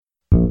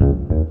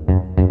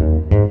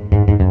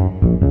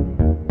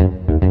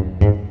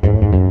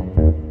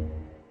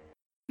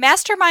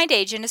Mastermind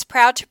Agent is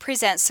proud to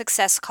present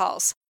Success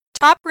Calls.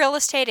 Top real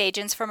estate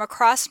agents from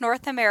across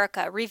North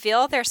America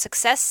reveal their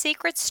success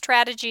secrets,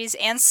 strategies,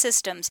 and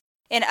systems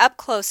in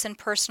up-close and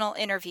personal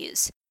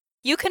interviews.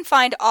 You can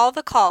find all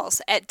the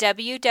calls at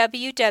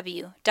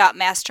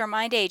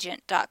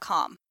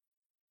www.mastermindagent.com.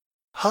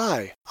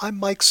 Hi, I'm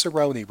Mike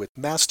Cerrone with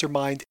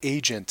Mastermind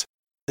Agent.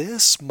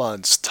 This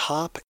month's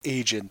top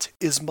agent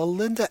is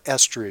Melinda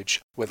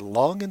Estridge with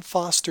Long &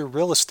 Foster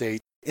Real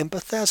Estate in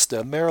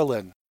Bethesda,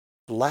 Maryland.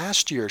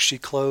 Last year, she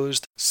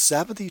closed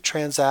 70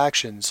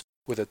 transactions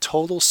with a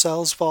total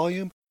sales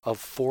volume of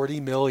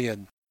 $40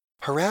 million.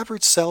 Her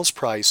average sales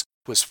price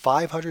was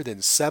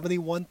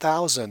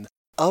 $571,000,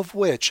 of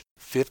which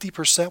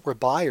 50% were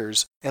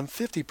buyers and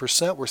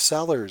 50% were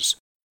sellers.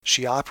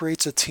 She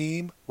operates a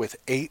team with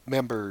 8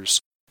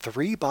 members,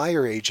 3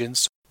 buyer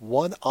agents,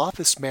 1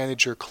 office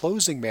manager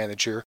closing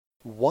manager,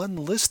 1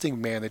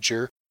 listing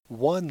manager,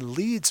 1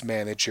 leads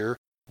manager,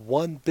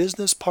 1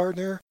 business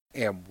partner,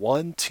 and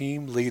 1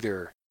 team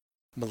leader.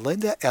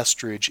 Melinda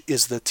Estridge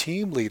is the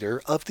team leader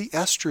of the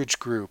Estridge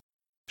Group.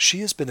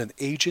 She has been an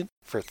agent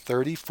for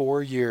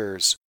 34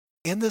 years.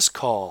 In this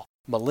call,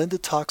 Melinda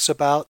talks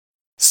about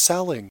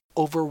selling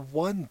over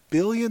 $1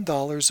 billion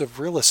of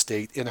real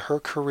estate in her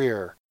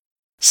career,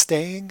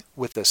 staying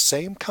with the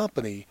same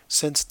company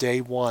since day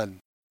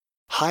one,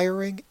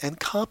 hiring and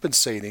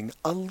compensating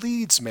a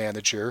leads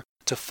manager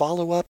to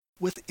follow up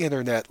with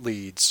internet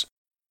leads,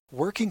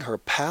 working her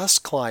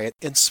past client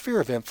and sphere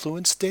of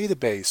influence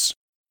database,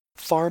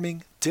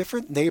 farming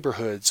different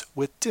neighborhoods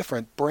with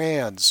different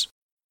brands,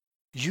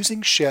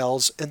 using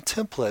shells and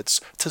templates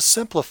to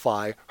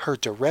simplify her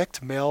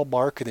direct mail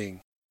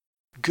marketing,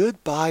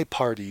 goodbye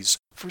parties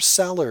for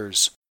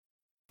sellers,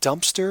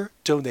 dumpster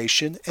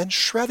donation and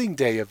shredding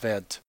day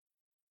event,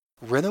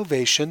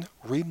 renovation,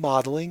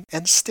 remodeling,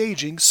 and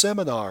staging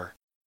seminar,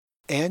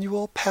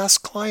 annual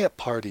past client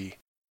party,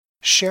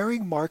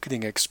 sharing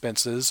marketing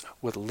expenses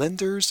with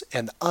lenders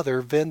and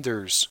other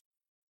vendors,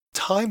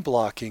 time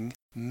blocking,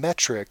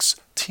 metrics,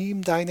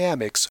 team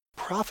dynamics,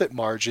 profit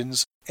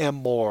margins, and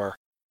more.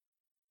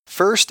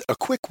 First, a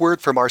quick word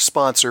from our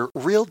sponsor,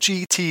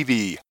 RealG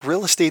TV,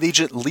 Real Estate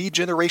Agent Lead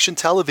Generation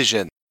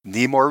Television.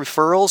 Need more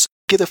referrals?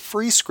 Get a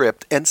free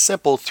script and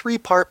simple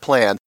 3-part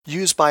plan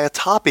used by a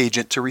top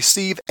agent to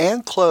receive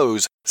and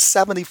close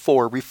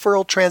 74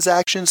 referral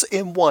transactions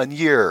in 1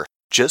 year.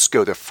 Just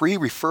go to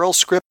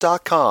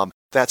freereferralscript.com.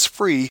 That's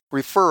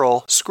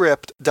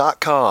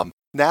freereferralscript.com.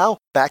 Now,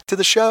 back to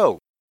the show.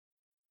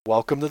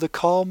 Welcome to the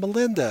call,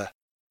 Melinda.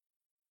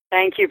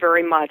 Thank you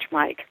very much,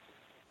 Mike.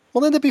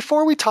 Melinda,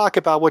 before we talk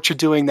about what you're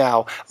doing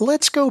now,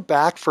 let's go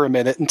back for a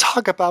minute and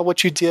talk about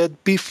what you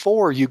did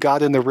before you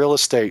got into real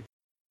estate.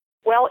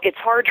 Well, it's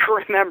hard to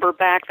remember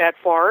back that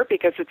far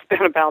because it's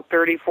been about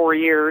 34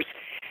 years,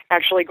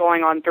 actually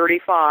going on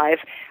 35.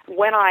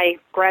 When I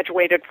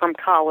graduated from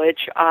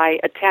college, I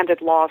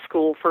attended law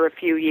school for a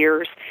few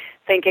years,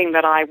 thinking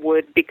that I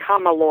would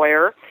become a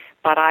lawyer,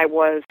 but I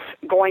was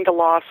going to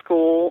law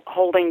school,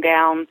 holding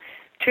down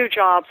 2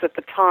 jobs at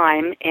the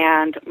time,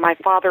 and my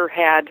father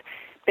had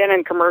been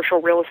in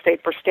commercial real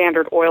estate for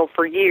Standard Oil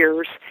for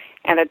years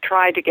and had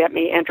tried to get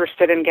me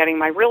interested in getting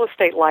my real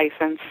estate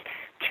license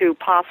to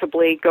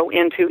possibly go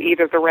into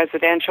either the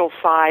residential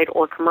side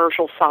or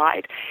commercial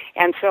side.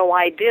 And so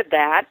I did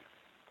that,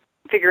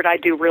 figured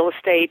I'd do real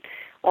estate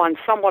on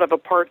somewhat of a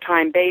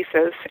part-time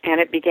basis,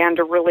 and it began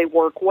to really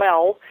work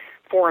well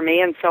for me.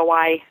 And so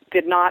I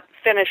did not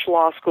finish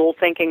law school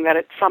thinking that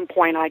at some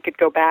point I could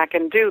go back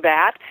and do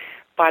that.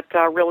 But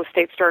real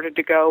estate started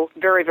to go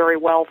very, very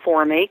well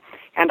for me,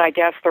 and I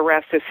guess the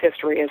rest is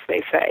history, as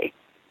they say.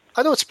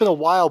 I know it's been a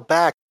while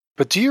back,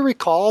 but do you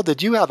recall,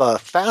 did you have a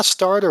fast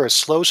start or a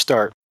slow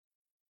start?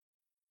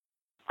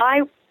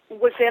 I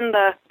was in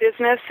the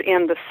business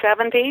in the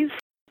 70s,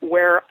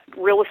 where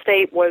real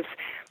estate was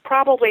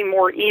probably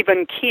more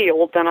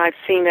even-keeled than I've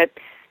seen it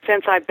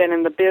since I've been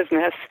in the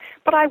business,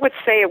 but I would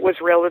say it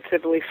was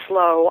relatively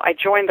slow. I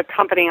joined the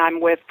company I'm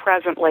with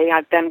presently.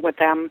 I've been with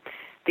them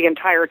the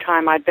entire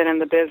time I've been in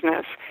the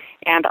business,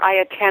 and I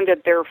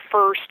attended their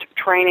first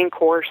training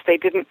course. They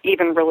didn't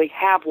even really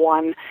have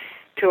one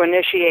to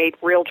initiate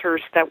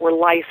realtors that were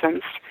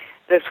licensed.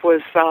 This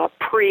was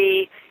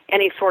pre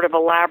any sort of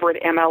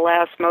elaborate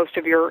MLS. Most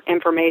of your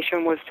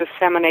information was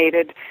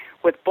disseminated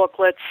with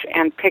booklets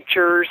and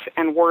pictures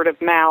and word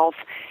of mouth.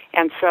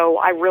 And so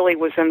I really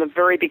was in the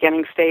very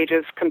beginning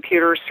stages.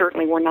 Computers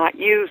certainly were not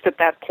used at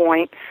that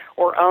point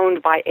or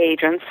owned by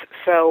agents.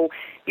 So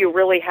you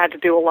really had to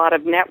do a lot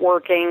of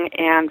networking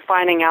and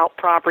finding out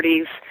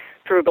properties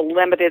through the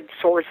limited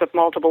source of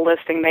multiple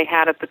listing they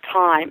had at the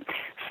time.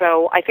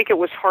 So I think it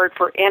was hard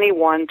for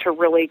anyone to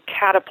really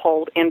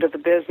catapult into the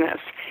business.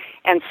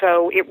 And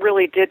so it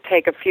really did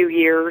take a few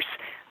years.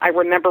 I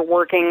remember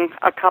working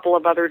a couple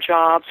of other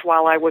jobs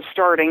while I was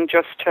starting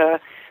just to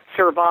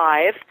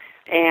survive.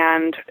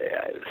 And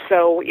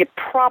so it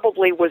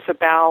probably was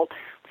about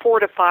 4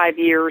 to 5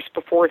 years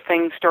before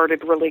things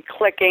started really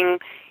clicking.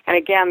 And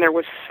again, there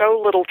was so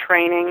little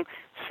training,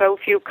 so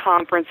few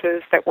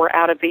conferences that were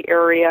out of the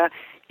area.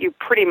 You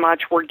pretty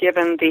much were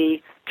given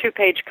the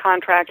 2-page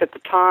contract at the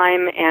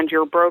time and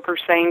your broker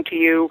saying to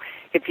you,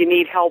 if you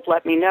need help,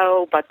 let me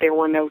know, but there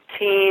were no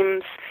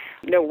teams,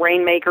 no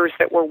rainmakers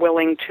that were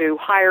willing to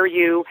hire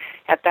you.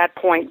 At that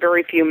point,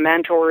 very few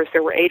mentors.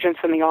 There were agents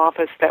in the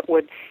office that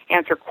would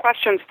answer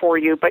questions for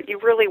you, but you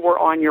really were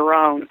on your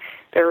own.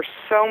 There are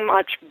so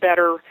much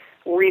better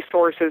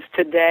resources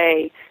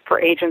today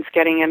for agents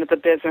getting into the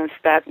business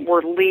that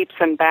were leaps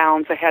and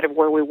bounds ahead of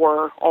where we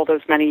were all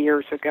those many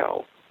years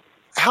ago.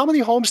 How many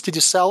homes did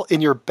you sell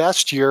in your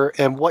best year,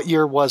 and what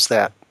year was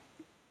that?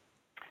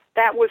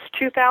 That was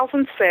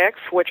 2006,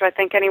 which I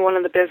think anyone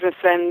in the business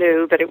then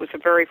knew that it was a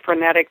very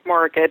frenetic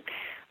market.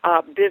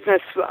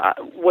 Business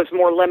was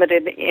more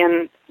limited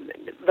in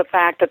the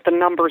fact that the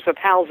numbers of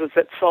houses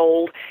that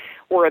sold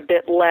were a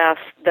bit less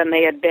than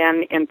they had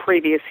been in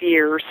previous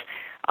years.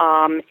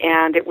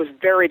 And it was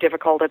very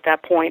difficult at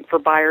that point for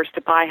buyers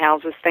to buy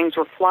houses. Things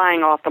were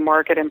flying off the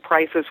market and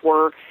prices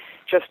were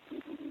just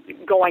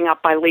going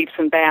up by leaps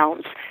and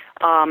bounds.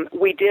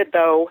 We did,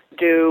 though,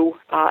 do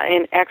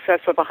in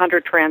excess of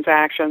 100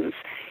 transactions,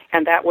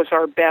 and that was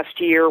our best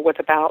year with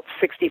about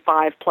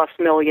 $65+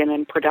 million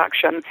in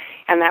production,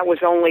 and that was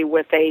only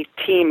with a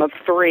team of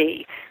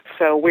 3.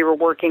 So we were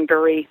working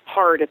very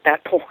hard at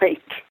that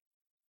point.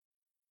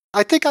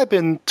 I think I've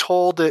been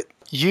told that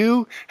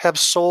you have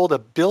sold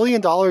 $1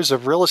 billion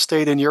of real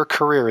estate in your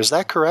career. Is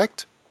that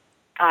correct?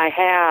 I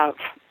have.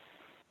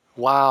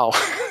 Wow.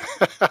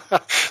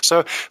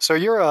 So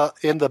you're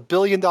in the $1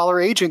 billion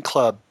agent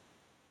club.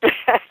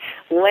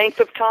 Length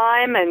of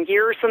time and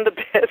years in the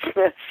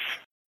business.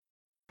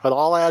 It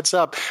all adds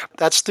up.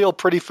 That's still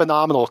pretty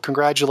phenomenal.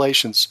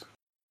 Congratulations.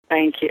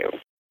 Thank you.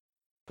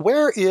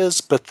 Where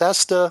is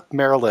Bethesda,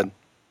 Maryland?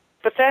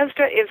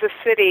 Bethesda is a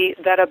city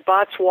that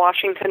abuts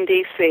Washington,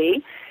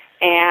 D.C.,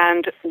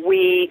 and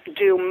we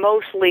do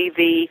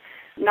mostly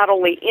not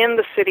only in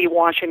the city,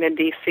 Washington,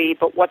 D.C.,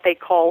 but what they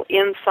call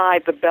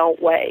inside the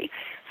Beltway.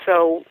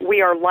 So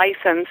we are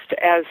licensed,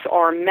 as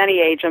are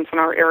many agents in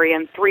our area,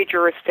 in 3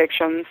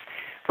 jurisdictions,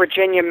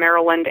 Virginia,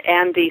 Maryland,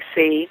 and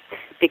D.C.,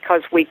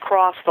 because we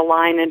cross the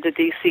line into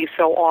D.C.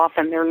 so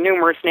often. There are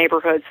numerous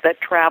neighborhoods that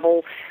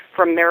travel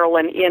from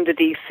Maryland into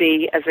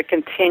D.C. as a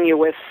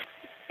continuous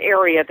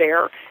area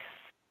there.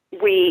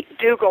 We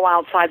do go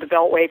outside the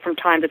Beltway from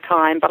time to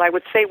time, but I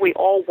would say we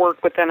all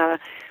work within a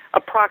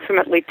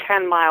approximately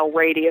 10-mile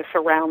radius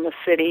around the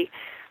city.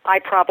 I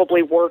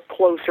probably work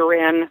closer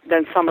in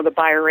than some of the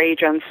buyer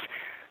agents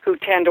who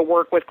tend to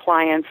work with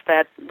clients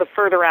that the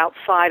further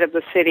outside of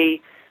the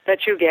city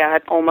that you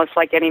get, almost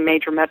like any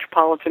major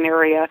metropolitan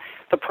area,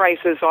 the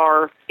prices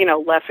are,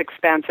 less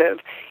expensive.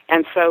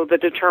 And so the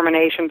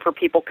determination for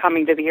people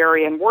coming to the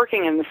area and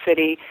working in the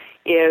city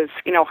is,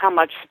 how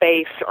much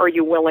space are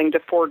you willing to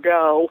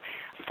forego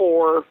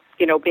for,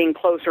 being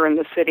closer in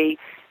the city,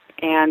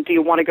 and do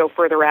you want to go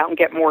further out and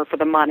get more for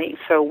the money?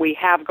 So we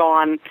have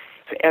gone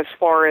as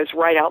far as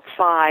right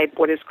outside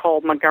what is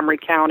called Montgomery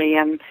County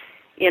and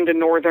into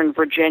northern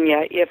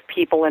Virginia if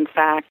people, in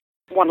fact,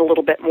 want a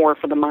little bit more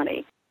for the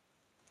money.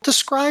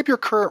 Describe your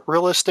current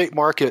real estate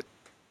market.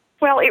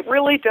 Well, it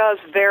really does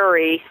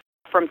vary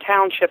from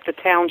township to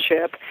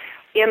township.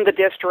 In the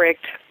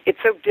district, it's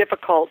so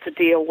difficult to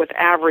deal with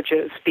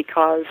averages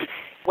because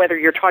whether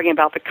you're talking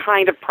about the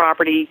kind of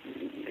property,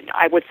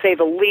 I would say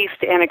the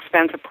least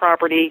inexpensive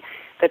property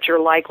that you're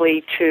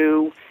likely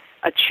to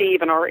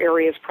achieve in our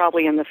area is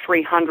probably in the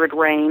 300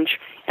 range.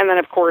 And then,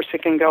 of course,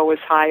 it can go as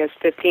high as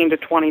 15 to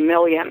 20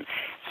 million.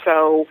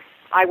 So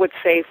I would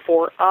say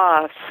for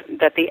us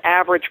that the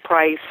average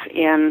price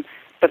in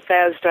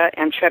Bethesda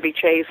and Chevy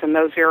Chase and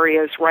those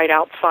areas right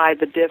outside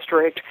the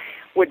district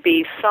would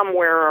be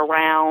somewhere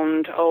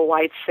around,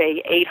 I'd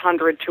say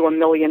 800 to $1.2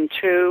 million.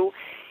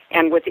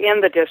 And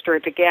within the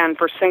district, again,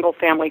 for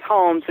single-family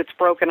homes, it's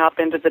broken up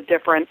into the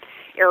different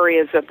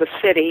areas of the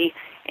city,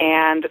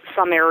 and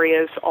some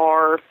areas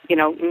are,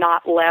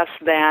 not less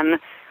than,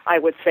 I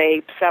would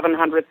say,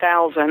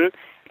 700,000,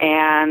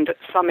 and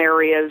some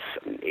areas,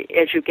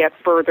 as you get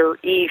further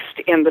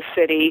east in the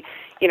city,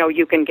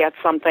 you can get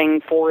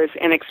something for as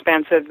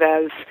inexpensive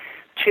as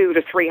 200,000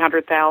 to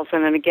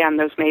 300,000, and again,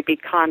 those may be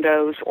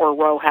condos or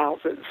row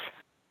houses.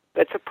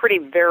 It's a pretty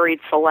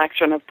varied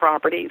selection of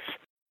properties.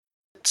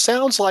 It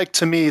sounds like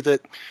to me that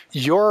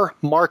your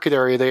market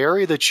area, the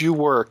area that you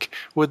work,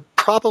 would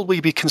probably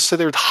be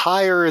considered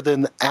higher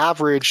than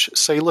average,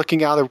 say,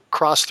 looking out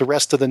across the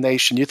rest of the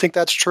nation. You think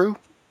that's true?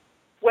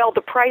 Well,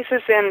 the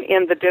prices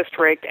in the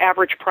district,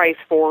 average price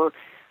for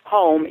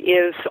home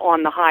is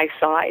on the high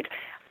side.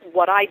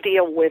 What I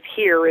deal with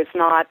here is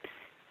not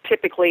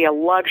typically a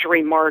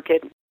luxury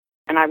market,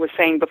 and I was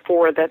saying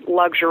before that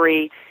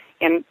luxury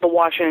in the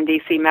Washington,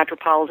 D.C.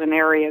 metropolitan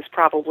area is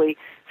probably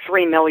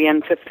 $3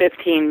 million to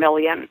 $15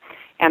 million,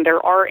 and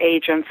there are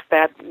agents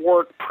that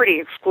work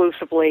pretty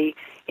exclusively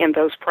in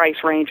those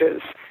price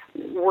ranges.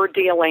 We're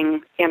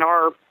dealing in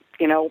our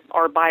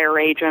buyer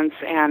agents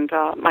and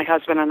my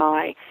husband and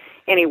I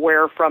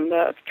anywhere from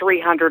the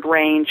 300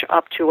 range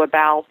up to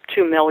about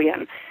 $2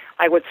 million.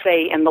 I would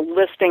say in the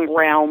listing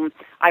realm,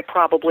 I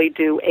probably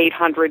do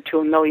 800 to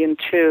 $1.2 million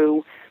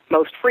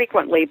most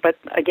frequently. But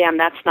again,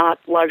 that's not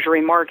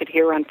luxury market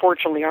here.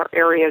 Unfortunately, our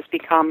area has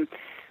become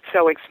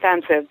so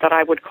expensive that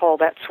I would call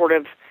that sort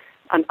of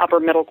an upper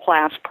middle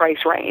class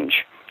price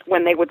range.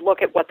 When they would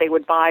look at what they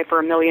would buy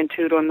for $1.2 million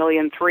to $1.3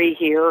 million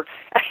here,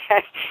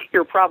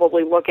 you're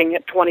probably looking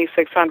at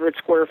 2,600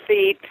 square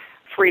feet,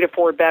 3 to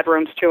 4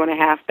 bedrooms,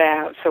 2.5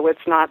 baths. So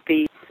it's not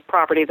the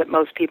property that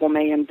most people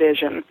may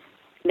envision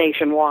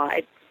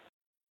nationwide.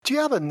 Do you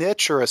have a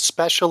niche or a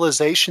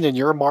specialization in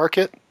your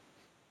market?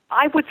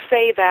 I would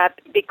say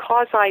that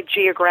because I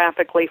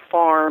geographically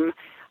farm,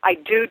 I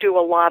do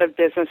a lot of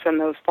business in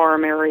those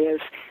farm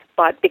areas.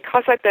 But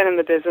because I've been in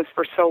the business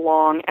for so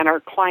long and our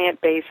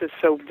client base is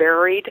so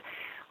varied,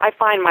 I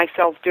find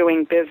myself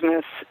doing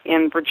business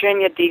in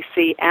Virginia,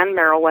 D.C., and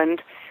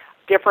Maryland,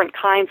 different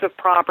kinds of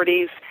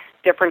properties,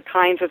 different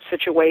kinds of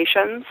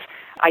situations.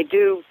 I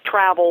do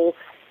travel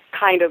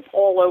kind of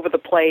all over the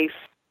place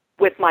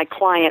with my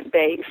client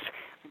base.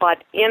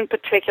 But in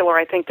particular,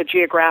 I think the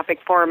geographic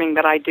farming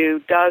that I do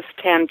does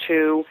tend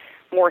to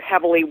more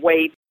heavily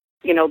weight,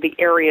 the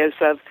areas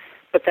of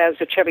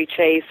Bethesda, Chevy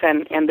Chase,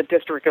 and the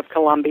District of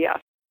Columbia.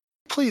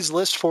 Please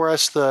list for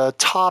us the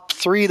top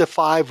 3 to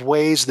 5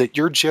 ways that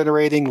you're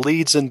generating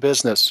leads in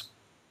business.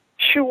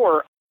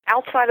 Sure.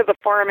 Outside of the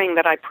farming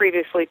that I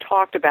previously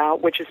talked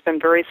about, which has been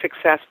very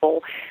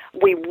successful,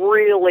 we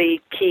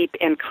really keep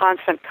in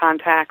constant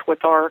contact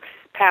with our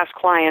past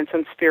clients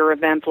and sphere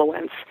of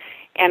influence.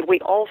 And we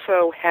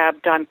also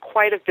have done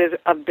quite a bit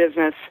of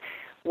business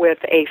with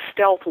a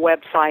stealth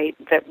website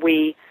that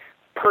we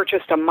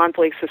purchased a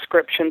monthly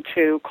subscription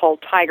to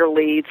called Tiger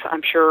Leads.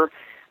 I'm sure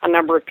a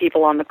number of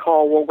people on the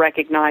call will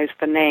recognize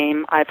the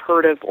name. I've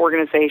heard of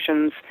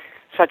organizations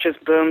such as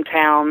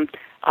Boomtown,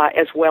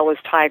 as well as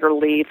Tiger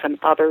Leads and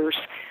others.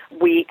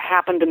 We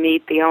happened to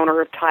meet the owner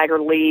of Tiger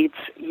Leads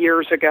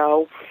years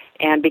ago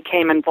and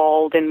became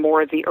involved in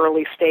more of the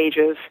early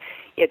stages.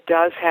 It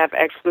does have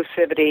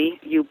exclusivity.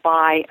 You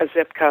buy a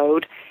zip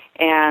code,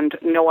 and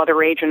no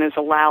other agent is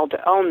allowed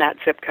to own that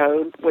zip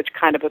code, which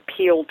kind of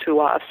appealed to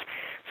us.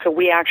 So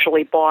we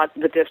actually bought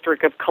the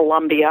District of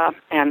Columbia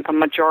and a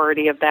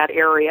majority of that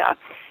area,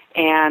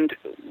 and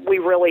we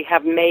really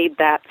have made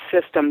that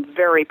system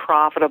very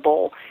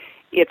profitable.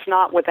 It's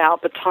not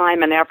without the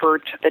time and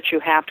effort that you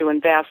have to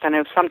invest. I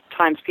know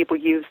sometimes people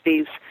use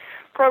these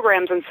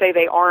programs and say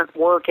they aren't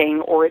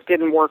working or it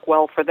didn't work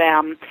well for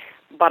them,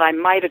 but I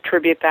might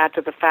attribute that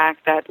to the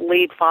fact that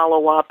lead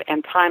follow-up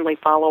and timely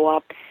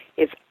follow-up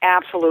is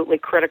absolutely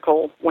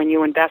critical when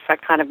you invest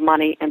that kind of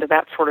money into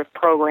that sort of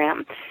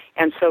program.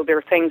 And so there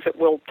are things that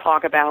we'll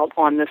talk about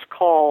on this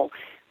call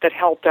that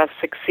helped us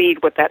succeed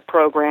with that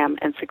program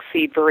and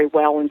succeed very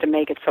well and to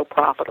make it so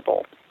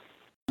profitable.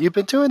 You've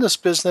been doing this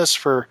business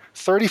for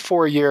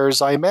 34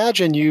 years. I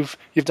imagine you've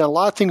done a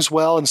lot of things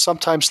well and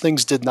sometimes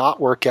things did not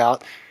work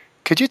out.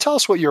 Could you tell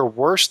us what your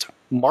worst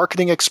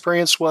marketing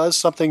experience was,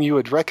 something you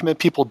would recommend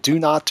people do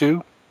not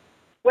do?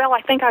 Well,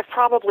 I think I've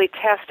probably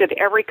tested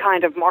every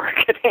kind of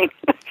marketing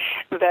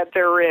that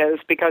there is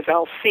because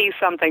I'll see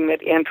something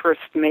that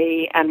interests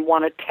me and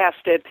want to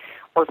test it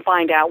or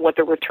find out what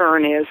the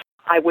return is.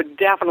 I would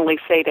definitely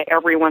say to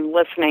everyone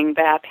listening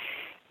that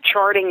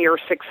charting your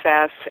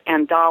success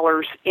and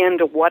dollars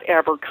into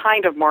whatever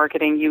kind of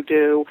marketing you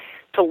do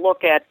to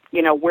look at,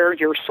 where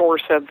your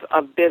source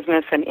of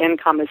business and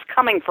income is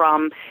coming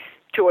from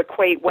to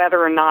equate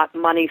whether or not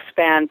money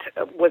spent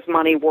was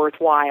money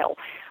worthwhile.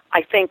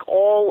 I think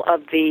all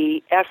of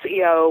the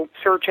SEO,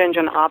 search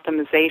engine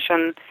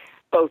optimization,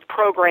 both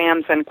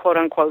programs and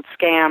quote-unquote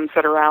scams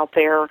that are out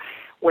there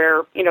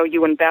where,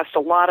 you invest a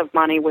lot of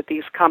money with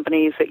these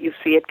companies that you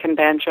see at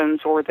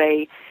conventions or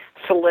they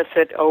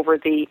solicit over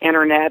the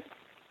internet,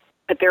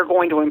 that they're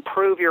going to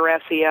improve your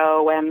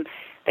SEO and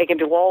they can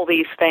do all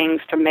these things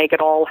to make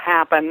it all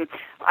happen.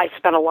 I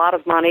spent a lot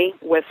of money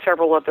with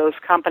several of those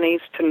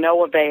companies to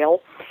no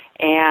avail,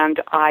 and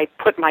I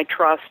put my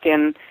trust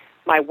in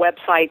my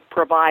website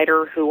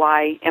provider, who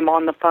I am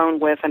on the phone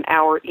with an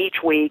hour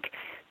each week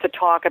to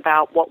talk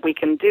about what we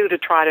can do to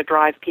try to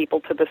drive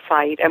people to the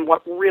site and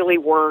what really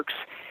works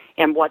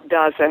and what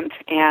doesn't.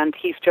 And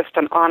he's just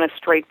an honest,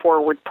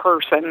 straightforward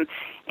person.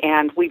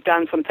 And we've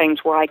done some things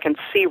where I can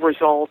see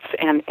results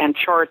and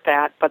chart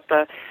that. But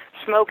the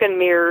smoke and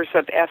mirrors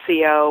of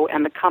SEO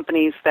and the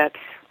companies that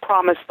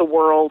promise the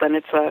world, and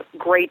it's a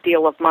great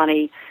deal of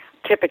money,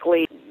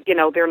 typically,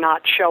 they're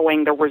not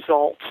showing the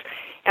results.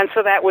 And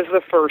so that was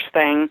the first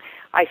thing.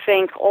 I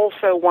think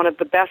also one of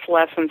the best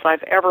lessons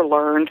I've ever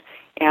learned,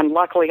 and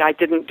luckily I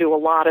didn't do a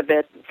lot of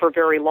it for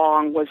very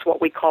long, was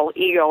what we call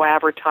ego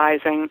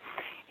advertising.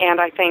 And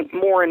I think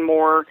more and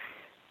more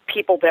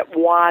people that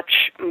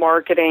watch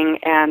marketing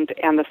and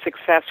the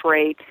success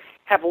rate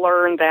have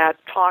learned that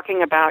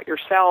talking about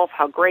yourself,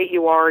 how great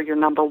you are, you're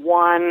number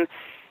one,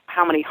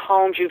 how many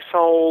homes you've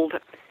sold,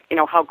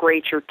 how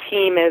great your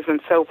team is and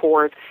so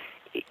forth,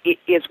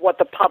 is what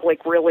the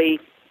public really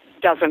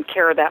doesn't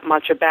care that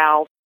much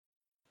about.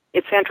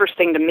 It's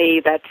interesting to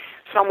me that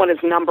someone is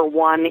number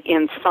one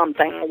in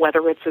something,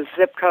 whether it's a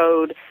zip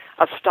code,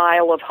 a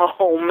style of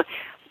home,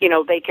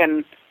 they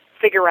can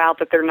figure out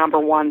that they're number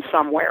one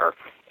somewhere.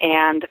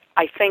 And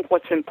I think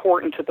what's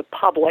important to the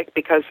public,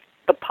 because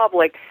the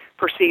public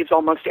perceives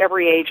almost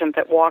every agent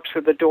that walks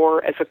through the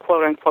door as a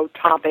quote-unquote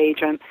top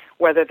agent,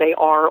 whether they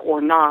are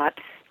or not,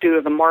 due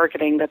to the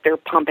marketing that they're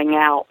pumping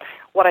out.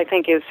 What I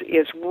think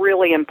is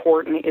really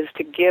important is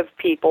to give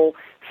people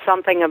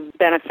something of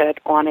benefit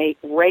on a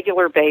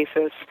regular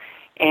basis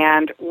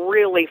and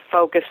really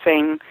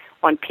focusing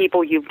on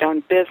people you've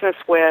done business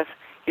with,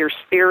 your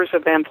spheres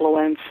of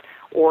influence,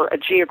 or a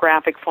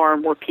geographic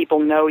farm where people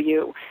know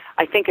you.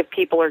 I think if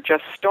people are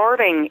just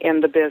starting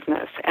in the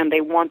business and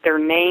they want their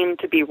name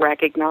to be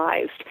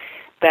recognized,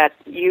 that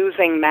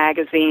using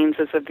magazines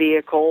as a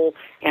vehicle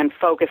and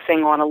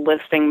focusing on a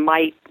listing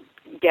might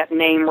get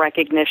name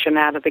recognition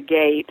out of the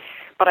gate.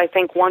 But I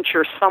think once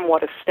you're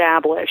somewhat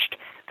established,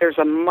 there's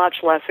a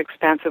much less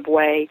expensive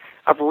way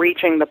of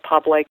reaching the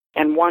public.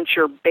 And once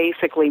you're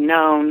basically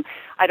known,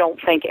 I don't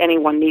think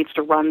anyone needs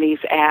to run these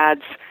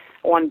ads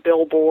on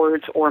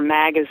billboards or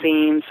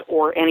magazines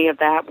or any of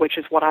that, which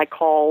is what I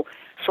call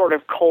sort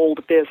of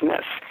cold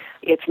business.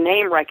 It's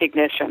name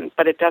recognition,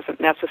 but it doesn't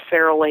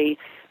necessarily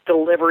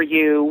deliver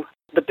you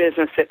the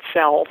business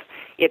itself.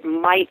 It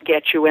might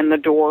get you in the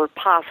door,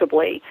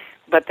 possibly,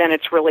 but then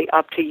it's really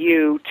up to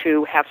you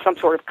to have some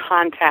sort of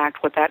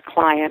contact with that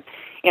client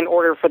in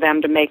order for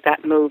them to make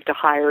that move to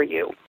hire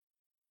you.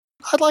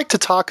 I'd like to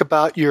talk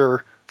about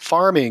your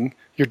farming,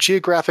 your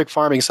geographic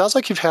farming. Sounds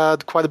like you've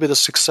had quite a bit of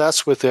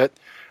success with it.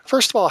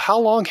 First of all, how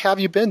long have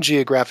you been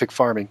geographic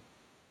farming?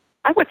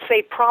 I would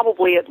say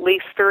probably at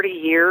least 30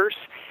 years.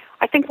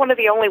 I think one of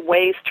the only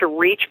ways to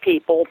reach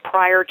people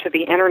prior to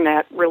the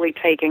Internet really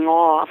taking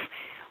off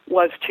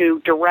was to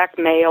direct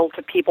mail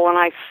to people, and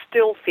I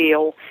still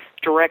feel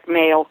direct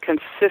mail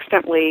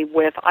consistently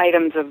with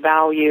items of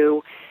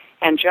value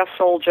and just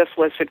sold, just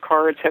listed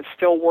cards have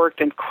still worked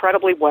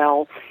incredibly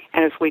well,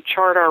 and as we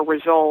chart our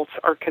results,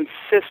 are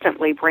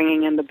consistently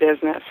bringing in the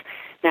business.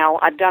 Now,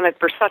 I've done it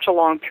for such a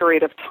long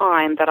period of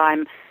time that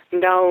I'm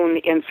known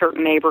in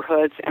certain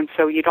neighborhoods, and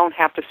so you don't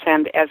have to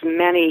send as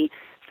many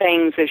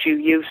things as you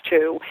used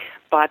to,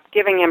 but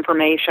giving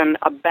information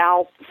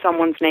about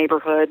someone's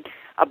neighborhood,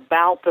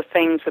 about the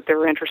things that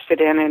they're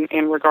interested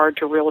in regard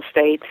to real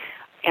estate,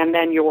 and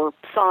then your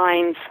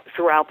signs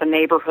throughout the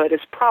neighborhood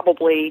is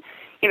probably,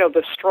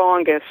 the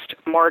strongest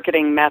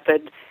marketing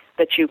method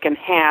that you can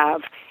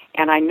have.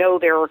 And I know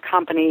there are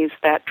companies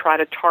that try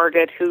to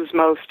target who's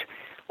most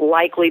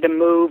likely to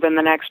move in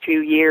the next few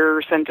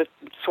years and to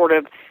sort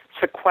of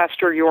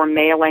sequester your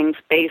mailings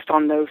based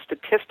on those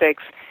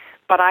statistics.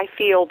 But I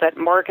feel that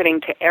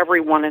marketing to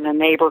everyone in a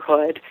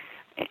neighborhood,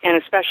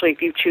 and especially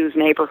if you choose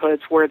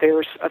neighborhoods where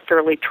there's a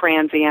fairly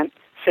transient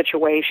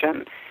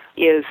situation,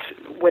 is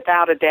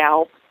without a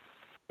doubt,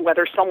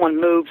 whether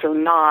someone moves or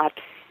not,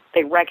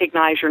 they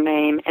recognize your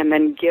name and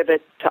then give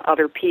it to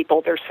other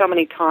people. There's so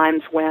many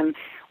times when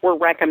we're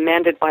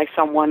recommended by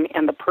someone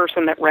and the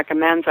person that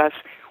recommends us,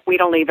 we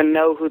don't even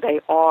know who they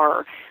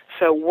are.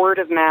 So word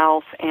of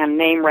mouth and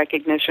name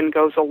recognition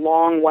goes a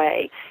long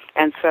way.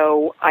 And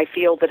so I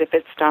feel that if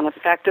it's done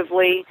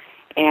effectively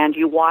and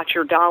you watch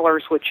your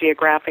dollars with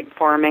geographic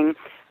farming,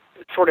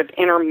 sort of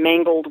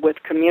intermingled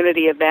with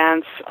community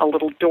events, a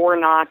little door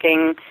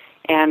knocking,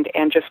 and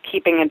just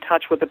keeping in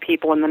touch with the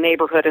people in the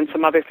neighborhood and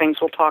some other things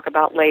we'll talk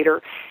about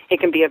later, it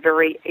can be a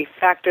very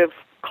effective,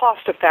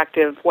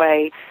 cost-effective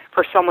way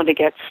for someone to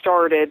get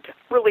started,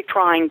 really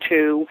trying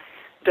to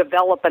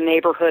develop a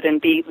neighborhood and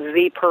be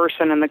the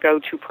person and the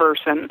go-to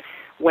person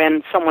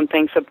when someone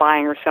thinks of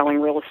buying or selling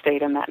real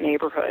estate in that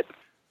neighborhood.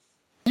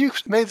 You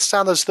made it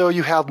sound as though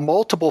you have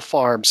multiple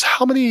farms.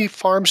 How many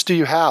farms do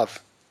you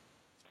have?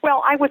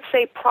 Well, I would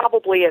say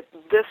probably at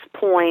this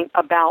point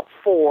about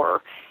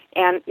 4.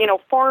 And,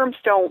 farms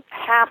don't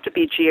have to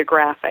be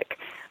geographic.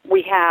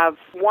 We have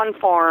one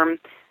farm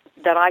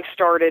that I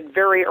started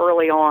very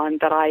early on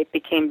that I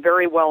became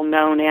very well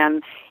known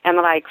in, and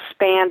then I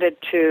expanded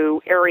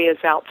to areas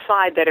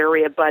outside that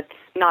area, but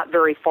not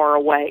very far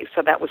away.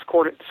 So that was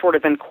sort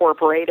of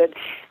incorporated.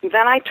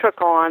 Then I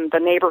took on the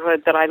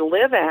neighborhood that I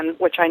live in,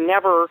 which I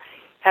never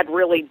had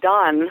really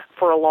done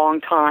for a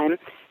long time,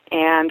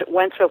 and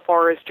went so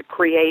far as to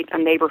create a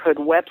neighborhood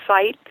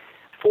website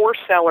for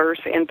sellers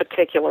in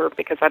particular,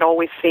 because I'd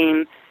always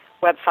seen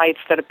websites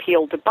that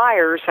appealed to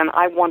buyers, and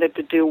I wanted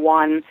to do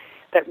one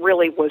that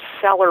really was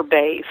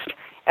seller-based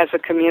as a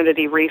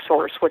community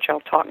resource, which I'll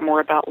talk more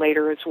about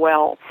later as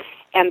well.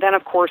 And then,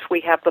 of course, we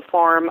have the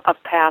farm of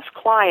past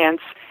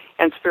clients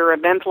and sphere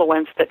of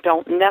influence that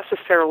don't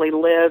necessarily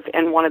live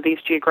in one of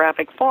these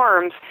geographic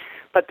farms,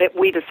 but that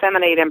we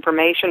disseminate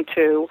information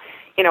to,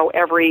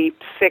 every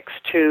 6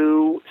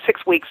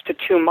 weeks to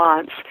 2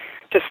 months,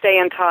 to stay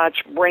in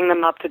touch, bring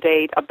them up to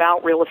date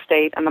about real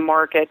estate and the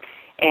market,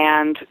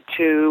 and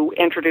to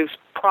introduce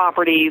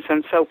properties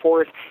and so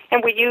forth.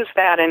 And we use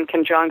that in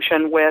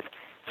conjunction with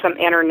some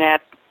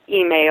internet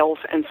emails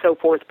and so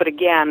forth. But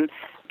again,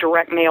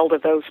 direct mail to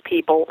those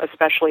people,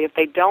 especially if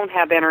they don't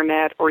have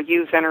internet or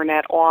use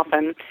internet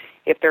often,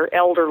 if they're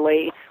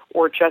elderly,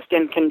 or just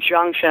in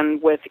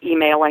conjunction with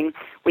emailing.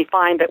 We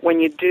find that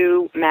when you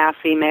do mass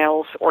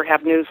emails or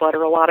have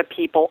newsletter, a lot of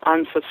people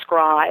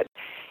unsubscribe.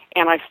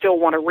 and I still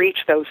want to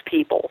reach those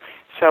people.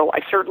 So I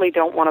certainly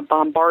don't want to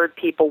bombard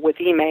people with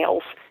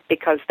emails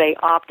because they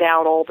opt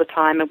out all the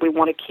time, and we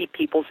want to keep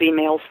people's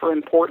emails for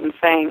important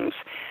things.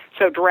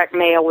 So direct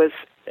mail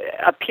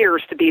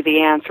appears to be the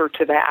answer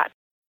to that.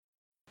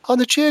 On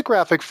the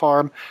geographic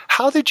farm,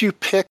 how did you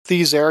pick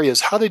these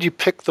areas? How did you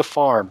pick the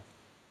farm?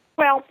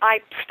 Well,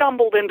 I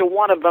stumbled into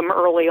one of them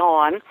early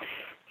on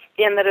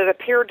in that it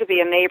appeared to be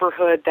a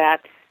neighborhood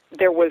that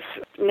there was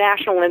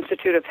National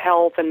Institute of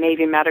Health and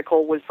Navy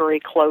Medical was very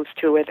close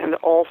to it, and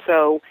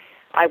also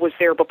I was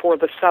there before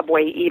the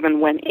subway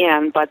even went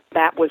in, but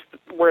that was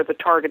where the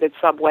targeted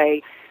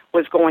subway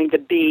was going to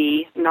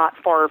be, not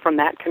far from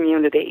that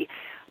community.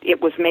 It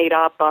was made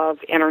up of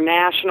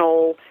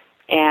international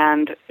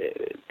and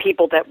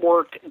people that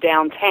worked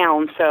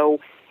downtown,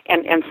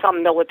 and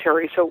some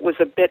military, so it was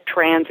a bit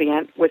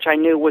transient, which I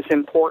knew was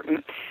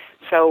important.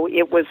 So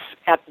it was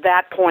at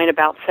that point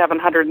about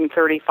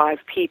 735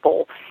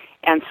 people,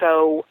 and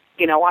so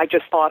I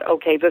just thought,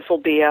 okay, this will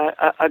be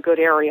a good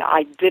area.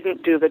 I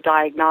didn't do the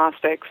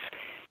diagnostics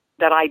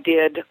that I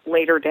did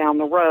later down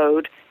the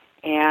road,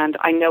 and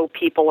I know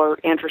people are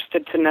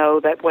interested to know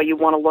that, well, you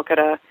want to look at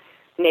a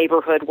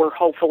neighborhood where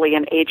hopefully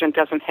an agent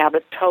doesn't have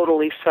it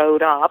totally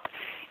sewed up,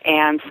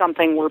 and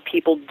something where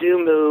people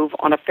do move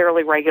on a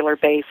fairly regular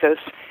basis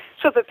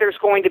so that there's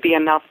going to be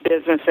enough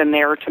business in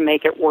there to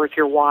make it worth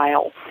your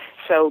while.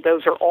 So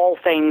those are all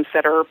things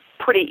that are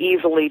pretty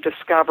easily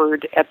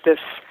discovered at this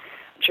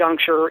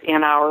juncture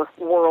in our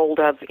world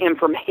of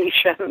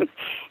information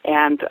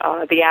and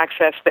the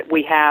access that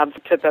we have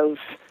to those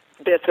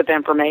bits of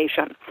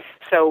information.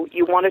 So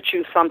you want to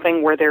choose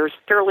something where there's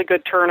fairly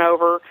good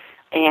turnover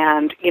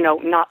and,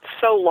 not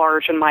so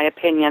large, in my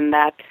opinion,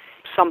 that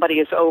somebody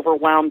is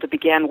overwhelmed to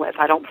begin with.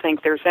 I don't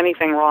think there's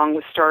anything wrong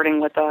with starting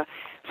with a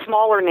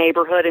smaller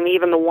neighborhood and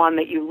even the one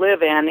that you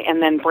live in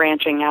and then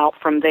branching out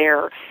from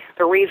there.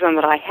 The reason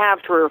that I have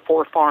 3 or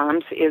 4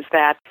 farms is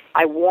that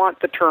I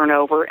want the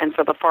turnover and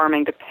for the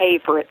farming to pay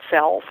for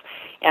itself.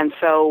 And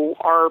so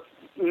our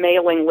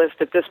mailing list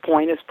at this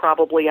point is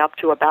probably up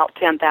to about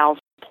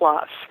 10,000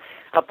 plus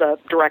of the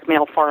direct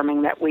mail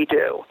farming that we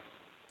do.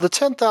 The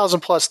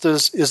 10,000 plus,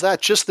 is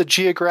that just the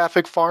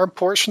geographic farm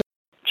portion?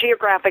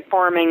 Geographic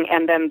farming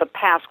and then the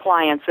past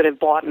clients that have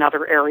bought in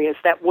other areas.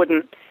 That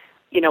wouldn't,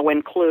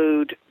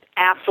 include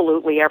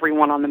absolutely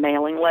everyone on the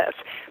mailing list,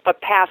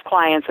 but past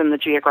clients in the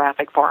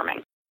geographic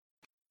farming.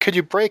 Could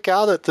you break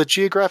out at the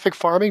geographic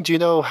farming? Do you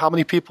know how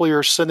many people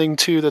you're sending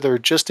to that are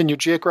just in your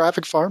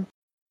geographic farm?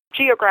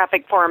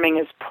 Geographic farming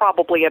is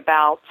probably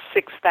about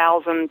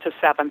 6,000 to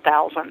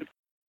 7,000.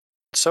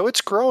 So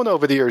it's grown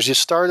over the years. You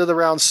started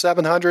around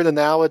 700 and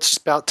now it's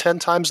about 10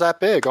 times that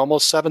big,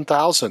 almost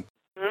 7,000.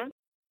 Mm-hmm.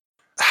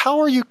 How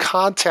are you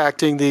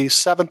contacting the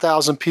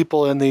 7,000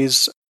 people in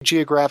these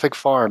geographic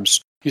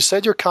farms? You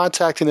said you're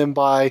contacting them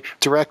by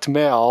direct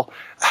mail.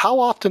 How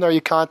often are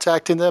you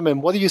contacting them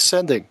and what are you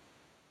sending?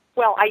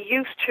 Well, I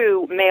used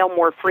to mail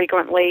more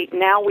frequently.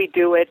 Now we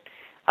do it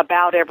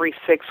about every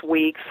 6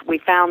 weeks. We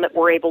found that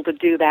we're able to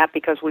do that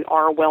because we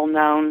are well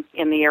known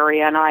in the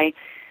area, and I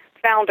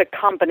found a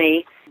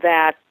company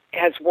that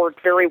has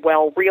worked very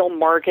well, Real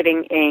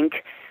Marketing Inc.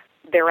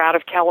 They're out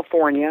of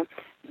California,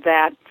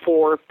 that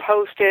for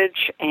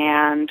postage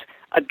and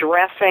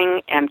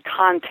addressing and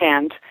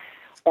content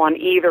on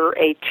either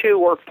a 2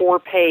 or 4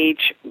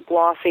 page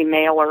glossy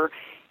mailer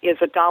is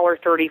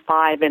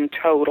 $1.35 in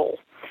total.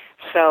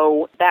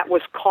 So that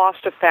was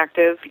cost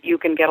effective. You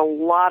can get a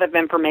lot of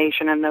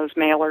information in those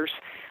mailers.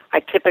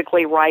 I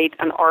typically write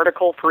an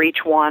article for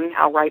each one.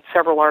 I'll write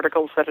several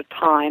articles at a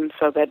time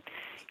so that,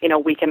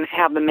 we can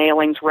have the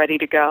mailings ready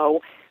to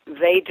go.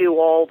 They do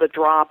all the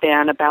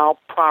drop-in about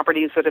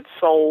properties that have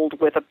sold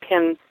with a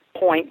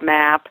pinpoint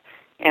map,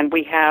 and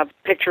we have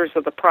pictures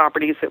of the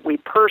properties that we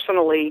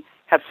personally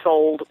have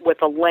sold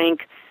with a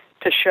link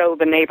to show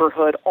the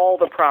neighborhood all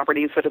the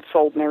properties that have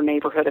sold in their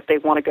neighborhood if they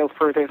want to go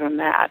further than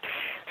that.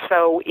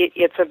 So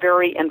it's a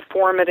very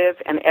informative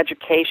and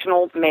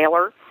educational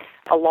mailer,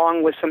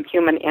 along with some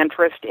human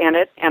interest in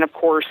it. And, of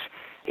course,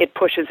 it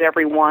pushes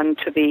everyone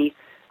to the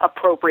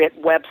appropriate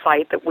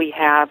website that we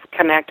have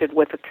connected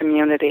with the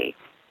community.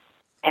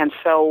 And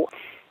so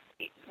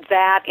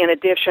that, in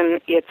addition,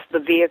 it's the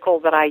vehicle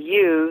that I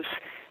use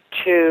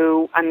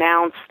to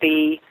announce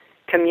the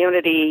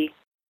community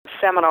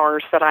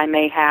seminars that I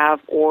may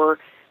have or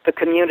the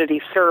community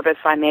service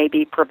I may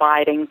be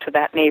providing to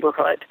that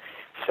neighborhood.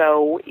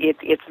 So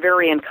it's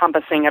very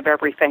encompassing of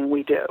everything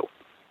we do.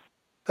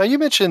 Now, you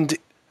mentioned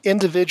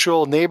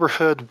individual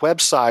neighborhood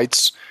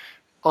websites.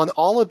 On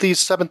all of these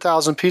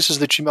 7,000 pieces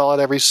that you mail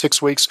out every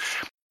 6 weeks,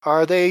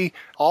 are they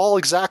all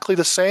exactly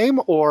the same,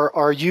 or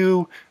are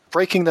you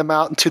breaking them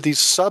out into these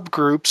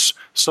subgroups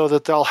so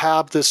that they'll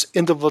have this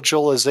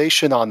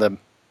individualization on them?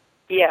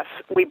 Yes,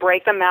 we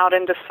break them out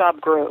into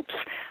subgroups.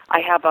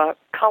 I have a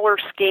color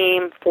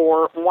scheme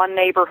for one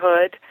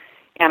neighborhood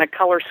and a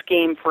color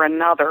scheme for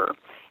another,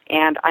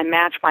 and I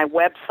match my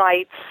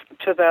websites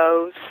to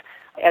those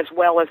as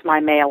well as my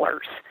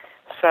mailers.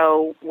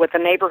 So with the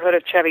neighborhood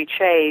of Chevy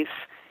Chase,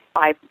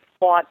 I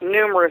bought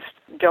numerous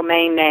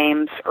domain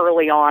names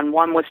early on.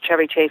 One was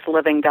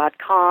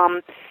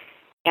ChevyChaseLiving.com,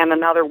 and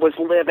another was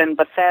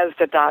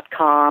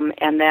liveinbethesda.com,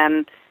 and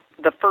then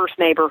the first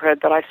neighborhood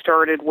that I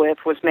started with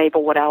was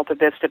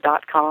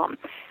MaplewoodAltaVista.com.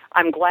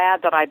 I'm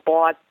glad that I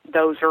bought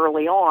those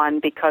early on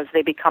because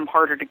they become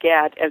harder to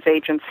get as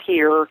agents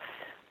hear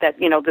that,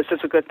 this is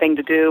a good thing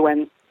to do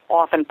and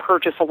often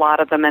purchase a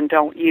lot of them and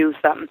don't use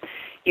them.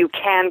 You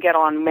can get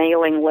on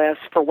mailing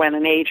lists for when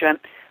an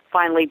agent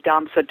finally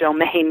dumps a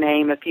domain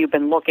name if you've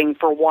been looking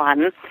for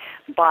one,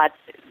 but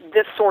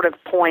this sort of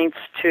points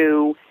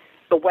to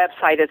the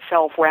website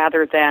itself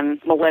rather than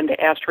Melinda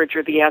Estridge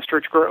or the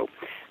Estridge Group.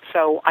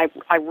 So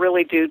I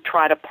really do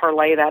try to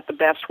parlay that the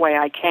best way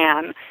I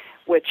can.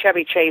 With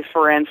Chevy Chase,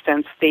 for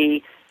instance,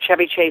 the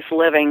Chevy Chase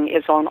Living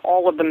is on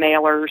all of the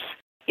mailers.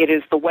 It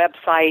is the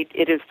website.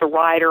 It is the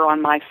rider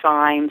on my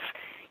signs.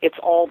 It's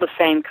all the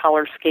same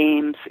color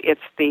schemes.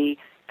 It's the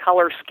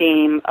color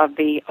scheme of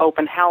the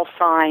open house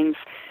signs,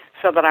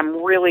 so that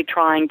I'm really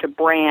trying to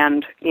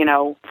brand,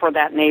 for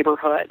that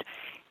neighborhood.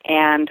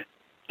 And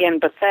in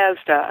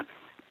Bethesda,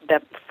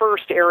 the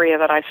first area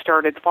that I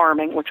started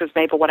farming, which was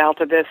Maplewood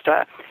Alta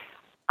Vista,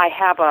 I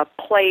have a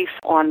place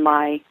on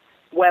my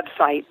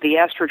website, the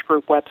Estridge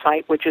Group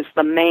website, which is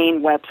the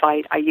main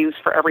website I use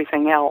for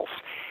everything else.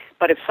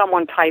 But if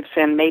someone types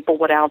in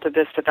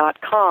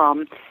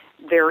MaplewoodAltaVista.com,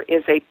 there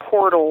is a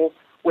portal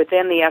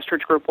within the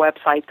Estridge Group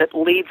website that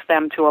leads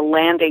them to a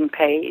landing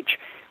page,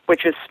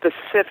 which is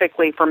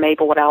specifically for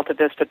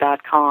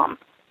MaplewoodAltaVista.com.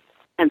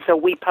 And so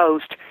we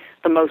post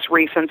the most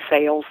recent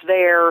sales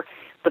there,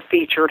 the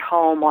featured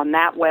home on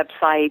that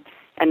website,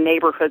 and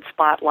neighborhood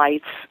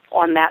spotlights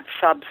on that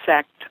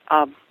subsect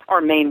of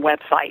our main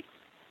website.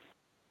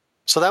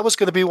 So that was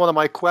going to be one of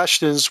my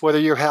questions, whether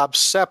you have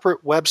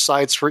separate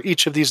websites for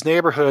each of these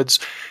neighborhoods.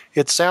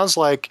 It sounds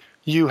like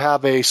you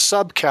have a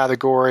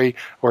subcategory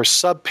or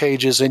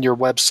subpages in your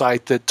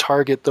website that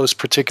target those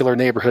particular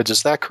neighborhoods.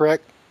 Is that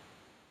correct?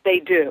 They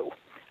do,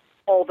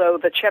 although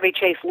the Chevy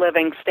Chase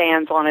Living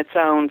stands on its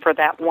own for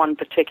that one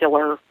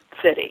particular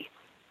city.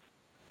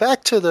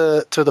 Back to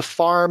the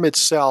farm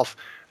itself,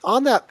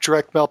 on that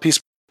direct mail piece,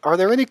 are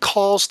there any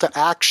calls to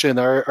action?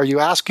 Are you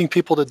asking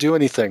people to do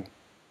anything?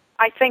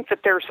 I think that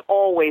there's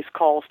always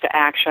calls to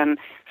action,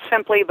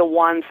 simply the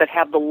ones that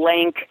have the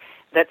link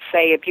that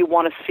say if you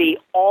want to see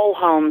all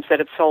homes that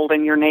have sold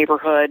in your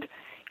neighborhood,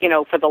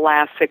 for the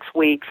last 6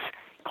 weeks,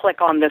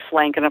 click on this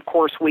link, and of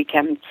course we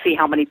can see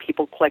how many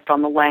people clicked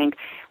on the link.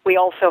 We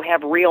also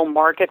have real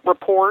market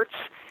reports,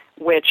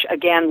 which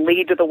again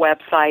lead to the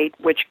website,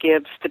 which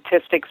gives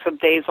statistics of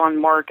days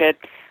on market,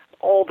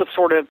 all the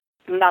sort of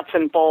nuts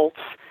and bolts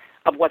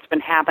of what's been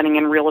happening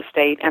in real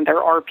estate, and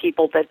there are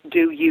people that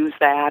do use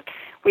that.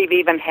 We've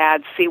even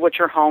had See What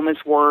Your Home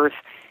Is Worth.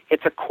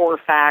 It's a core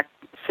fact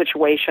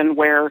situation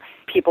where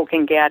people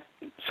can get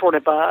sort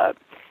of a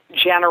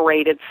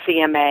generated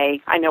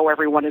CMA. I know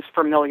everyone is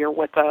familiar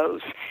with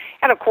those.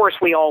 And of course,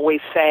 we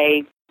always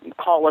say,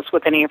 call us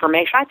with any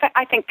information.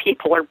 I think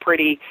people are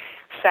pretty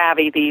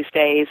savvy these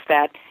days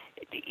that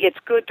it's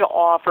good to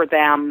offer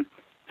them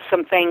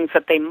some things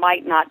that they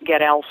might not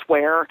get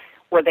elsewhere,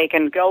 where they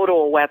can go to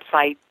a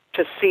website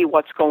to see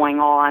what's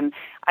going on.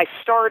 I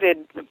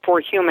started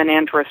for human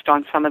interest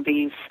on some of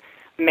these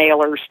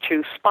mailers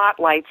to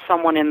spotlight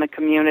someone in the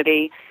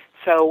community.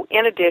 So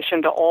in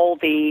addition to all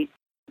the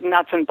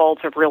nuts and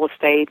bolts of real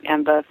estate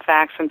and the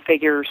facts and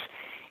figures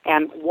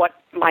and what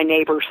my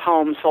neighbor's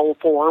home sold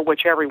for,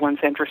 which everyone's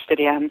interested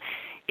in,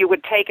 you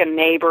would take a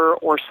neighbor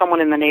or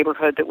someone in the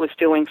neighborhood that was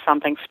doing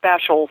something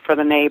special for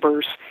the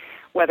neighbors,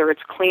 whether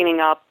it's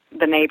cleaning up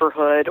the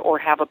neighborhood or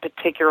have a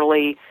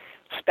particularly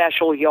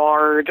special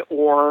yard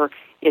or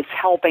is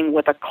helping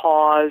with a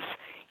cause.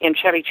 In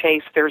Chevy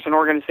Chase, there's an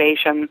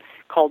organization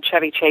called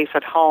Chevy Chase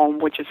at Home,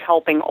 which is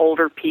helping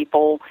older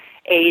people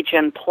age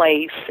in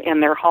place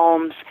in their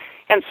homes.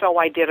 And so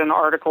I did an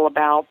article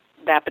about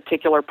that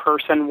particular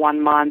person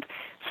one month.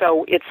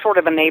 So it's sort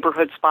of a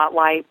neighborhood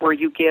spotlight where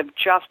you give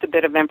just a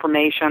bit of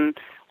information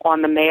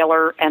on the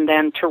mailer, and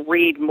then to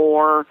read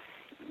more,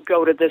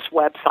 go to this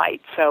website.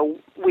 So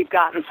we've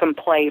gotten some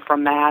play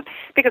from that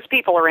because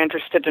people are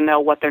interested to know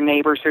what their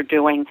neighbors are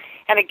doing.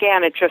 And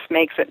again, it just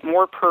makes it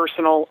more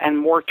personal and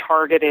more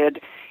targeted,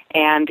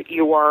 and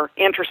you are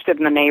interested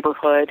in the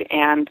neighborhood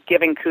and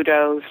giving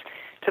kudos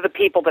to the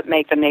people that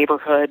make the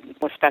neighborhood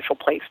a special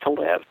place to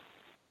live.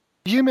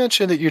 You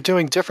mentioned that you're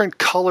doing different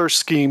color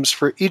schemes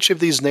for each of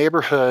these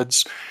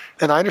neighborhoods,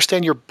 and I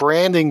understand you're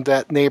branding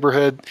that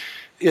neighborhood.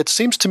 It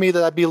seems to me that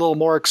that'd be a little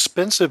more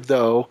expensive,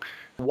 though.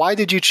 Why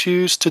did you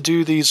choose to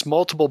do these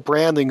multiple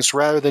brandings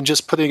rather than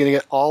just putting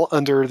it all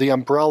under the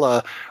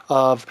umbrella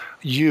of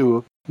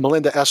you,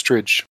 Melinda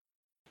Estridge?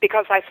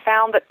 Because I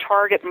found that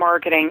target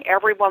marketing,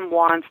 everyone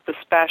wants the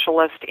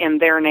specialist in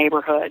their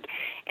neighborhood.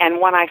 And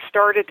when I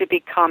started to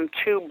become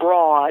too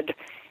broad,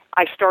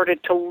 I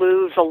started to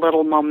lose a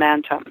little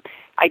momentum.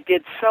 I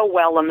did so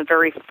well in the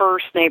very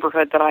first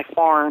neighborhood that I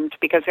farmed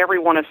because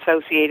everyone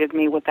associated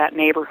me with that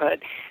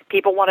neighborhood.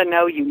 People want to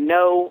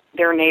know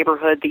their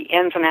neighborhood, the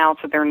ins and outs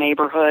of their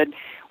neighborhood,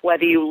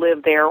 whether you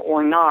live there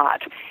or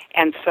not.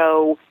 And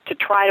so to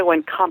try to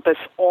encompass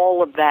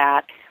all of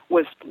that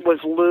was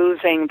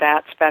losing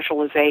that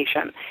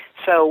specialization.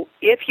 So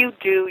if you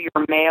do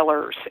your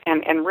mailers,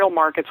 and Real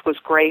Markets was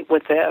great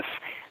with this,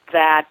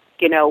 that,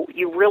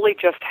 you really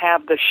just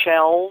have the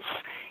shells.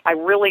 I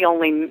really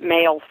only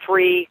mail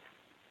 4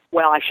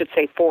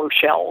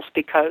 shells,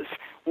 because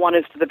one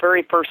is to the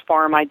very first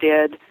farm I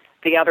did,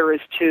 the other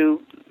is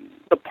to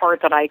the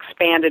part that I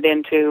expanded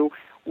into,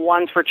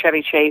 one's for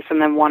Chevy Chase,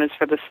 and then one is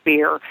for the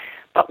Spear.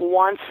 But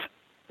once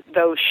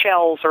those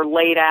shells are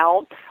laid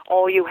out,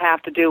 all you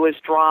have to do is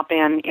drop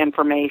in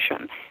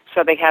information.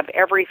 So they have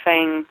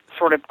everything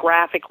sort of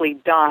graphically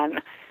done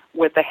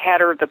with the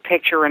header, the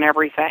picture, and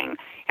everything.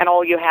 And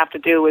all you have to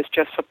do is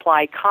just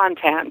supply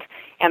content,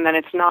 and then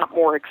it's not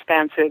more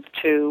expensive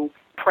to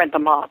print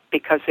them up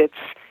because it's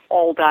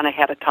all done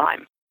ahead of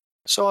time.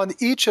 So on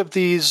each of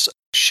these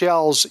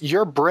shells,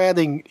 you're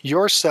branding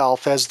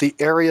yourself as the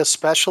area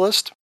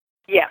specialist?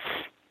 Yes.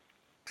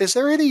 Is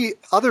there any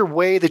other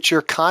way that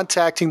you're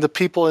contacting the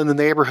people in the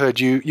neighborhood?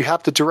 You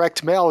have the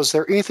direct mail. Is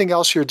there anything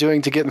else you're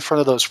doing to get in front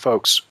of those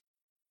folks?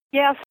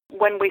 Yes.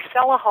 When we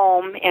sell a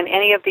home in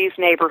any of these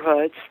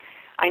neighborhoods,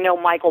 I know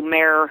Michael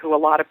Mayer, who a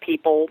lot of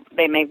people,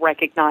 they may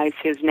recognize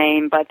his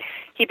name, but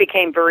he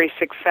became very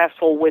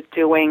successful with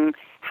doing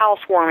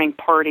housewarming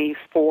parties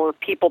for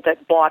people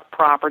that bought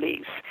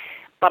properties.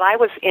 But I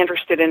was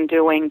interested in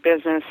doing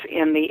business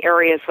in the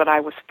areas that I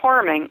was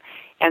farming.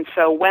 And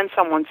so when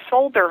someone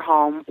sold their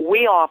home,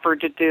 we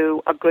offered to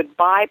do a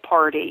goodbye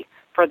party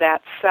for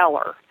that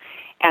seller.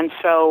 And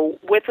so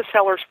with the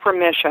seller's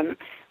permission,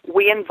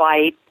 we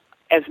invite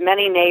as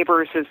many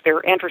neighbors as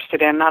they're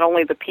interested in, not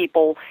only the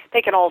people,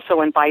 they can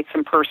also invite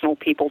some personal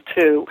people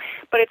too,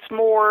 but it's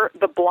more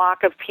the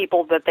block of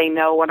people that they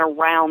know and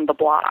around the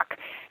block.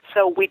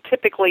 So we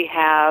typically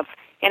have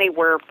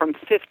anywhere from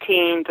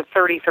 15 to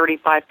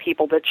 35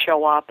 people that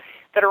show up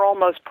that are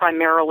almost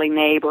primarily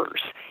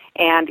neighbors.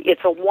 And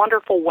it's a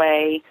wonderful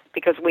way,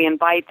 because we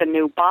invite the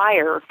new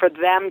buyer, for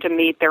them to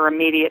meet their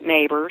immediate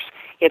neighbors.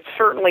 It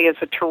certainly is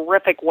a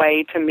terrific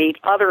way to meet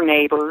other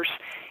neighbors,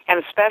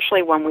 and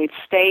especially when we've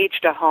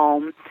staged a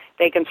home,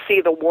 they can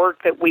see the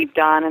work that we've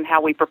done and how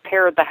we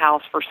prepared the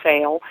house for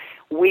sale.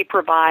 We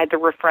provide the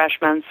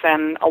refreshments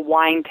and a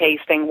wine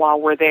tasting while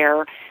we're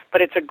there,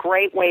 but it's a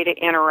great way to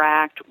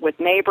interact with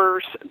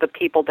neighbors, the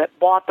people that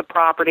bought the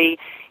property,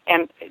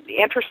 and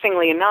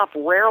interestingly enough,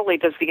 rarely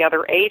does the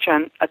other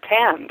agent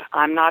attend.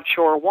 I'm not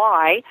sure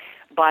why,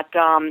 but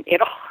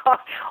it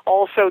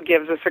also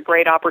gives us a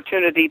great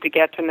opportunity to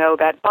get to know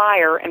that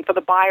buyer and for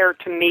the buyer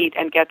to meet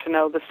and get to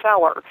know the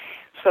seller,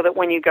 so that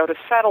when you go to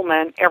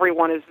settlement,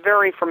 everyone is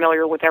very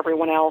familiar with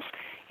everyone else,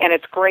 and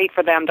it's great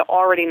for them to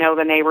already know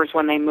the neighbors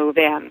when they move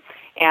in.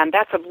 And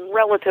that's a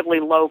relatively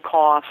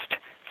low-cost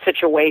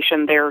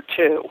situation there,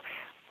 too.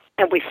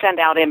 And we send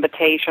out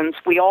invitations.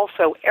 We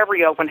also,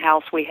 every open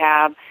house we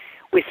have,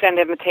 we send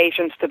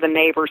invitations to the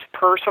neighbors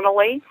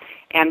personally,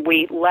 and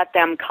we let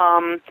them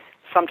come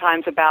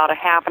sometimes about a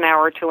half an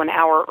hour to an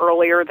hour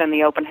earlier than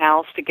the open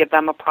house to give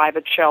them a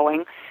private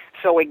showing.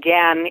 So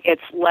again,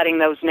 it's letting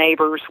those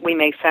neighbors, we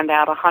may send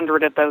out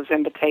 100 of those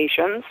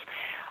invitations.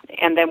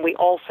 And then we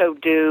also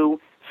do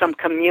some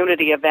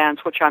community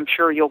events, which I'm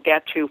sure you'll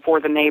get to for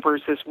the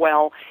neighbors as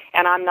well.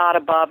 And I'm not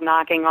above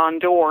knocking on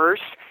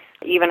doors.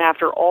 Even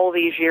after all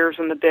these years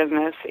in the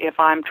business, if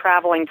I'm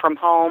traveling from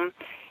home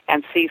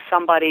and see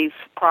somebody's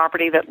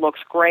property that looks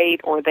great,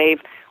 or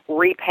they've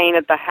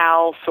repainted the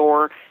house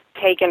or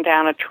taken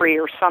down a tree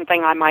or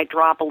something, I might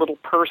drop a little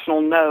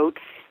personal note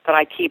that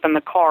I keep in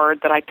the card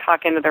that I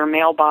tuck into their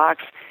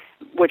mailbox,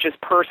 which is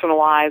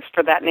personalized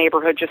for that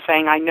neighborhood, just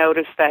saying, I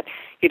noticed that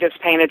you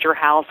just painted your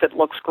house, it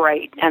looks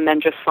great, and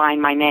then just sign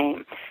my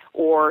name.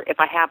 Or if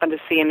I happen to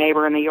see a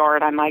neighbor in the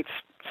yard, I might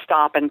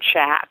stop and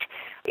chat.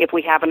 If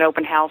we have an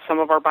open house, some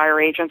of our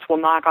buyer agents will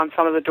knock on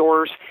some of the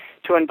doors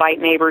to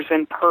invite neighbors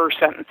in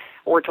person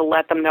or to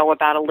let them know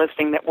about a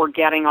listing that we're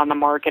getting on the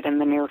market in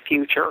the near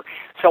future.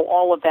 So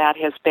all of that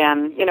has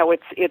been,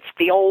 it's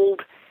the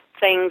old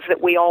things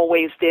that we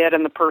always did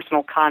and the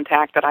personal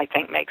contact that I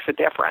think makes a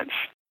difference.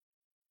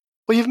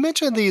 Well, you've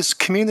mentioned these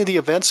community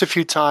events a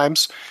few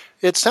times.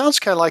 It sounds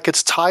kind of like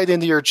it's tied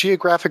into your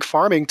geographic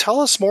farming.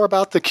 Tell us more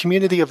about the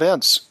community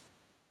events.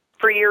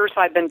 For years,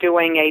 I've been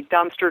doing a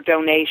dumpster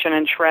donation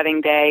and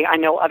shredding day. I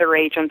know other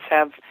agents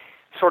have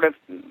sort of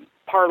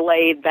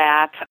parlayed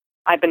that.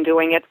 I've been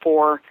doing it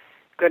for,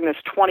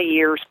 20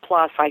 years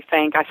plus, I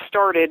think. I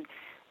started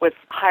with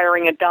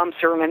hiring a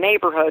dumpster in a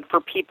neighborhood for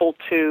people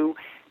to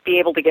be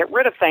able to get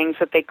rid of things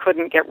that they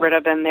couldn't get rid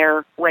of in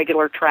their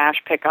regular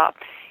trash pickup.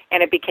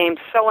 And it became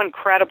so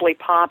incredibly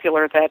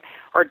popular that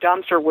our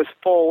dumpster was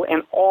full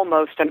in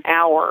almost an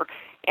hour,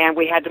 and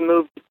we had to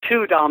move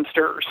 2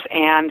 dumpsters.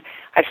 And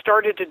I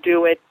started to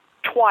do it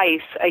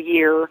twice a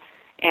year,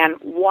 and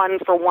one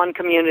for one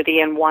community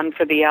and one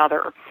for the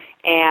other.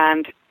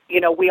 And,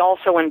 we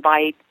also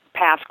invite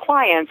past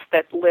clients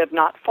that live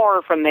not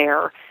far from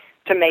there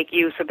to make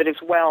use of it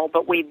as well.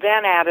 But we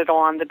then added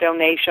on the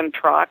donation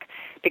truck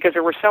because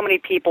there were so many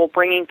people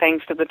bringing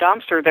things to the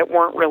dumpster that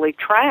weren't really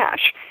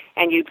trash.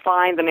 And you'd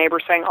find the neighbor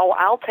saying, oh,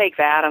 I'll take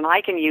that and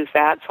I can use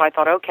that. So I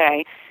thought,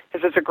 okay,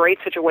 this is a great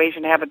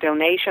situation to have a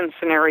donation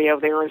scenario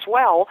there as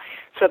well,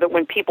 so that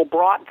when people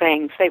brought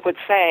things, they would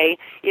say,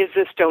 is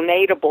this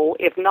donatable?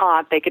 If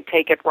not, they could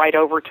take it right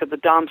over to the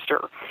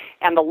dumpster.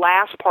 And the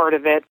last part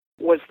of it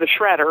was the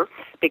shredder,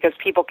 because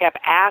people kept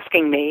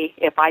asking me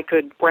if I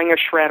could bring a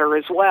shredder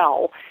as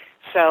well.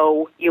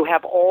 So you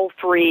have all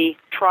three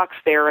trucks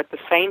there at the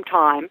same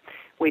time.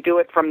 We do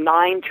it from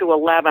 9 to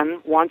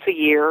 11 once a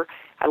year.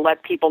 I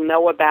let people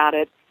know about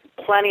it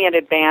plenty in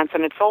advance,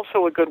 and it's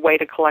also a good way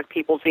to collect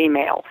people's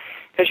email,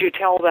 because you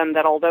tell them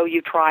that although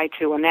you try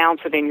to announce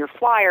it in your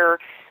flyer,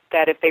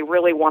 that if they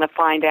really want to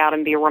find out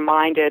and be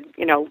reminded,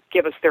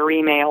 give us their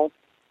email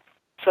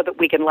so that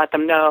we can let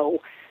them know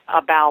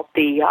about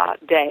the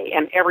day.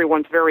 And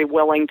everyone's very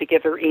willing to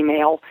give their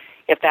email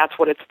if that's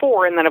what it's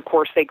for. And then, of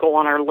course, they go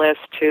on our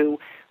list to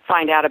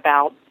find out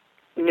about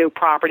new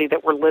property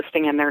that we're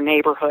listing in their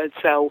neighborhood.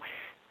 So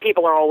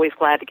people are always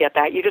glad to get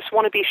that. You just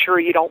want to be sure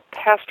you don't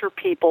pester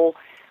people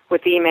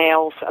with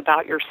emails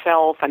about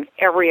yourself and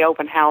every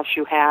open house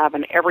you have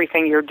and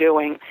everything you're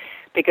doing,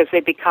 because they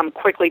become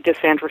quickly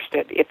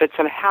disinterested. If it's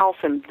a house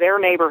in their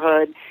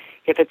neighborhood,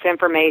 if it's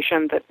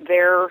information that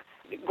they're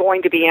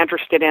going to be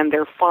interested in,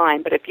 they're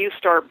fine. But if you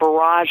start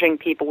barraging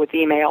people with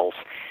emails,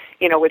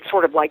 it's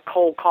sort of like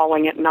cold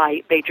calling at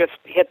night. They just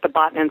hit the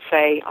button and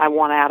say, I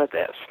want out of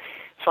this.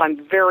 So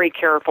I'm very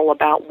careful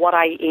about what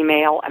I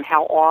email and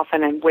how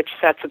often and which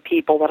sets of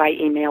people that I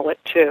email it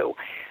to.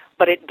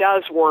 But it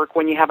does work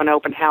when you have an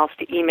open house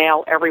to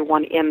email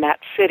everyone in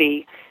that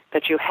city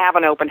that you have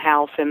an open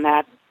house in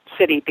that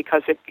city,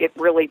 because it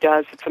really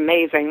does. It's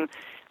amazing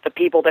the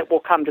people that will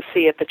come to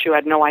see it that you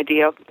had no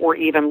idea were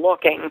even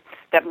looking,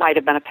 that might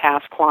have been a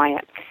past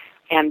client.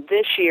 And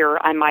this year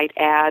I might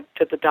add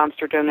to the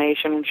dumpster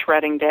donation and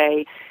shredding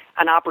day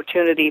an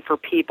opportunity for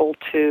people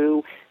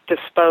to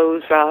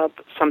dispose of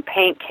some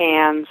paint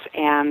cans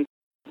and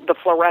the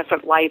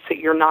fluorescent lights that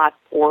you're not,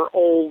 or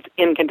old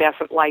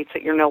incandescent lights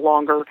that you're no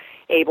longer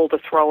able to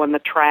throw in the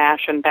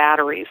trash, and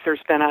batteries.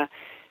 There's been a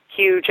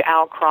huge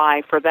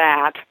outcry for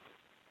that.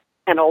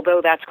 And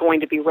although that's going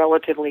to be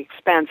relatively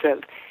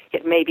expensive,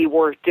 it may be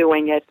worth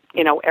doing it,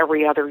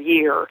 every other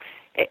year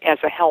as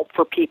a help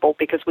for people,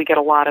 because we get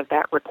a lot of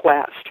that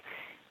request.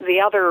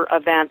 The other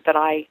event that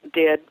I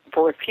did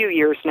for a few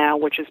years now,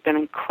 which has been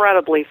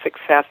incredibly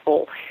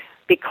successful,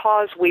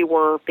 because we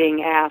were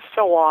being asked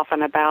so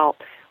often about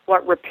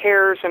what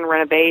repairs and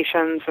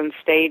renovations and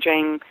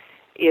staging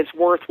is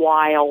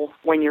worthwhile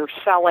when you're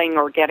selling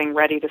or getting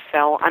ready to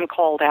sell. I'm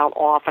called out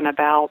often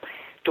about,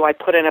 do I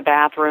put in a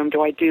bathroom?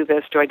 Do I do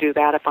this? Do I do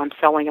that if I'm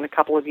selling in a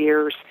couple of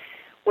years?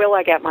 Will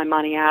I get my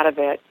money out of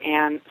it?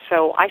 And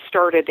so I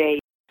started a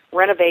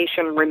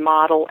renovation,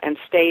 remodel, and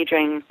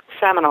staging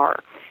seminar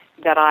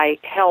that I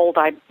held.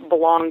 I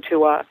belong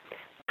to a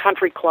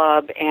country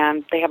club,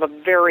 and they have a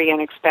very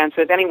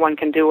inexpensive, anyone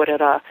can do it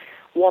at a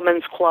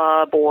woman's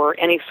club or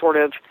any sort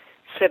of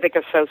civic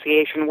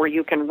association where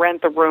you can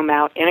rent the room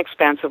out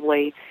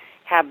inexpensively,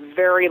 have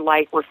very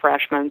light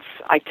refreshments.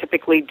 I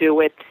typically do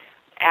it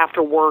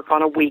after work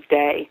on a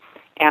weekday,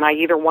 and I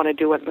either want to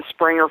do it in the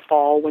spring or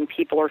fall when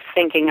people are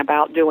thinking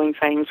about doing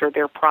things or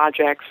their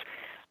projects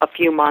a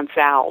few months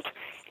out.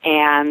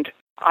 And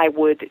I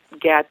would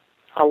get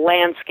a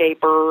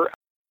landscaper,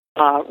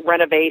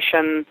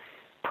 renovation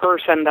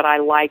person that I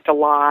liked a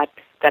lot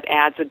that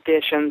adds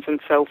additions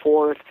and so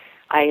forth.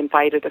 I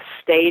invited a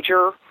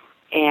stager,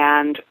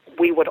 and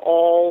we would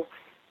all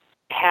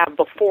have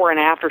before and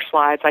after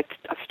slides. I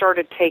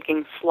started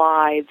taking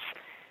slides,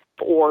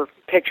 or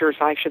pictures,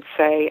 I should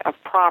say, of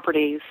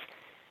properties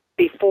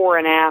before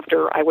and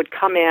after. I would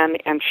come in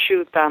and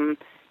shoot them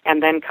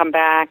and then come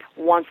back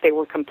once they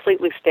were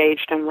completely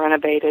staged and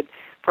renovated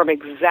from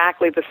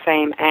exactly the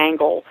same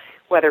angle,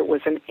 whether it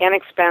was an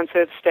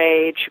inexpensive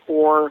stage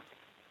or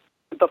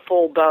the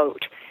full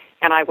boat.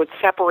 And I would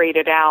separate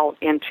it out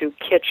into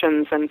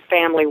kitchens and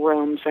family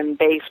rooms and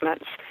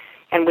basements.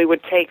 And we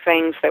would take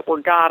things that were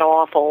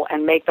god-awful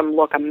and make them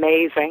look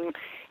amazing.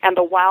 And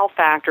the wow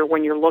factor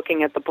when you're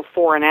looking at the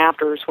before and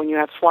afters, when you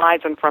have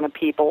slides in front of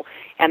people,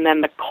 and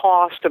then the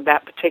cost of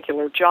that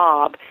particular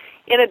job,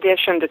 in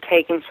addition to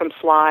taking some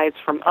slides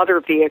from other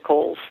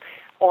vehicles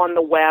on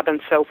the web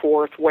and so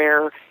forth,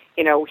 where,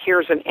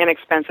 here's an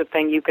inexpensive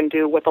thing you can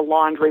do with a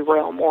laundry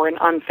room or an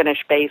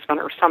unfinished basement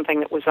or something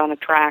that was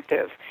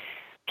unattractive.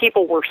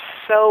 People were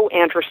so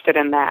interested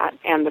in that,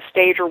 and the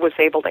stager was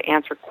able to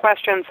answer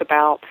questions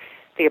about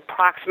the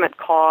approximate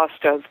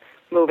cost of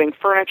moving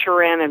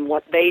furniture in and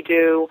what they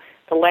do.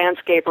 The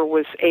landscaper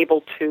was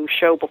able to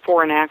show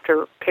before and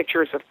after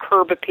pictures of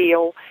curb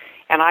appeal,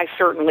 and I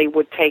certainly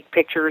would take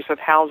pictures of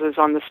houses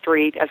on the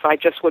street as I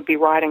just would be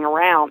riding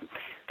around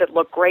that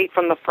looked great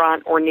from the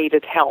front or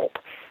needed help,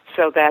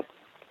 so that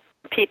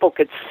people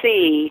could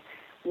see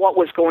what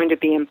was going to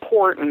be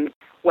important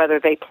whether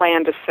they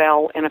plan to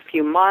sell in a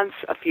few months,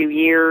 a few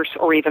years,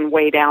 or even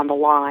way down the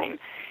line.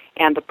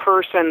 And the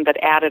person that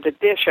added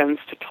additions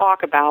to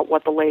talk about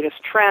what the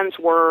latest trends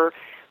were,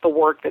 the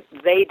work that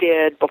they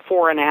did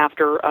before and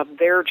after of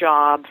their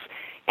jobs,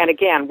 and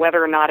again,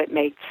 whether or not it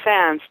made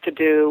sense to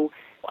do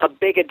a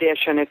big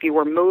addition if you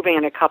were moving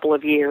in a couple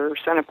of years.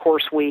 And of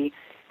course, we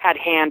had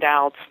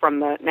handouts from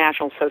the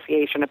National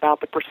Association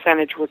about the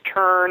percentage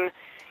return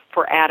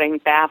for adding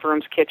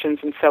bathrooms, kitchens,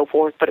 and so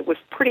forth, but it was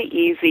pretty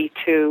easy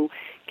to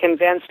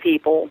convince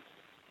people,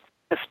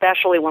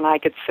 especially when I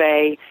could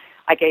say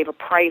I gave a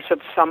price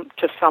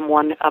to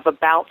someone of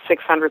about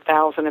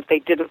 $600,000 if they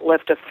didn't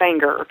lift a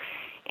finger,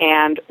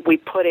 and we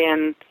put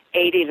in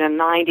 $80,000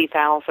 to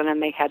 $90,000,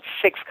 and they had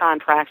 6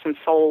 contracts and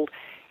sold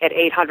at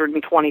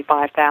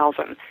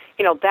 $825,000.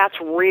 You know, that's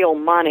real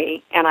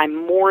money, and I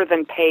more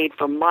than paid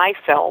for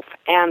myself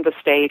and the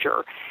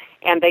stager,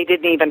 and they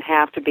didn't even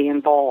have to be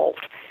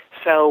involved.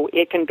 So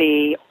it can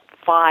be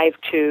 $5,000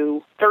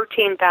 to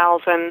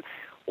 $13,000,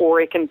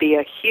 or it can be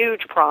a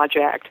huge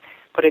project.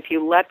 But if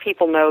you let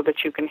people know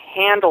that you can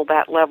handle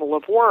that level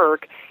of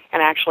work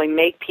and actually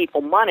make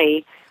people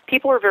money,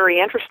 people are very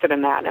interested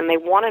in that, and they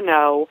want to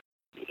know,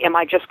 am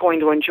I just going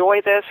to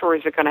enjoy this, or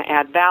is it going to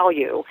add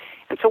value?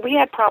 And so we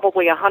had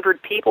probably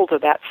 100 people to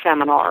that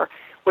seminar,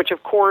 which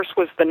of course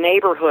was the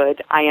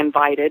neighborhood I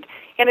invited,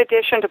 in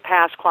addition to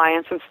past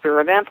clients and sphere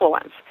of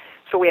influence.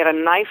 So we had a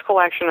nice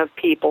collection of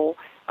people,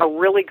 a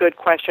really good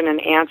question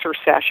and answer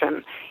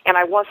session, and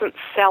I wasn't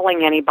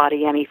selling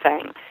anybody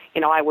anything.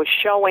 You know, I was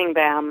showing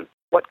them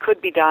what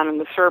could be done in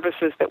the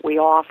services that we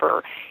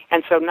offer.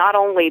 And so not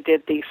only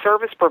did the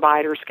service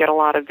providers get a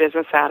lot of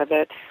business out of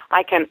it,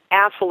 I can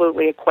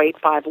absolutely equate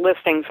 5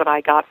 listings that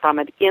I got from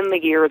it in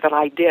the year that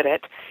I did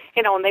it.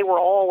 You know, and they were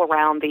all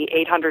around the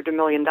 $800 to $1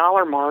 million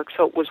mark,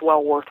 so it was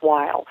well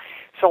worthwhile.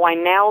 So I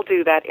now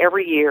do that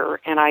every year,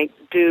 and I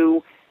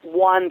do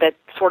one that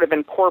sort of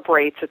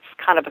incorporates, it's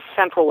kind of a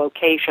central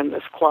location,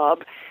 this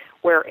club,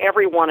 where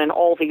everyone in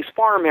all these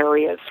farm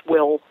areas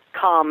will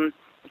come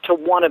to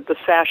one of the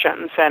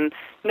sessions, and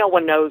no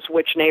one knows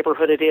which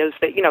neighborhood it is,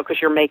 that, you know, because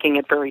you're making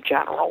it very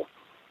general.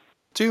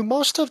 Do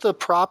most of the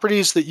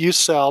properties that you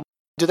sell,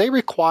 do they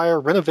require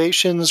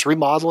renovations,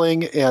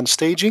 remodeling, and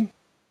staging?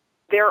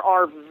 There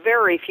are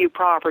very few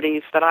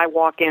properties that I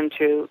walk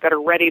into that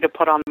are ready to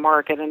put on the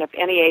market, and if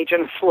any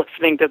agent is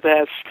listening to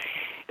this,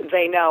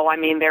 they know. I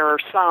mean, there are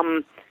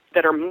some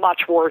that are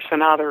much worse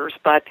than others,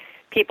 but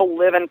people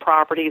live in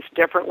properties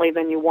differently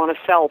than you want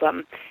to sell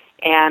them.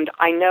 And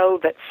I know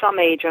that some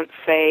agents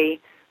say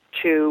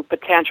to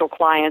potential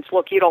clients,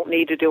 look, you don't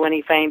need to do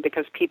anything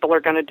because people are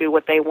going to do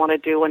what they want to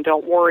do and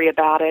don't worry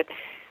about it.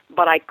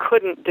 But I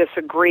couldn't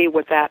disagree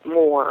with that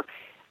more.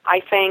 I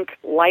think,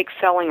 like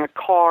selling a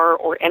car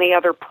or any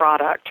other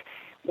product,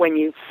 when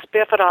you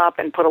spiff it up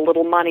and put a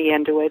little money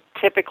into it,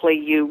 typically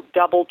you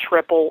double,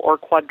 triple, or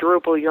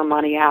quadruple your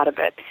money out of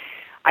it.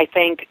 I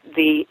think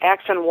the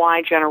X and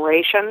Y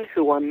generation,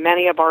 who are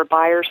many of our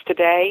buyers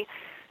today,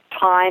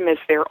 time is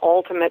their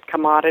ultimate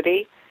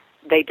commodity.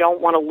 They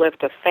don't want to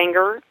lift a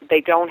finger.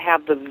 They don't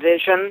have the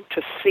vision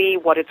to see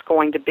what it's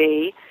going to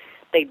be.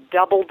 They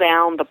double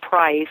down the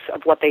price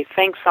of what they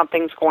think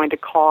something's going to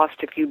cost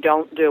if you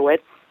don't do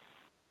it.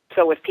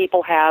 So if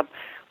people have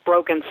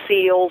broken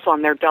seals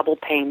on their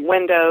double-pane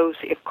windows,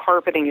 if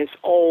carpeting is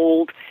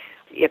old,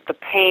 if the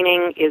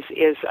painting is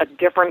a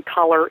different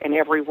color in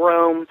every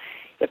room,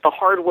 if the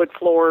hardwood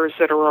floors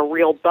that are a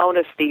real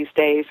bonus these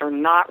days are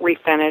not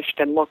refinished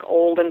and look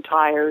old and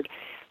tired,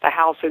 the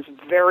house is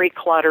very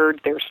cluttered,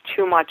 there's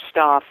too much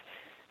stuff,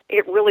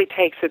 it really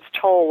takes its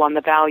toll on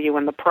the value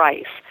and the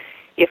price.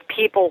 If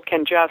people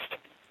can just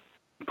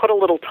put a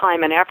little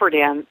time and effort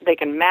in, they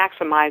can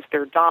maximize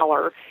their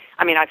dollar.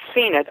 I mean, I've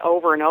seen it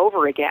over and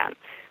over again.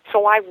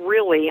 So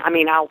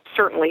I'll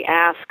certainly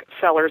ask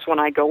sellers when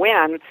I go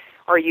in,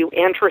 are you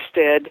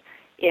interested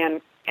in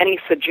any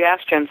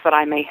suggestions that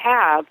I may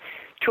have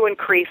to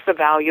increase the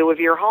value of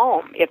your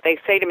home? If they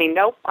say to me,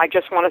 nope, I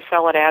just want to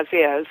sell it as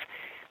is,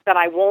 then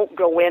I won't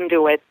go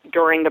into it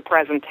during the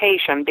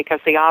presentation because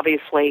they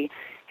obviously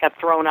have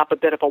thrown up a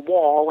bit of a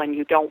wall and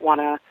you don't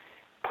want to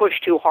push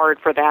too hard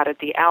for that at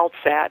the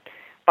outset.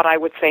 But I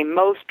would say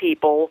most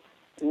people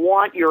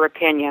want your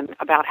opinion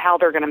about how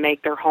they're going to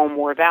make their home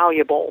more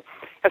valuable,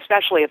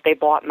 especially if they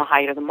bought in the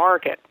height of the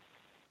market.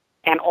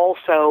 And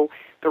also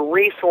the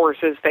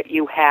resources that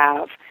you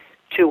have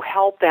to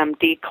help them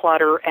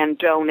declutter and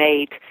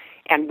donate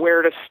and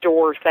where to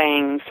store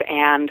things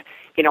and,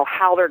 you know,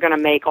 how they're going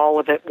to make all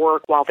of it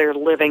work while they're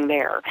living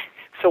there.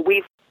 So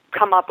we've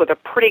come up with a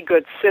pretty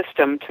good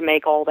system to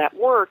make all that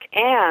work.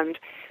 And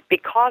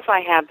because I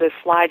have this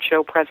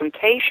slideshow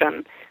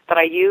presentation that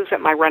I use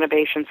at my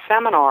renovation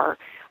seminar,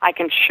 I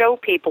can show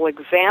people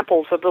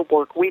examples of the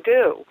work we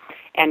do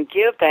and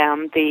give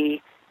them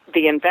the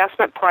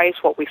investment price,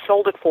 what we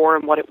sold it for,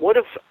 and what it would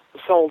have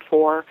sold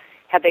for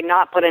had they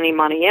not put any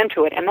money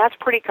into it. And that's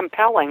pretty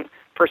compelling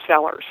for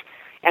sellers.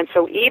 And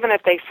so even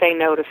if they say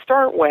no to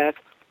start with,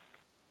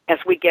 as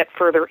we get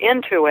further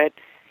into it,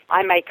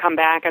 I may come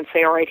back and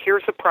say, all right,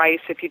 here's the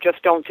price if you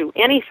just don't do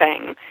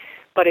anything.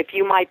 but if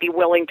you might be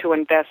willing to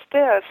invest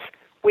this,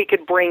 we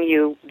could bring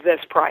you this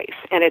price.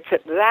 And it's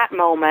at that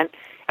moment,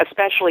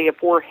 especially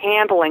if we're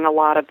handling a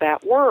lot of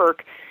that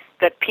work,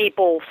 that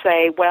people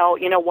say, well,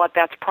 you know what,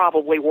 that's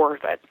probably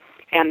worth it.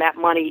 And that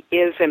money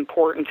is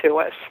important to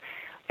us,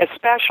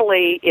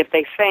 especially if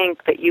they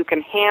think that you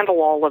can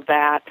handle all of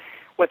that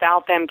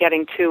without them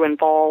getting too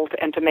involved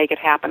and to make it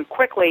happen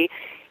quickly.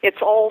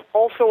 It's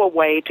also a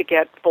way to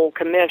get full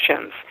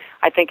commissions.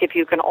 I think if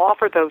you can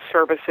offer those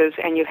services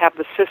and you have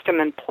the system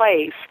in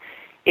place,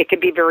 it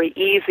can be very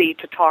easy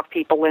to talk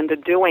people into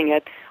doing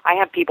it. I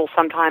have people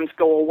sometimes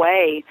go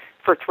away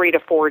for 3 to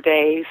 4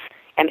 days,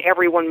 and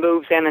everyone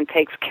moves in and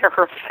takes care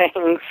of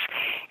things.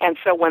 And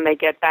so when they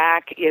get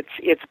back,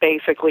 it's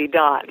basically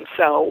done.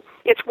 So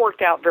it's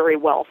worked out very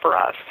well for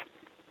us.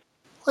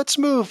 Let's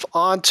move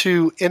on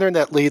to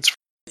Internet Leads.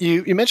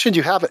 You mentioned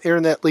you have an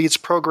Internet Leads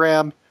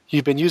program.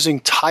 You've been using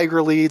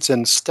Tiger Leads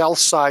and Stealth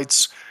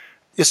Sites.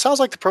 It sounds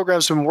like the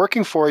program's been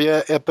working for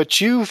you,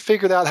 but you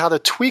figured out how to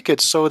tweak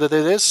it so that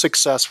it is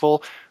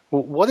successful.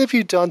 What have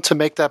you done to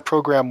make that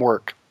program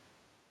work?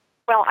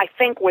 Well, I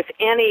think with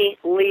any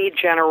lead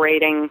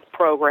generating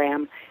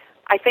program,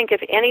 I think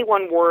if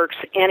anyone works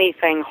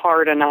anything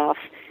hard enough,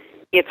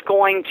 it's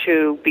going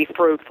to be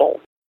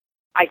fruitful.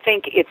 I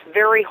think it's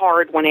very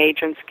hard when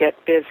agents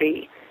get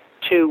busy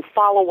to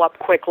follow up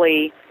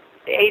quickly.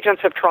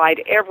 Agents have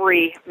tried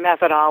every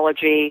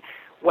methodology,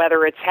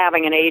 whether it's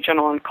having an agent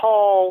on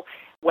call,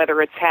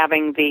 whether it's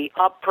having the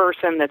up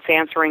person that's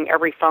answering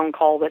every phone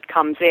call that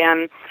comes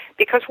in.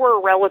 Because we're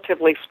a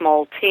relatively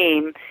small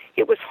team,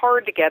 it was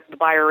hard to get the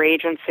buyer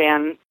agents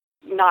in,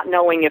 not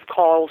knowing if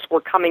calls were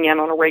coming in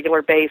on a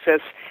regular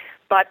basis.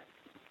 But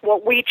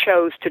what we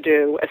chose to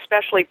do,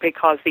 especially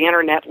because the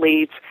Internet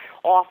Leads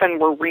often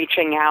were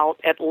reaching out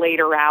at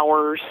later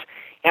hours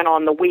and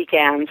on the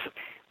weekends,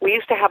 we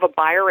used to have a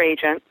buyer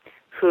agent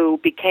who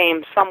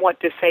became somewhat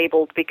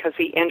disabled because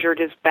he injured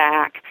his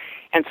back,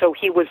 and so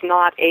he was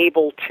not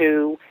able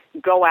to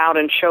go out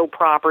and show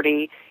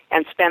property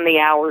and spend the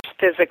hours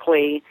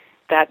physically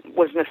that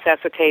was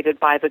necessitated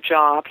by the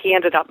job. He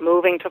ended up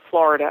moving to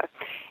Florida,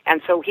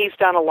 and so he's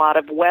done a lot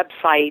of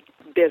website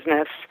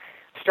business,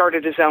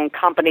 started his own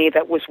company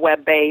that was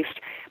web-based,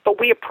 but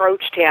we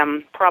approached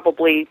him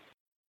probably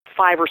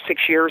 5 or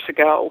 6 years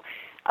ago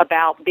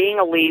about being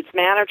a leads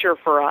manager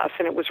for us,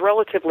 and it was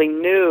relatively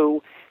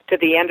new to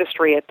the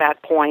industry at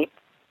that point,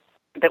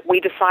 that we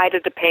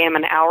decided to pay him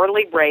an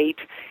hourly rate,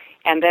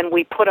 and then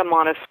we put him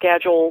on a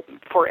schedule.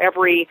 For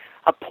every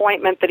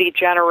appointment that he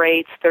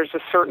generates, there's a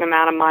certain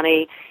amount of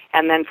money,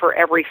 and then for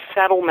every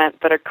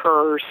settlement that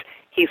occurs,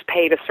 he's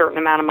paid a certain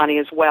amount of money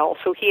as well.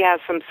 So he has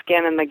some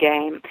skin in the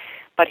game.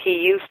 But he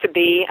used to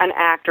be an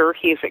actor.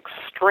 He's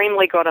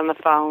extremely good on the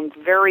phone,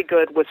 very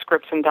good with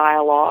scripts and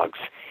dialogues.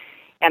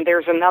 And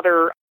there's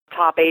another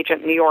top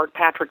agent in New York,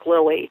 Patrick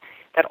Lilly,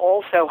 that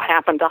also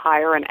happened to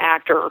hire an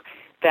actor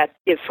that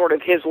is sort of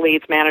his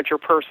leads manager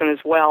person as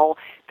well.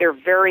 They're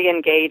very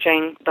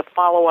engaging. The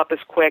follow-up is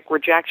quick.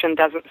 Rejection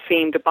doesn't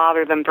seem to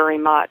bother them very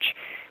much.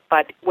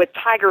 But with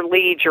Tiger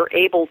Leads, you're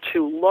able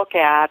to look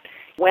at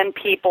when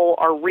people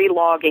are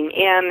relogging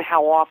in,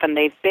 how often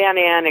they've been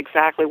in,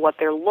 exactly what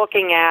they're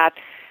looking at,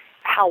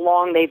 how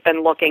long they've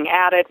been looking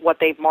at it, what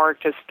they've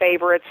marked as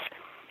favorites.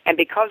 And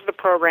because the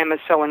program is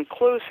so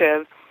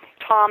inclusive,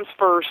 Tom's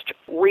first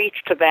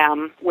reach to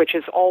them, which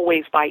is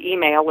always by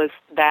email, is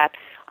that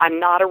I'm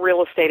not a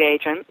real estate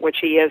agent, which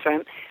he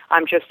isn't.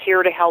 I'm just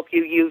here to help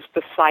you use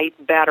the site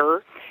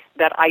better,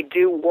 that I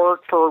do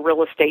work for a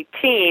real estate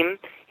team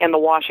in the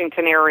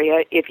Washington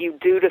area. If you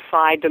do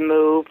decide to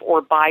move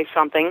or buy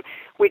something,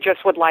 we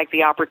just would like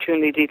the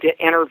opportunity to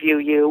interview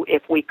you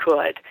if we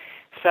could.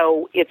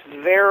 So it's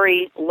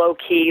very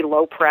low-key,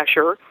 low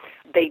pressure.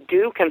 They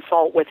do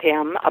consult with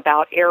him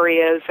about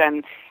areas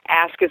and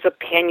ask his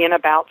opinion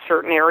about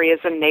certain areas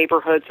and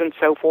neighborhoods and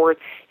so forth.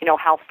 You know,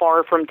 how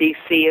far from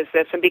D.C. is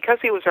this? And because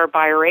he was our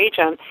buyer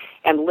agent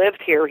and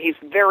lived here, he's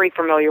very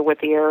familiar with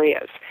the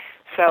areas.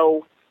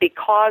 So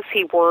because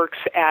he works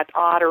at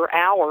odder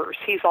hours,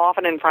 he's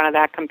often in front of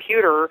that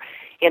computer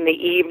in the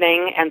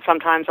evening and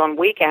sometimes on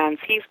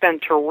weekends. He's been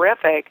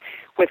terrific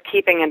with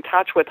keeping in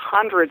touch with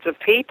hundreds of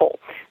people.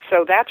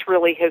 So that's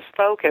really his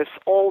focus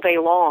all day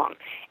long.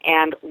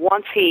 And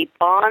once he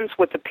bonds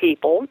with the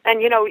people,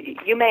 and, you know,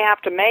 you may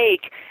have to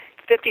make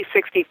 50,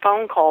 60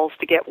 phone calls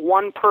to get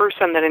one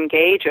person that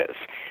engages.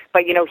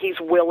 But, you know, he's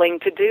willing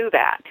to do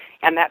that.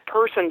 And that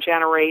person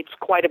generates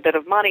quite a bit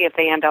of money if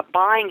they end up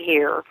buying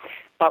here.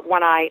 But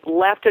when I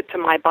left it to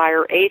my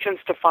buyer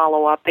agents to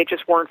follow up, they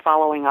just weren't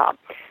following up.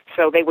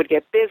 So they would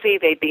get busy,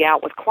 they'd be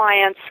out with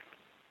clients,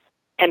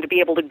 and to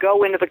be able to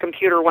go into the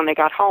computer when they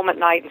got home at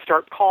night and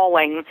start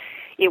calling,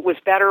 it was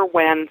better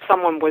when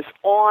someone was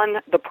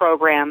on the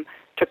program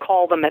to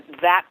call them at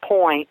that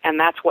point, and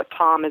that's what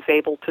Tom is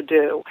able to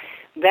do.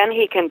 Then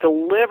he can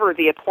deliver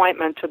the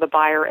appointment to the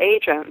buyer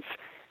agents,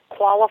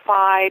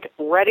 qualified,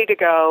 ready to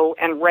go,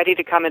 and ready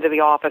to come into the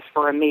office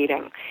for a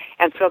meeting.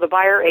 And so the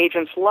buyer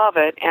agents love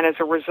it, and as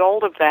a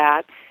result of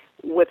that,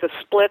 with the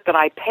split that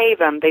I pay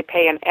them, they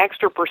pay an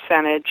extra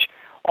percentage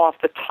off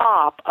the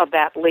top of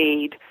that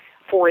lead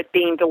for it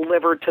being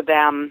delivered to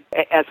them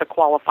as a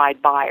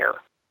qualified buyer.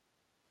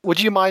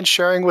 Would you mind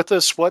sharing with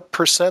us what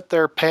percent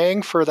they're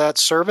paying for that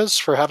service,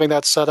 for having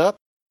that set up?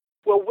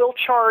 Well, we'll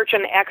charge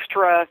an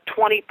extra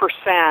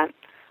 20%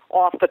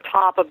 off the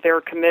top of their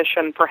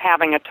commission for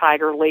having a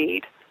Tiger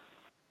lead.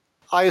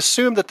 I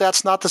assume that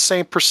that's not the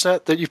same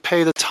percent that you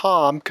pay to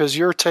Tom, because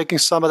you're taking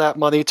some of that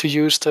money to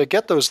use to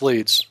get those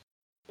leads.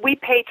 We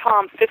pay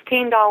Tom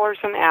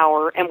 $15 an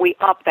hour, and we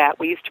up that.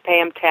 We used to pay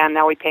him $10,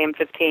 now we pay him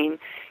 $15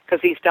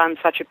 because he's done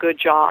such a good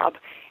job.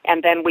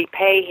 And then we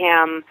pay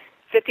him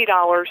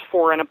 $50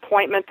 for an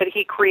appointment that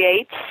he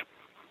creates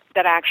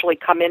that actually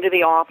come into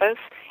the office,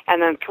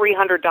 and then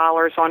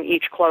 $300 on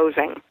each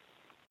closing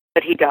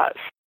that he does.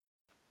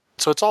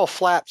 So it's all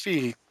flat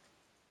fee.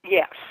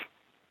 Yes.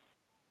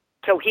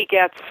 So he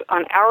gets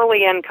an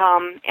hourly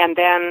income and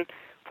then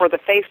for the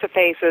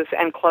face-to-faces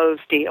and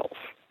closed deals.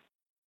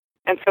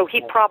 And so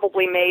he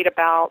probably made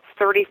about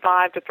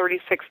 $35,000 to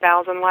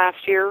 $36,000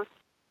 last year.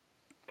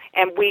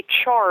 And we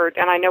chart,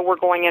 and I know we're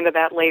going into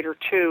that later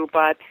too,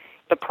 but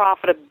the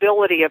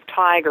profitability of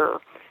Tiger,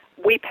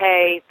 we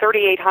pay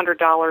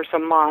 $3,800 a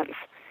month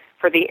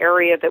for the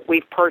area that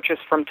we've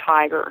purchased from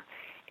Tiger.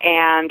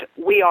 And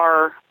we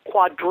are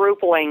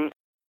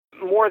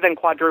more than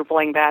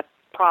quadrupling that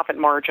profit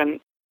margin,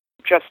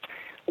 just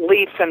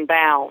leaps and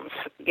bounds,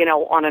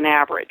 on an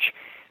average.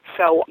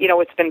 So,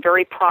 it's been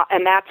very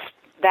and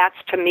that's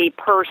to me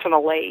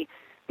personally,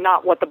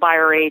 not what the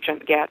buyer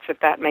agent gets, if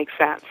that makes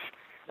sense.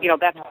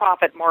 That's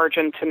profit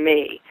margin to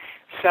me.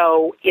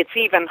 So it's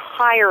even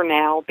higher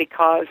now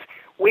because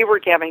we were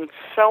giving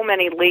so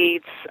many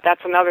leads.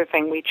 That's another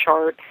thing we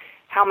chart,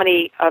 how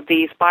many of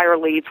these buyer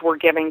leads we're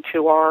giving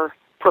to our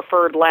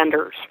preferred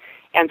lenders.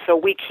 And so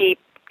we keep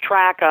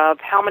track of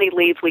how many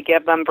leads we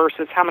give them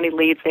versus how many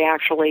leads they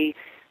actually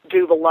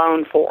do the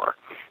loan for.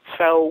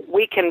 So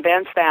we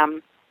convince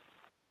them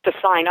to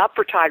sign up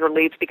for Tiger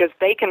Leads because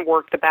they can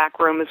work the back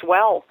room as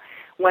well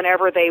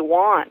whenever they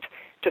want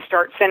to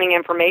start sending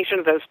information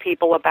to those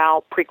people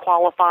about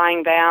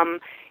pre-qualifying them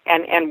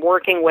and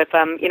working with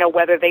them,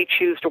 whether they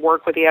choose to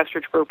work with the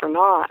Estridge Group or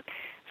not.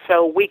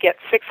 So we get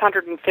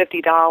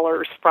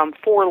 $650 from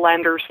 4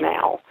 lenders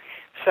now.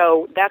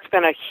 So that's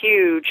been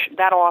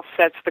that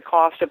offsets the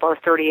cost of our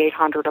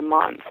 $3,800 a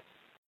month.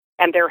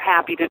 And they're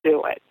happy to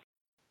do it.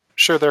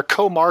 Sure, they're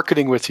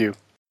co-marketing with you.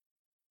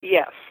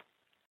 Yes.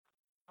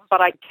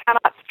 But I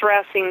cannot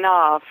stress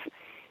enough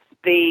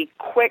the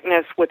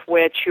quickness with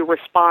which you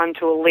respond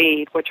to a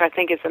lead, which I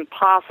think is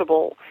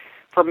impossible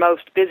for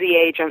most busy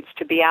agents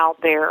to be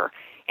out there.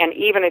 And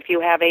even if you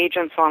have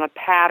agents on a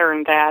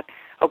pattern that,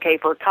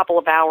 for a couple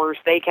of hours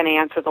they can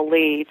answer the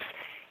leads,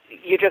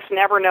 you just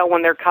never know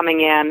when they're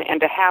coming in. And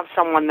to have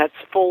someone that's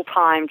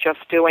full-time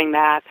just doing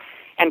that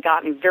and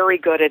gotten very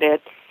good at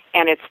it,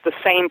 and it's the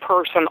same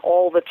person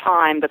all the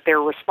time that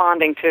they're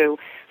responding to.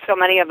 So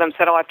many of them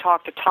said, I've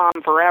talked to Tom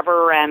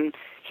forever, and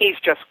he's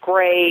just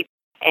great.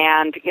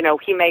 And,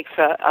 he makes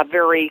a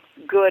very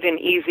good and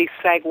easy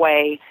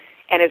segue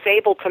and is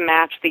able to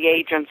match the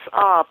agents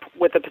up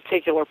with a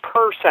particular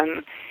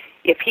person.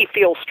 If he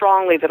feels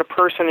strongly that a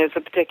person is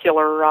a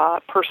particular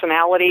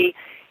personality,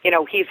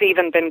 he's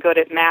even been good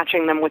at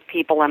matching them with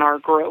people in our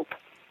group.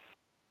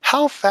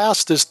 How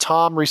fast is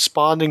Tom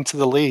responding to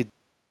the lead?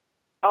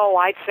 Oh,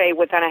 I'd say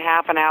within a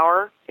half an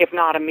hour, if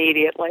not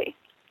immediately,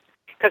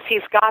 because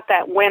he's got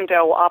that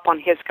window up on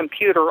his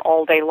computer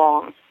all day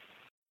long.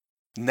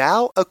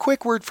 Now, a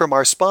quick word from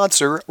our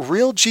sponsor,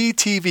 RealG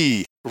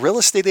TV, Real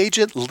Estate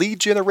Agent Lead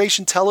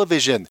Generation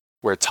Television,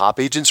 where top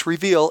agents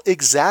reveal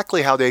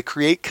exactly how they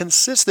create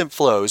consistent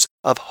flows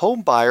of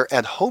home buyer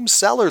and home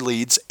seller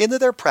leads into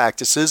their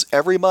practices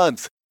every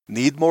month.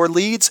 Need more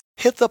leads?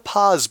 Hit the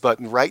pause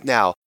button right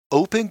now.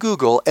 Open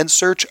Google and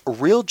search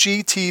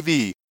RealG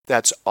TV.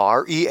 That's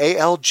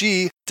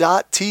REALG.TV.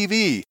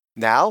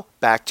 Now,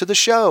 back to the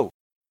show.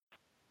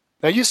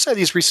 Now, you said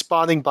he's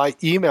responding by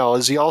email.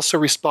 Is he also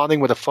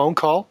responding with a phone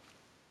call?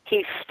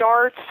 He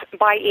starts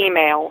by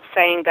email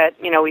saying that,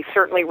 he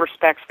certainly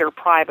respects their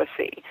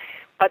privacy.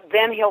 But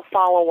then he'll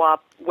follow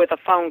up with a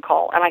phone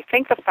call. And I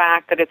think the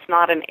fact that it's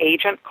not an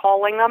agent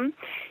calling them,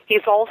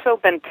 he's also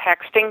been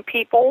texting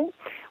people,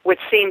 which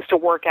seems to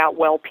work out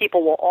well.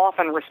 People will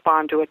often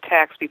respond to a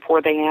text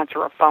before they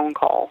answer a phone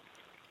call.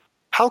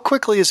 How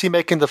quickly is he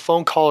making the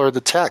phone call or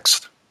the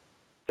text?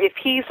 If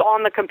he's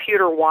on the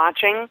computer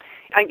watching,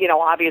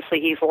 obviously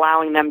he's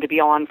allowing them to be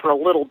on for a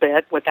little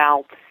bit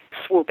without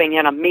swooping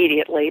in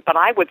immediately. But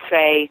I would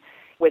say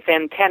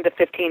within 10 to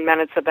 15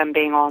 minutes of them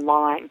being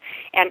online.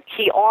 And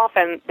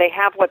they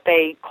have what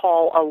they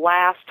call a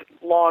last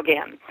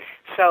login.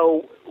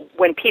 So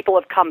when people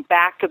have come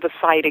back to the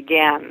site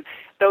again,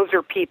 those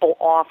are people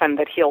often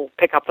that he'll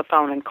pick up the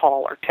phone and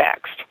call or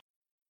text.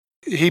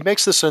 He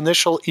makes this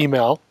initial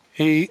email.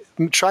 He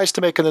tries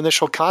to make an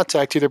initial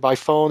contact either by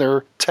phone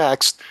or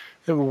text.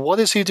 And what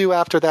does he do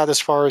after that as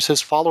far as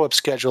his follow-up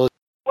schedule?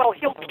 Well,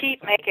 he'll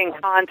keep making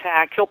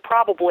contact. He'll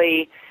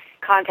probably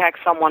contact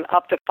someone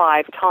up to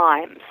 5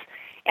 times.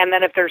 And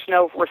then if there's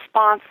no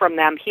response from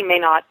them, he may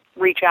not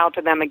reach out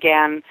to them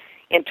again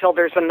until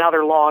there's another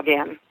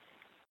login.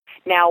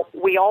 Now,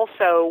 we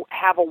also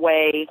have a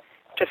way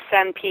to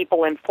send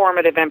people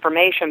informative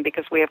information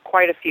because we have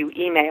quite a few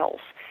emails.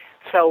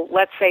 So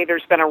let's say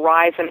there's been a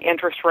rise in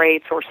interest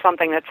rates or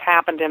something that's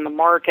happened in the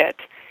market,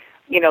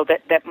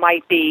 that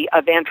might be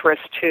of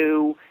interest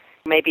to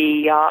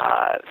maybe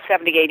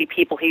 70, 80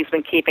 people he's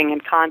been keeping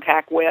in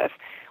contact with.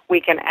 We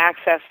can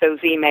access those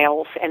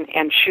emails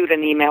and shoot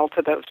an email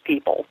to those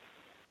people.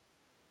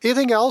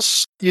 Anything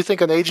else you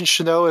think an agent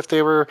should know if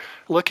they were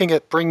looking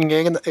at bringing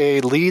in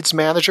a leads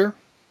manager?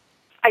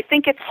 I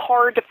think it's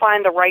hard to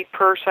find the right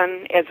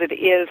person as it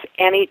is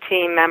any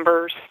team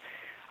members.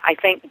 I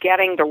think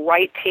getting the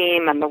right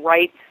team and the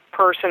right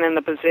person in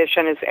the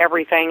position is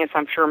everything, as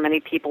I'm sure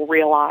many people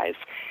realize.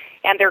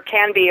 And there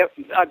can be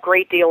a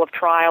great deal of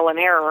trial and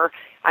error.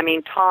 I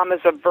mean, Tom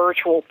is a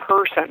virtual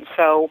person,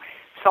 so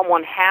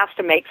someone has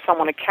to make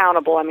someone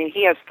accountable. I mean,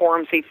 he has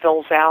forms he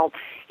fills out,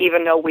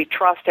 even though we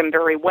trust him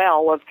very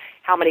well, of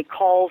how many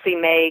calls he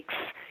makes,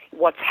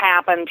 what's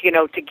happened,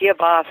 to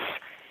give us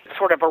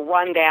sort of a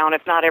rundown,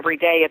 if not every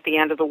day, at the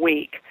end of the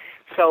week.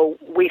 So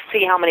we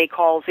see how many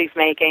calls he's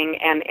making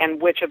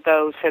and which of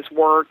those has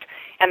worked.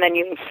 And then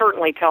you can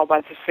certainly tell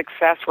by the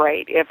success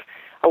rate. If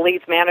a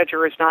leads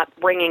manager is not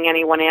bringing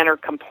anyone in or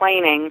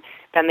complaining,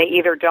 then they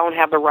either don't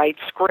have the right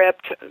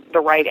script, the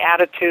right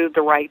attitude,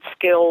 the right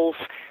skills,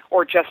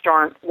 or just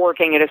aren't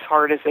working it as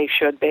hard as they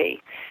should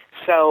be.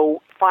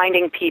 So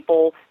finding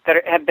people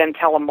that have been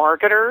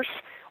telemarketers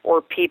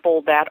or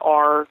people that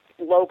are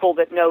local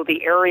that know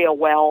the area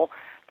well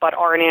but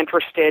aren't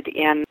interested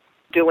in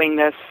doing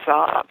this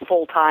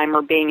full-time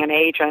or being an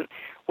agent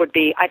would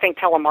be, I think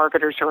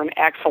telemarketers are an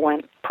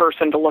excellent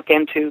person to look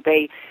into.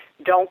 They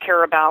don't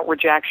care about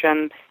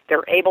rejection.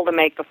 They're able to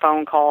make the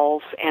phone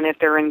calls, and if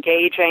they're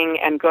engaging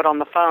and good on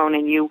the phone,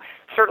 and you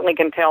certainly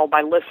can tell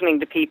by listening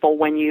to people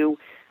when you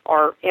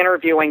are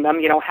interviewing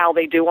them, how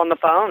they do on the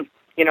phone.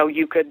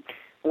 You could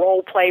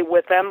role play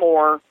with them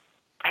or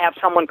have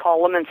someone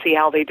call them and see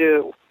how they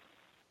do.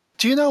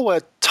 Do you know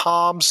what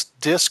Tom's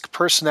DISC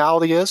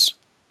personality is?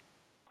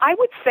 I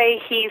would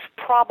say he's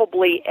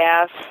probably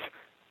S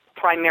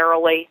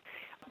primarily.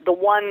 The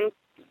one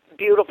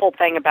beautiful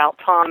thing about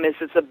Tom is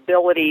his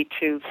ability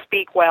to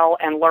speak well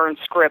and learn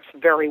scripts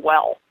very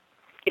well.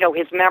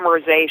 His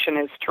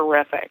memorization is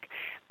terrific.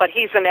 But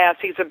he's an S.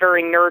 He's a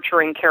very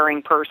nurturing,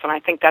 caring person. I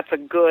think that's a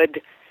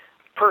good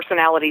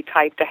personality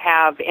type to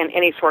have in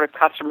any sort of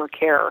customer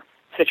care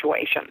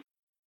situation.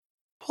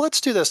 Well,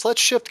 let's do this.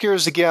 Let's shift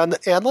gears again,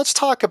 and let's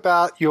talk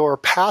about your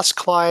past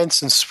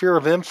clients and sphere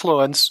of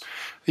influence.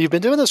 You've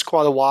been doing this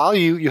quite a while.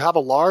 You have a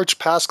large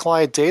past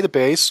client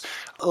database.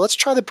 Let's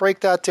try to break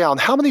that down.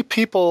 How many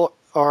people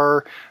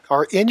are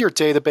in your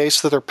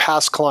database that are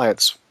past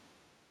clients?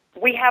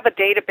 We have a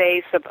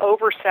database of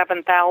over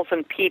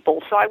 7,000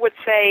 people, so I would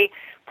say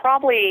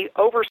probably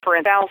over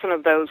 1,000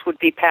 of those would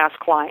be past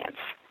clients,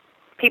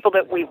 people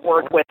that we've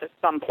worked with at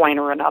some point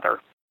or another.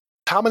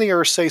 How many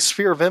are, say,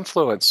 sphere of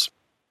influence?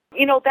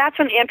 That's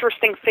an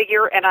interesting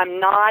figure, and I'm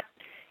not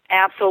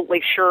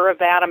absolutely sure of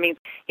that. I mean,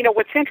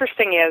 what's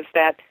interesting is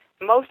that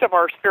most of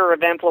our sphere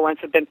of influence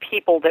have been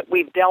people that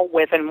we've dealt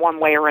with in one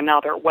way or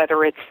another,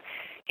 whether it's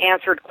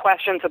answered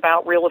questions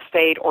about real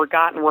estate or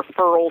gotten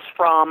referrals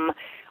from,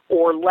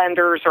 or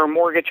lenders or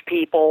mortgage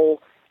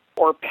people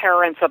or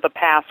parents of a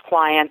past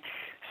client.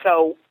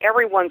 So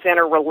everyone's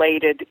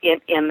interrelated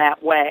in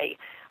that way.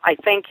 I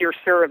think your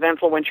sphere of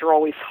influence, you're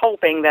always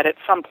hoping that at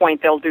some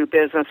point they'll do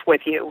business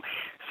with you.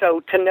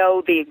 So to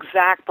know the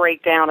exact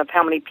breakdown of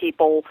how many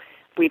people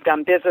we've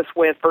done business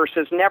with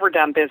versus never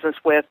done business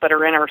with but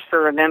are in our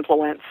sphere of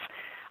influence,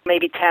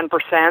 maybe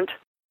 10%.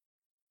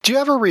 Do you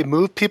ever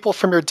remove people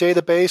from your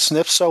database, and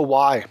if so,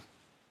 why?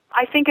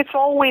 I think it's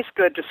always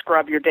good to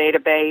scrub your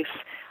database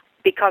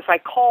because I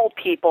call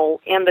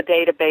people in the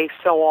database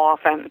so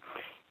often.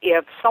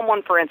 If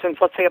someone, for instance,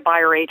 let's say a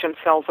buyer agent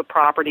sells a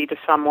property to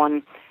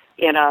someone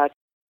in a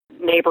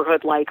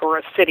neighborhood or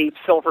a city,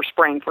 Silver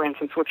Spring, for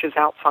instance, which is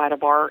outside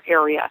of our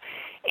area,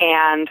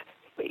 and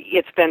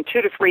it's been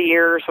 2 to 3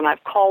 years, and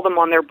I've called them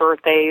on their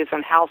birthdays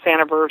and house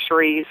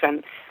anniversaries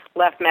and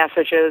left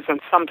messages and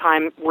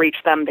sometimes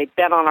reached them. They've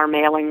been on our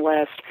mailing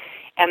list.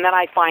 And then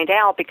I find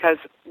out because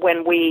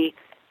when we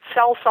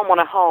sell someone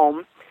a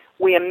home,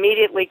 we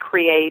immediately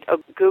create a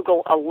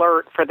Google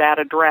alert for that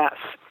address.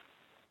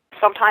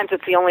 Sometimes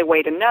it's the only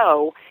way to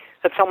know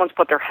that someone's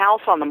put their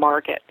house on the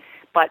market,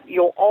 but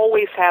you'll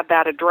always have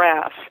that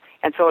address.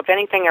 And so if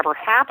anything ever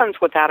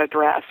happens with that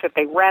address, if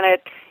they rent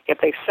it,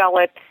 if they sell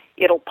it,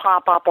 it'll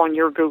pop up on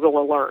your Google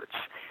alerts.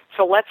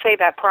 So let's say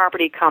that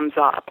property comes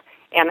up,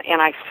 and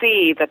I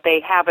see that they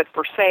have it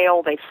for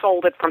sale, they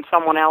sold it from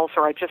someone else,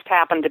 or I just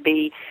happen to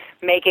be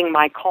making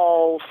my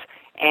calls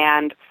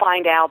and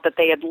find out that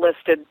they had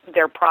listed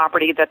their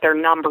property, that their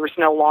numbers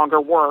no longer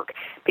work.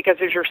 Because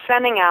as you're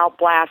sending out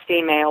blast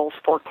emails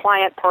for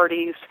client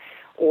parties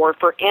or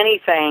for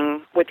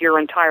anything with your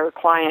entire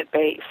client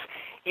base,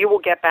 you will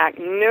get back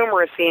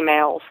numerous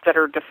emails that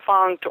are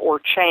defunct or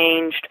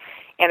changed,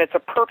 And it's a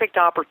perfect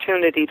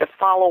opportunity to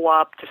follow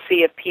up to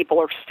see if people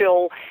are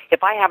still,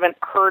 if I haven't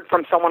heard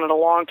from someone in a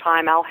long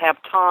time, I'll have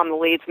Tom, the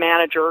leads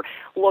manager,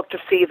 look to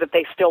see that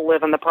they still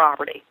live in the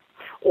property.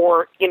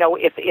 Or,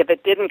 if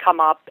it didn't come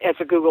up as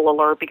a Google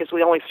alert, because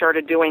we only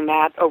started doing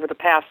that over the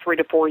past 3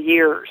 to 4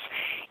 years,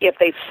 if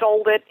they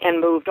sold it and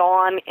moved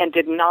on and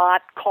did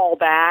not call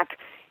back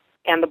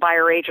and the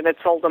buyer agent had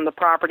sold them the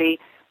property,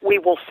 we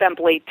will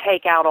simply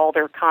take out all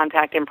their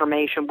contact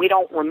information. We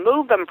don't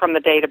remove them from the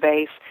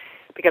database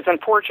because,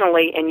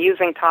 unfortunately, in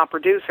using Top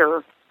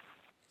Producer,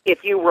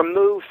 if you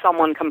remove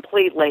someone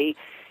completely,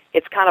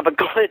 it's kind of a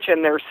glitch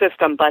in their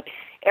system, but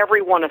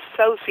everyone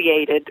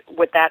associated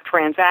with that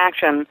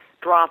transaction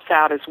drops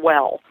out as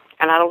well.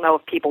 And I don't know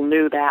if people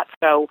knew that.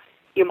 So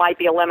you might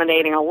be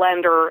eliminating a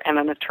lender and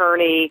an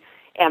attorney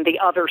and the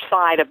other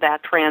side of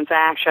that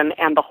transaction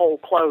and the whole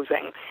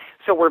closing.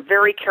 So we're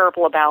very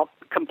careful about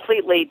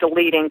completely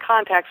deleting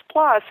contacts.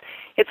 Plus,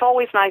 it's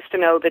always nice to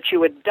know that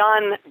you had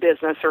done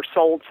business or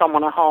sold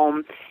someone a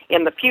home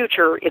in the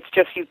future. It's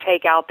just you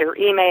take out their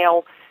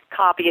email,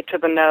 copy it to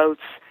the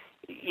notes.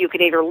 You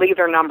can either leave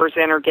their numbers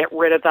in or get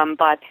rid of them,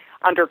 but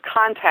under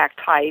contact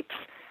types,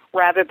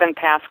 rather than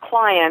past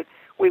client,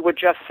 we would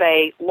just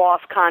say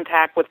lost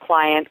contact with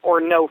client or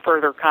no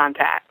further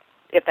contact,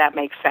 if that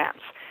makes sense.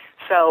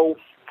 So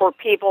for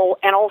people,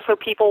 and also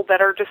people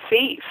that are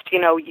deceased,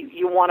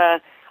 you want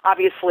to,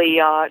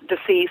 obviously,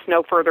 deceased,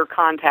 no further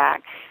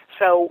contact.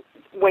 So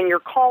when you're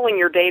calling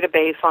your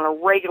database on a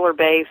regular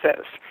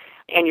basis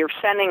and you're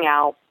sending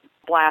out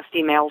blast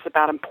emails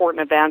about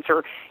important events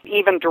or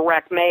even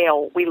direct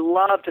mail, we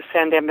love to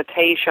send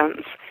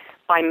invitations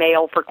by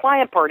mail for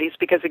client parties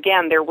because,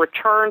 again, they're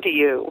returned to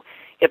you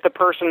if the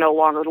person no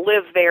longer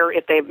lives there,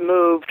 if they've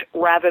moved,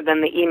 rather than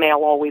the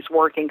email always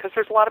working, because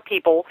there's a lot of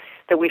people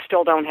that we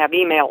still don't have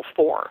emails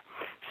for.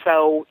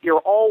 So you're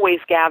always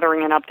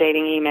gathering and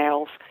updating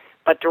emails.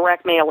 But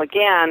direct mail,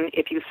 again,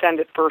 if you send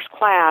it first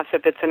class,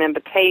 if it's an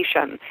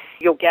invitation,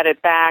 you'll get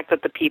it back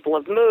that the people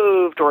have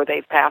moved or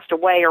they've passed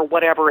away or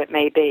whatever it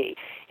may be.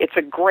 It's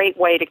a great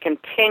way to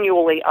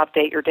continually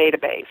update your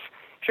database.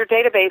 Your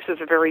database is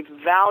a very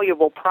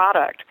valuable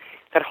product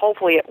that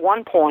hopefully at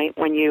one point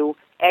when you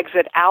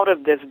exit out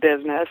of this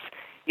business,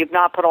 you've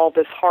not put all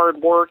this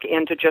hard work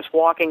into just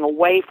walking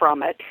away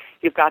from it.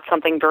 You've got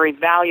something very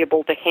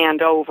valuable to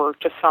hand over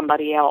to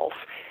somebody else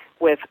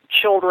with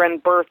children,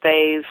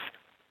 birthdays,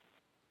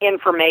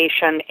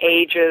 information,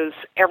 ages,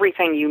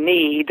 everything you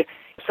need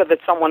so that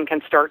someone can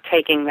start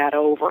taking that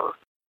over.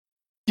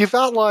 You've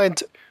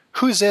outlined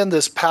who's in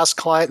this past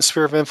client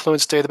sphere of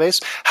influence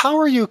database. How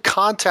are you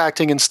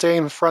contacting and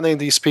staying in front of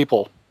these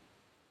people?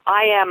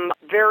 I am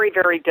very,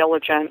 very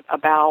diligent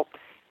about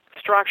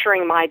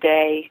structuring my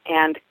day,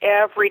 and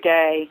every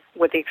day,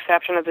 with the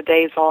exception of the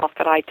days off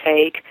that I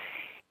take,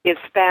 is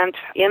spent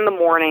in the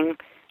morning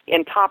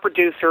in Top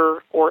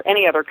Producer or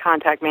any other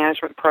contact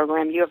management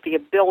program. You have the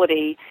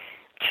ability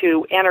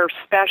to enter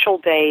special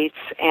dates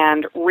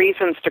and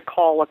reasons to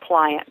call a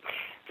client.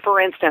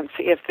 For instance,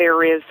 if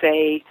there is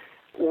a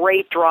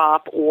rate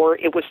drop or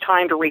it was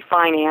time to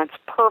refinance,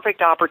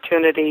 perfect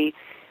opportunity.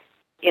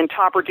 In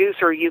Top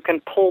Producer, you can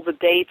pull the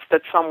dates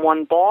that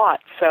someone bought.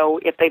 So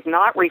if they've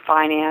not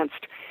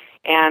refinanced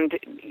and,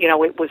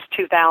 it was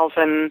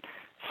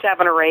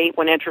 2007 or 8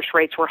 when interest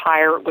rates were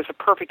higher, it was a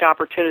perfect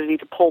opportunity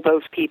to pull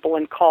those people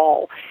and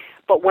call.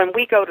 But when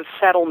we go to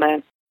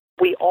settlement,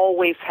 we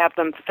always have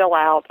them fill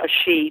out a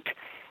sheet,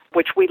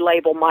 which we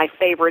label my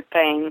favorite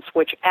things,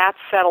 which at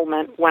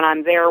settlement, when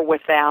I'm there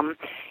with them,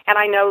 and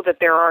I know that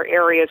there are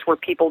areas where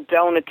people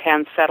don't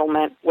attend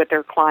settlement with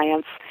their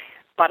clients,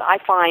 but I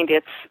find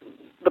it's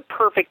the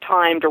perfect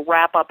time to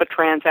wrap up a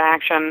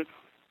transaction,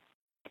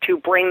 to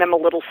bring them a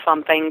little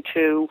something,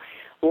 to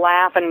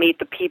laugh and meet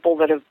the people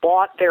that have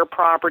bought their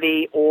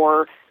property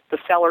or the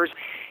sellers,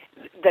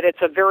 that it's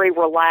a very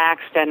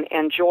relaxed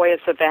and joyous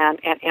event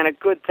and a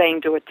good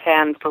thing to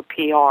attend for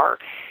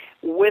PR.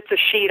 With the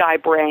sheet I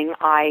bring,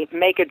 I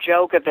make a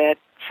joke of it,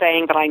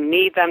 saying that I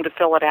need them to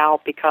fill it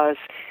out because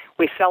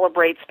we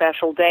celebrate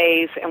special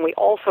days, and we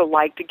also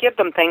like to give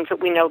them things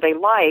that we know they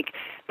like.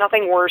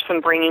 Nothing worse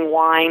than bringing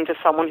wine to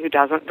someone who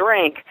doesn't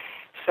drink.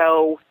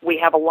 So we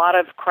have a lot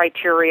of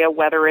criteria,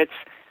 whether it's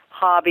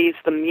hobbies,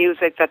 the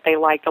music that they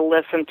like to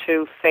listen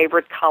to,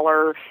 favorite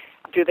color,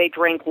 do they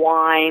drink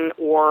wine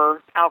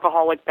or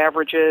alcoholic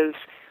beverages,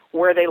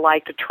 where they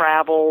like to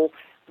travel,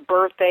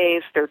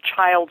 birthdays, their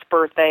child's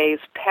birthdays,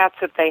 pets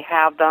if they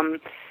have them,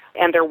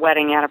 and their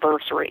wedding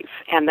anniversaries.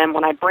 And then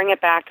when I bring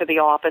it back to the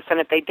office, and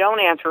if they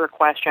don't answer a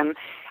question,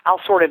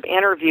 I'll sort of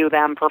interview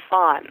them for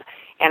fun.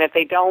 And if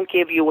they don't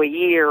give you a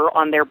year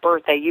on their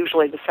birthday,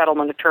 usually the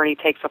settlement attorney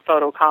takes a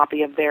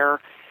photocopy of their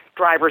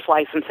driver's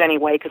license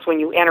anyway, because when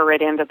you enter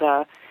it into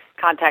the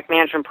contact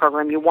management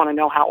program, you want to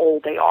know how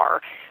old they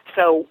are.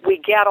 So we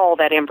get all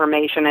that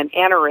information and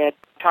enter it.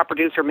 Top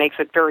Producer makes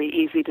it very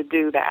easy to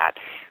do that.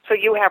 So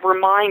you have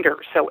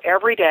reminders. So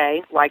every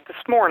day, like this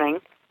morning,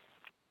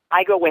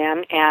 I go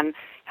in and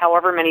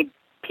however many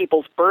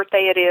people's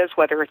birthday it is,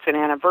 whether it's an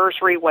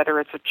anniversary, whether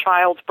it's a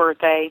child's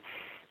birthday,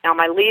 Now,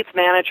 my leads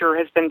manager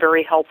has been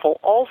very helpful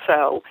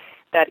also,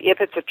 that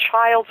if it's a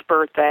child's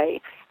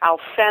birthday, I'll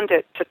send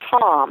it to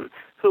Tom,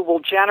 who will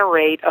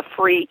generate a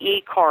free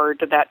e-card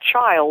to that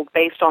child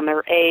based on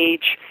their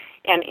age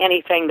and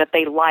anything that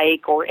they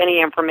like or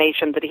any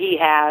information that he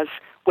has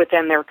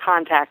within their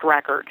contact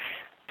record.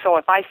 So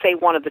if I say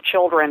one of the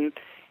children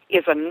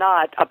is a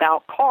nut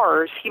about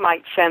cars, he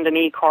might send an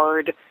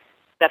e-card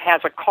that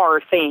has a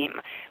car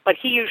theme. But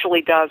he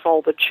usually does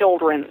all the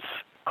children's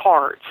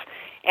cards.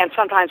 And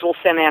sometimes we'll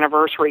send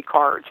anniversary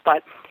cards.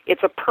 But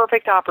it's a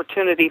perfect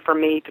opportunity for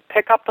me to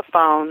pick up the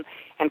phone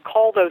and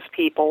call those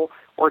people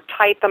or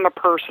type them a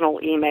personal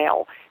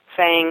email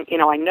saying,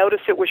 I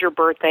noticed it was your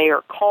birthday,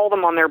 or call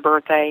them on their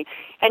birthday.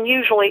 And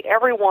usually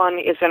everyone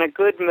is in a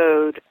good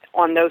mood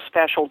on those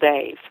special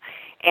days.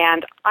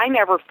 And I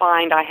never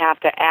find I have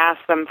to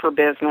ask them for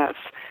business.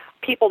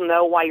 People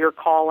know why you're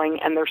calling,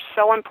 and they're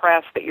so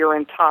impressed that you're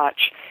in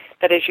touch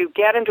that as you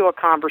get into a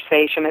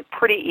conversation, it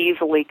pretty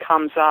easily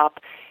comes up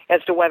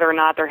as to whether or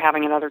not they're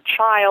having another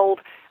child,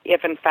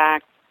 if in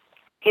fact,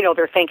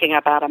 they're thinking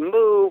about a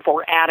move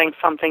or adding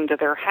something to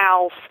their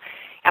house.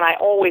 And I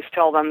always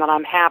tell them that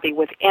I'm happy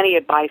with any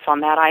advice on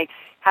that. I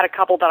had a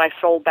couple that I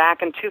sold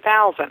back in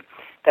 2000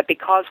 that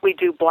because we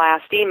do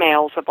blast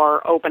emails of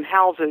our open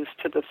houses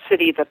to the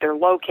city that they're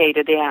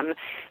located in,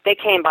 they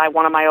came by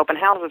one of my open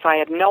houses. I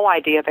had no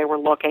idea they were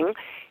looking.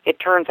 It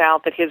turns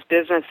out that his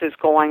business is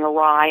going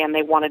awry and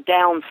they want to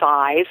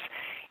downsize.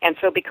 And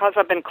so because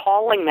I've been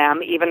calling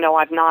them, even though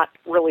I've not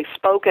really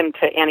spoken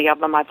to any of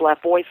them, I've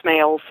left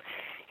voicemails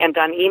and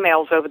done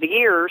emails over the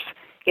years,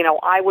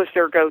 I was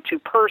their go-to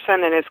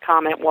person, and his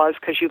comment was,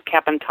 because you've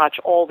kept in touch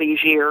all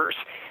these years,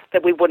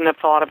 that we wouldn't have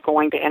thought of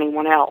going to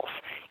anyone else.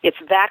 It's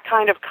that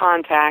kind of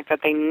contact that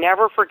they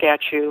never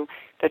forget you,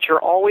 that you're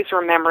always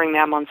remembering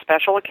them on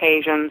special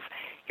occasions.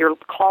 You're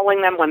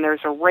calling them when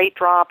there's a rate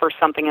drop or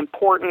something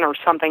important or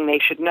something they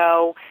should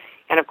know.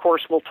 And, of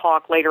course, we'll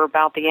talk later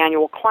about the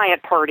annual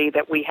client party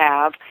that we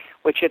have,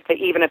 which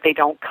even if they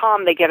don't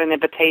come, they get an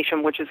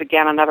invitation, which is,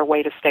 again, another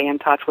way to stay in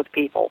touch with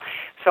people.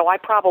 So I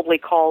probably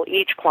call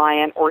each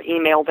client or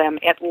email them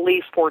at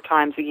least 4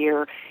 times a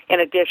year, in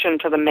addition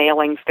to the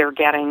mailings they're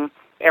getting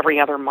every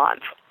other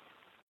month.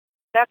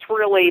 That's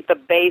really the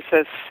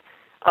basis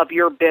of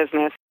your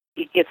business.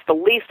 It's the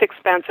least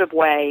expensive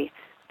way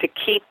to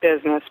keep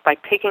business by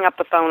picking up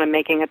the phone and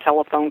making a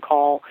telephone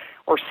call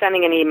or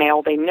sending an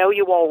email. They know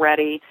you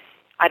already.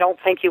 I don't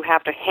think you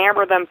have to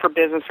hammer them for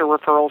business or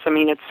referrals. I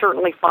mean, it's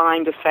certainly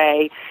fine to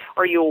say,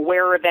 are you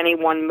aware of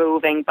anyone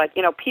moving? But,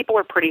 people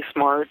are pretty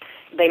smart.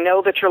 They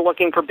know that you're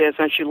looking for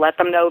business. You let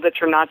them know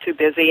that you're not too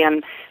busy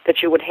and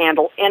that you would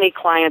handle any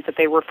client that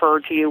they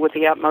refer to you with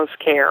the utmost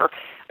care.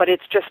 But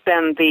it's just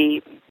been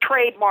the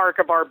trademark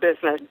of our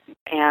business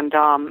and,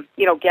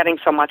 getting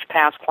so much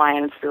past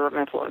client and sphere of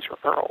influence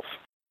referrals.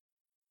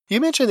 You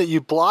mentioned that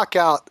you block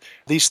out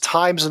these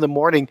times in the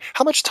morning.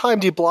 How much time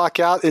do you block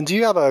out, and do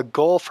you have a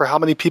goal for how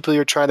many people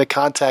you're trying to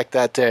contact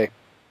that day?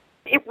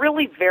 It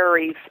really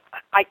varies.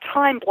 I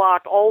time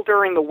block all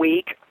during the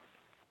week,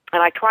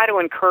 and I try to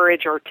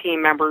encourage our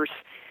team members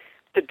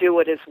to do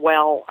it as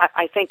well.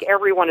 I think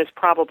everyone is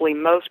probably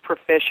most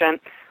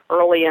proficient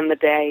early in the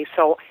day,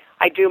 so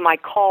I do my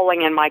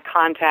calling and my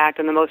contact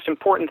and the most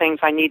important things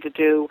I need to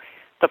do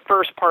the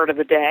first part of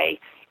the day,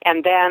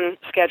 and then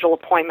schedule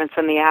appointments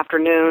in the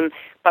afternoon.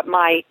 But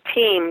my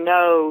team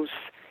knows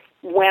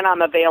when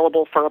I'm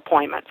available for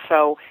appointments.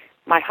 So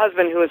my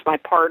husband, who is my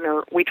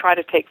partner, we try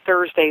to take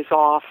Thursdays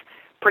off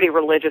pretty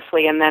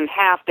religiously and then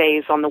half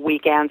days on the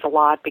weekends a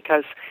lot,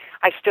 because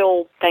I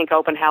still think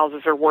open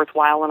houses are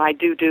worthwhile, and I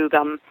do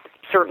them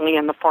certainly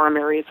in the farm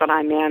areas that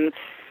I'm in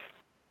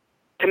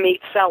to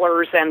meet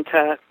sellers and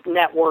to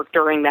network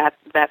during that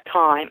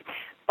time.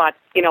 But,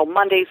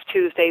 Mondays,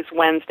 Tuesdays,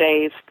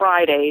 Wednesdays,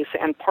 Fridays,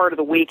 and part of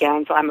the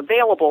weekends I'm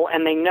available,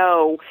 and they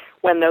know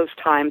when those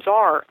times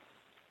are.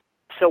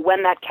 So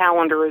when that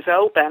calendar is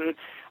open,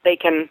 they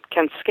can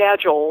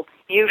schedule,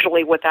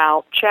 usually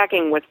without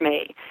checking with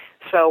me.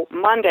 So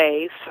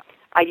Mondays,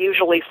 I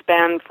usually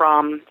spend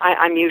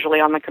I'm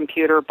usually on the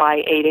computer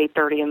by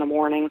 8:30 in the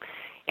morning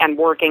and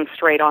working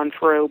straight on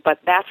through. But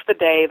that's the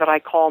day that I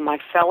call my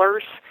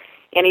sellers,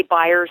 any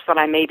buyers that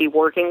I may be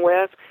working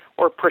with,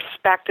 or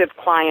prospective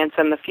clients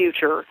in the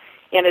future,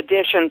 in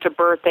addition to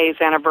birthdays,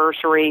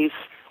 anniversaries,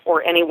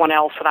 or anyone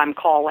else that I'm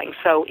calling.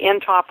 So in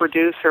Top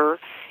Reducer,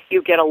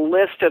 you get a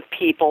list of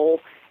people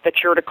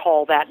that you're to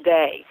call that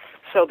day.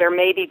 So there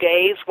may be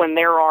days when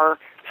there are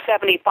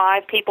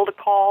 75 people to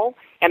call,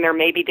 and there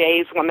may be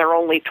days when there are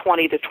only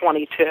 20 to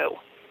 22.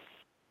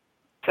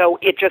 So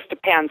it just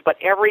depends. But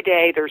every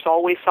day there's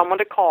always someone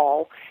to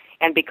call,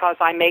 and because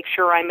I make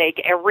sure I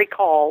make every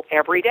call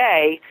every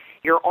day,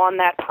 you're on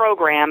that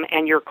program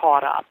and you're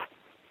caught up.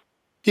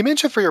 You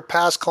mentioned for your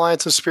past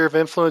clients in Sphere of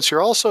Influence,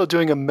 you're also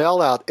doing a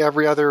mail out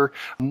every other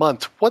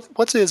month.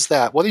 What is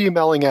that? What are you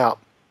mailing out?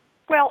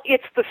 Well,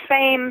 it's the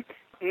same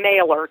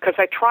mailer because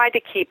I tried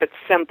to keep it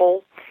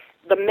simple.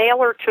 The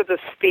mailer to the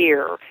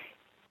Sphere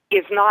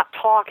is not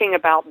talking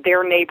about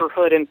their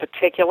neighborhood in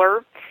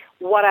particular.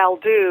 what I'll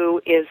do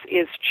is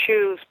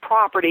choose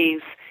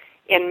properties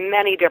in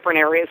many different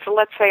areas. So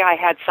let's say I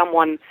had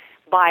someone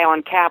buy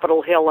on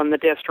Capitol Hill in the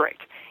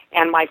district,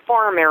 and my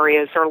farm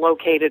areas are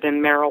located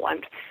in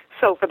Maryland.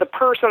 So for the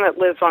person that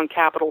lives on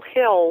Capitol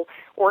Hill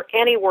or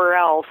anywhere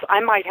else, I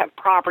might have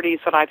properties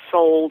that I've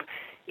sold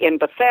in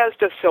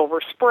Bethesda,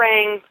 Silver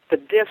Spring, the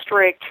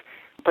district,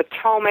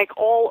 Potomac,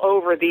 all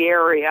over the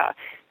area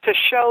to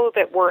show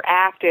that we're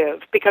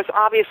active, because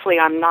obviously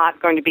I'm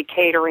not going to be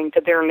catering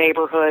to their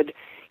neighborhood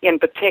in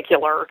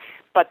particular,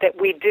 but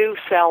that we do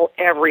sell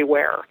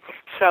everywhere.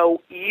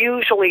 So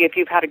usually if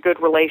you've had a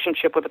good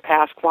relationship with a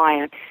past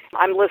client,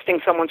 I'm listing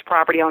someone's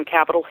property on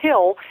Capitol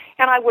Hill,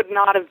 and I would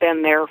not have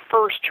been their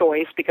first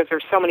choice because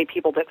there's so many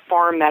people that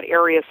farm that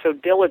area so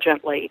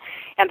diligently,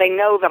 and they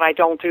know that I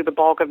don't do the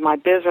bulk of my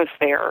business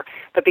there.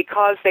 But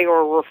because they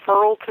were a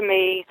referral to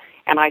me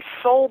and I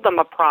sold them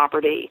a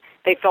property,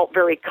 they felt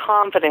very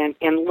confident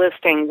in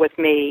listing with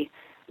me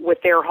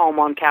with their home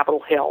on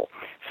Capitol Hill.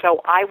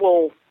 So I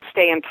will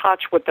stay in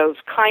touch with those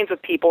kinds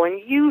of people, and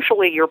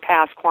usually your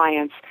past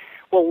clients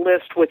will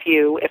list with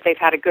you if they've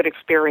had a good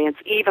experience,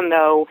 even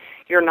though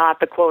you're not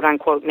the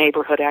quote-unquote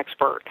neighborhood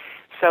expert.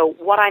 So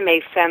what I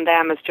may send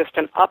them is just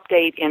an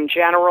update in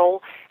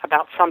general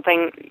about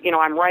something.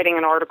 I'm writing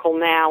an article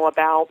now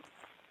about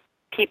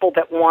people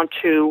that want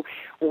to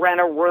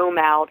rent a room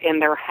out in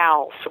their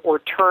house or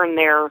turn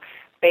their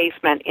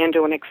basement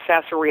into an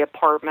accessory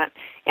apartment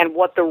and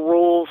what the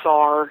rules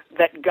are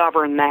that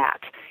govern that.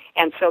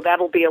 And so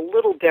that'll be a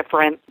little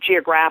different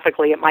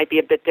geographically. It might be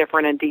a bit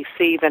different in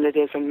D.C. than it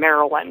is in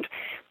Maryland,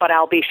 but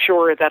I'll be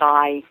sure that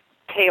I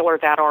tailor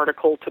that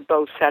article to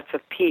both sets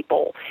of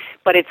people.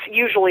 But it's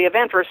usually of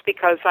interest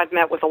because I've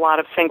met with a lot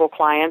of single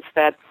clients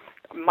that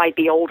might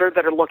be older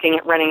that are looking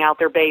at renting out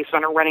their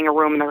basement or renting a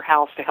room in their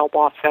house to help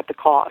offset the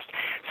cost.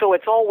 So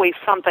it's always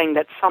something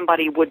that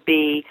somebody would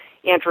be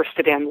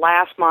interested in.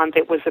 Last month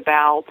it was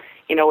about,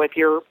 if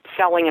you're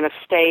selling an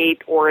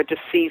estate or a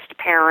deceased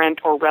parent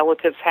or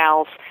relative's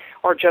house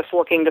or just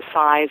looking to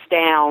size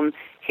down,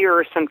 here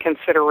are some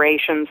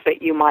considerations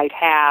that you might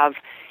have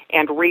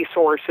and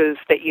resources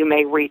that you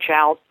may reach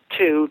out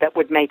to that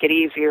would make it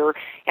easier.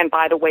 And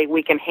by the way,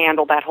 we can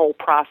handle that whole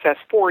process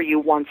for you,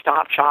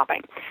 one-stop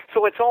shopping.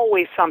 So it's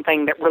always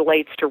something that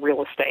relates to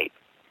real estate.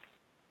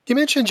 You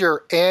mentioned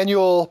your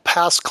annual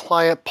past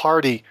client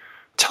party.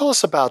 Tell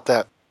us about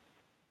that.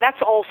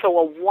 That's also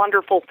a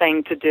wonderful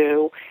thing to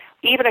do.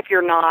 Even if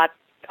you're not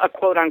a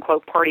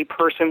quote-unquote party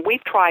person,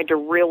 we've tried to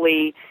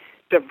really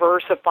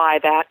diversify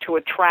that to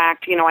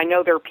attract, I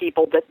know there are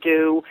people that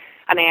do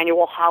an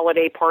annual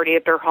holiday party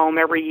at their home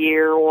every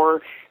year,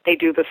 or they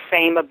do the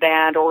same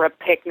event or a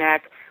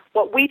picnic.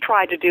 What we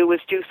try to do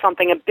is do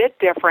something a bit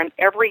different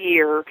every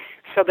year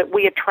so that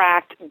we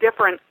attract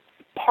different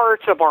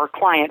parts of our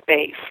client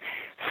base.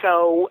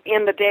 So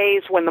in the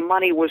days when the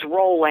money was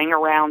rolling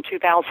around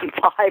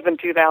 2005 and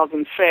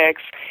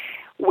 2006,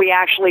 we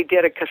actually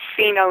did a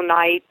casino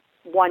night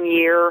one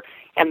year,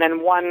 and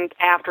then one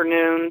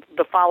afternoon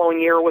the following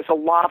year was a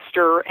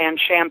lobster and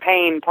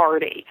champagne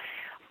party.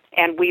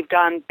 And we've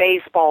done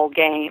baseball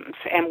games,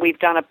 and we've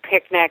done a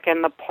picnic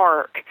in the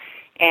park,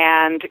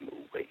 and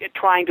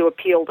trying to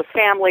appeal to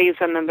families,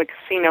 and then the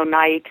casino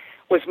night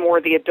was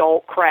more the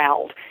adult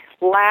crowd.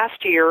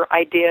 Last year,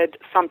 I did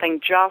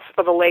something just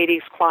for the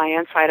ladies'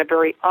 clients. I had a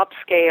very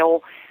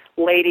upscale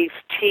ladies'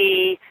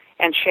 tea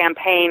and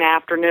champagne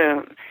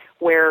afternoon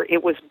where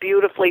it was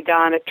beautifully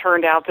done. It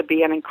turned out to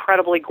be an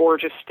incredibly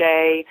gorgeous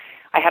day.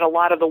 I had a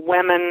lot of the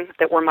women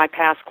that were my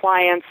past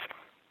clients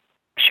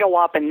show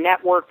up and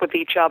network with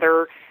each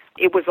other.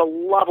 It was a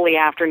lovely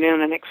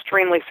afternoon and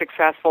extremely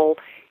successful,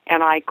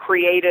 and I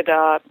created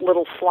a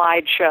little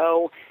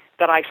slideshow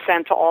that I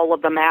sent to all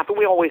of them after.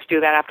 We always do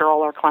that after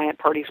all our client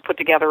parties, put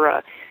together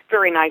a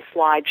very nice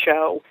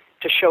slideshow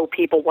to show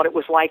people what it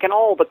was like and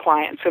all the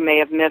clients who may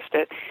have missed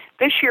it.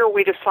 This year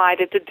we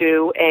decided to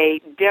do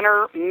a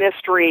dinner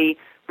mystery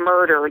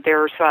murder.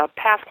 There's a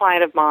past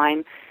client of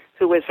mine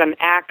who is an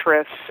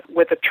actress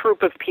with a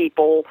troupe of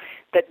people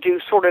that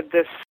do sort of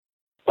this,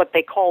 what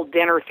they call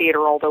dinner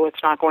theater, although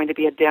it's not going to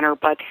be a dinner,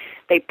 but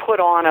they put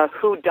on a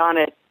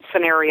whodunit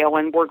scenario,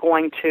 and we're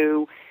going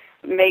to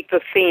make the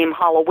theme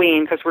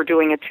Halloween because we're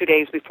doing it 2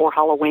 days before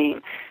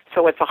Halloween.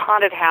 So it's a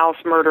haunted house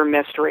murder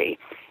mystery.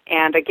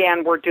 And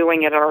again, we're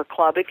doing it at our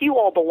club. If you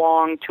all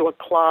belong to a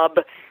club,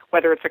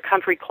 whether it's a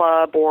country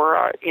club or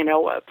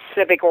a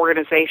civic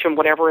organization,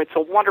 whatever, it's a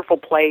wonderful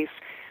place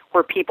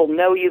where people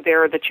know you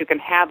there, that you can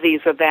have these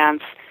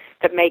events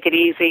that make it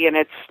easy, and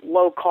it's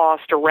low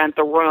cost to rent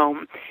the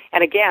room.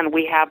 And again,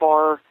 we have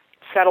our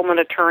settlement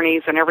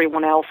attorneys and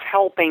everyone else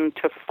helping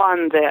to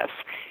fund this.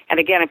 And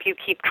again, if you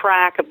keep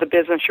track of the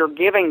business you're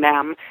giving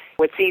them,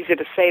 it's easy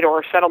to say to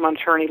our settlement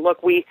attorney,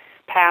 look, we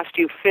passed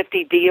you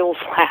 50 deals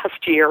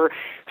last year,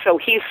 so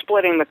he's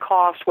splitting the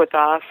cost with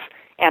us,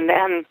 and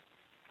then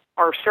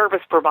our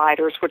service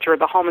providers, which are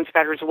the home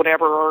inspectors or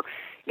whatever, are,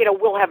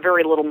 we'll have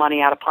very little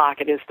money out of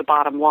pocket is the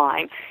bottom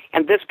line.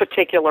 And this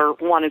particular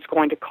one is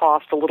going to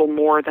cost a little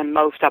more than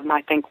most of them.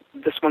 I think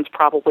this one's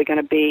probably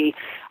going to be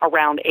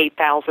around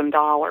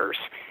 $8,000.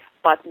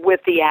 but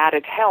with the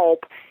added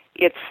help,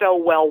 it's so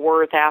well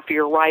worth after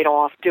your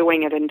write-off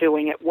doing it and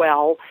doing it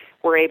well.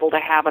 We're able to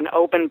have an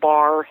open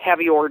bar,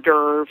 heavy hors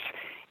d'oeuvres,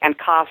 and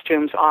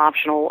costumes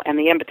optional, and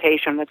the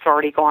invitation that's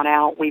already gone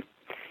out, we're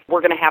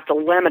going to have to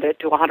limit it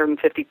to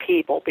 150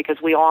 people because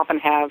we often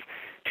have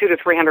 200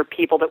 to 300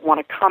 people that want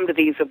to come to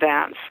these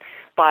events.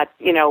 But,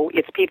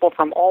 it's people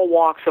from all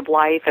walks of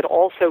life. It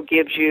also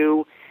gives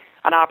you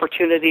an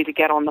opportunity to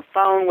get on the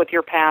phone with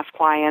your past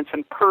clients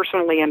and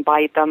personally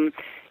invite them.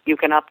 You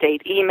can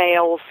update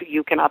emails.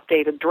 You can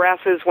update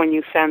addresses when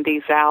you send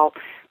these out.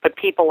 But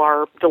people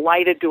are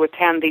delighted to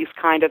attend these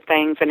kind of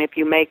things, and if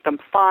you make them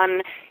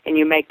fun and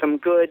you make them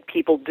good,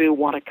 people do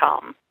want to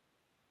come.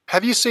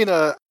 Have you seen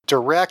a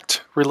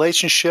direct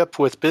relationship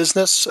with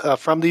business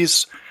from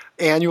these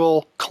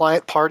annual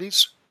client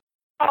parties?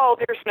 Oh,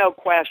 there's no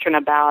question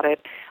about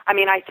it.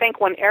 I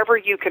think whenever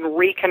you can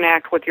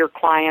reconnect with your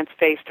clients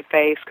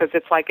face-to-face, because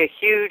it's like a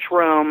huge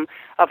room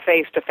of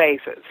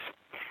face-to-faces.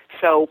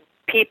 So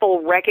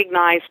people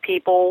recognize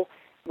people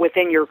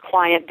within your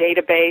client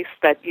database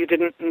that you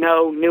didn't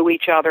know knew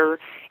each other.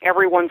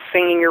 Everyone's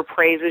singing your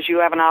praises. You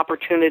have an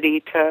opportunity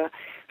to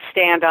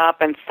stand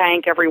up and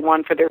thank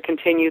everyone for their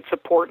continued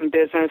support in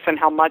business and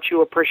how much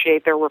you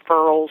appreciate their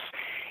referrals.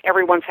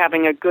 Everyone's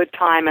having a good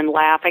time and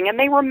laughing, and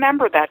they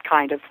remember that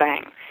kind of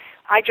thing.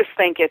 I just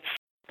think it's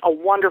a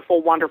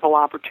wonderful, wonderful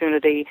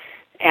opportunity.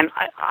 And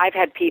I've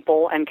had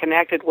people and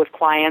connected with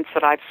clients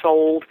that I've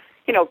sold,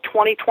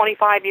 20,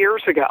 25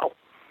 years ago.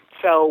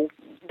 So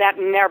that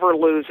never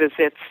loses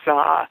its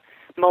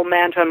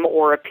momentum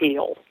or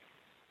appeal.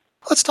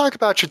 Let's talk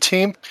about your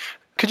team.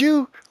 Could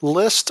you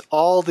list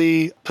all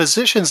the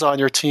positions on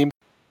your team?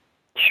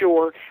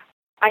 Sure.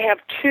 I have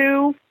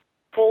 2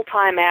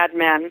 full-time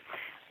admin.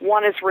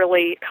 One is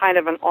really kind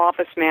of an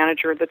office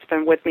manager that's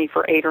been with me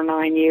for 8 or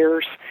 9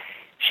 years.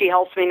 She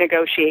helps me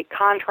negotiate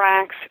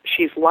contracts.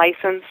 She's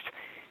licensed.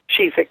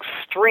 She's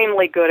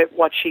extremely good at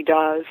what she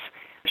does.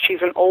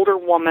 She's an older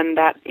woman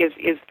that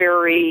is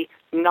very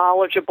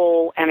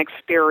knowledgeable and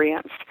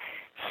experienced.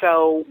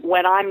 So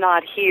when I'm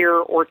not here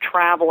or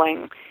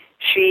traveling,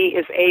 she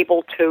is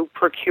able to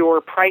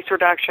procure price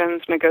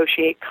reductions,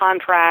 negotiate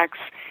contracts,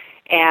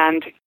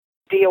 and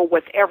deal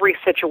with every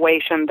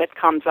situation that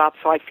comes up.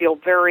 So I feel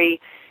very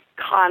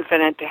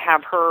confident to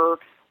have her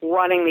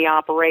running the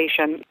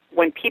operation.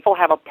 When people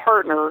have a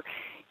partner,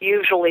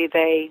 usually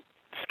they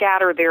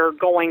scatter their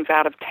goings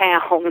out of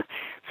town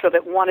so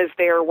that one is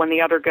there when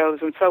the other goes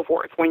and so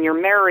forth. When you're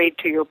married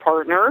to your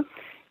partner,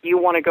 you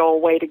want to go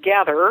away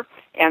together,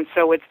 and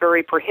so it's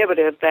very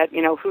prohibitive that,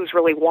 who's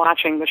really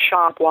watching the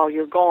shop while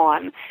you're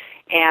gone.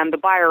 And the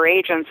buyer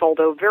agents,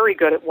 although very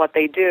good at what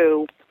they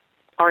do,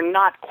 are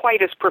not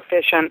quite as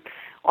proficient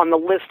on the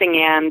listing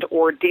end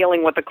or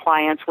dealing with the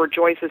clients, where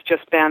Joyce has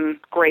just been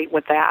great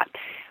with that.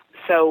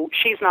 So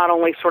she's not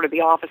only sort of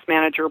the office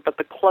manager, but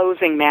the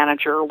closing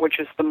manager, which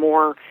is the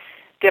more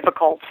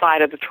difficult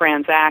side of the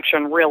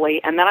transaction,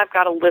 really. And then I've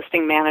got a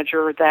listing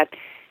manager that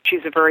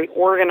she's a very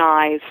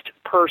organized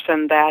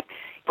person that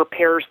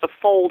prepares the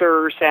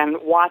folders and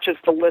watches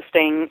the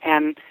listing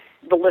and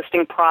the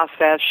listing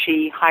process.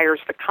 She hires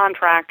the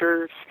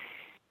contractors.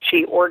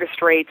 She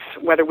orchestrates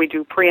whether we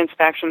do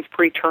pre-inspections,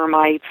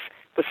 pre-termites,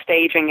 the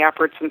staging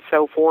efforts, and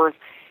so forth.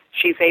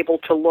 She's able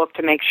to look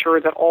to make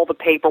sure that all the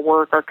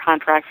paperwork, our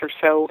contracts are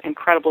so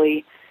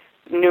incredibly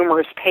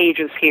numerous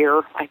pages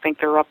here. I think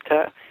they're up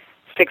to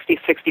 60,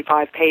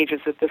 65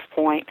 pages at this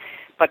point.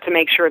 But to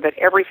make sure that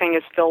everything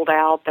is filled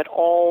out, that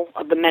all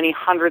of the many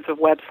hundreds of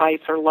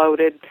websites are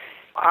loaded.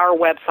 Our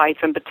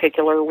websites in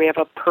particular, we have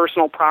a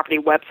personal property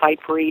website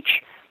for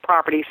each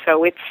property,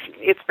 so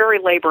it's very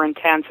labor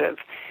intensive.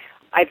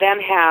 I then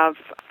have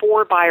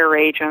 4 buyer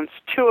agents,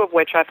 2 of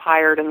which I've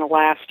hired in the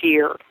last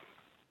year.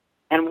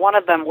 And one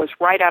of them was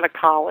right out of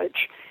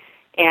college,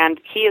 and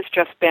he has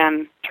just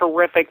been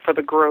terrific for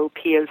the group.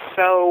 He is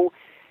so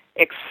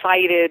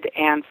excited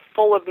and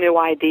full of new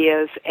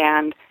ideas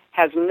and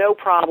has no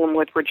problem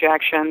with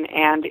rejection,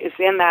 and is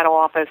in that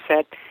office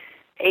at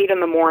 8 in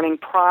the morning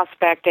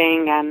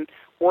prospecting and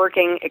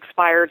working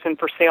expireds and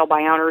for sale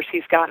by owners.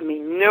 He's gotten me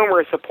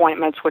numerous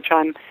appointments, which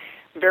I'm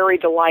very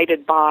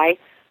delighted by,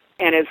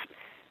 and is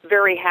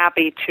very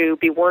happy to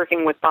be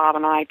working with Bob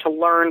and I to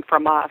learn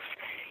from us.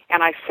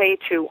 And I say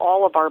to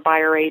all of our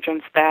buyer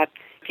agents that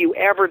if you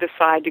ever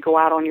decide to go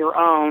out on your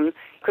own,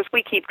 because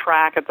we keep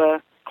track of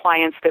the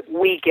clients that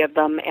we give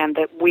them and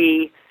that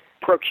we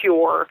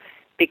procure,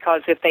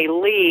 because if they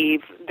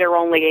leave, they're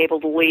only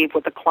able to leave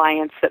with the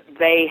clients that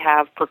they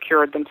have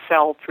procured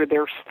themselves through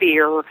their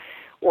sphere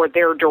or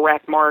their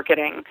direct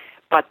marketing.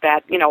 But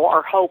that,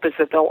 our hope is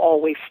that they'll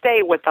always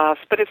stay with us.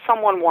 But if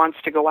someone wants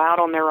to go out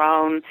on their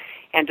own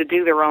and to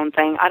do their own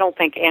thing, I don't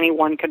think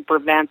anyone can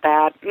prevent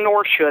that,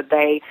 nor should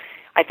they.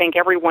 I think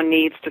everyone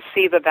needs to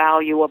see the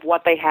value of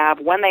what they have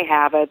when they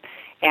have it,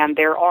 and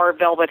there are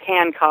velvet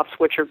handcuffs,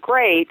 which are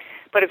great,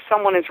 but if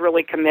someone is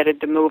really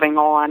committed to moving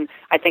on,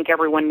 I think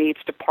everyone needs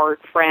to part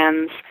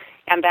friends,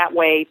 and that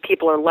way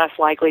people are less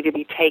likely to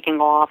be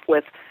taking off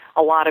with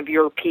a lot of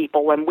your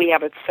people, and we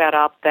have it set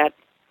up that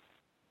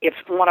if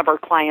one of our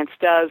clients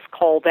does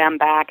call them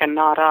back and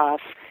not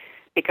us,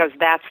 because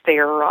that's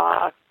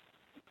their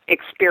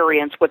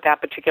experience with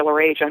that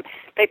particular agent,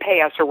 they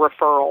pay us a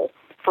referral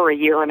for a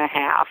year and a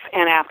half,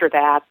 and after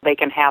that, they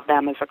can have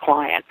them as a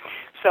client.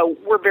 So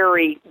we're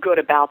very good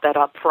about that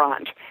up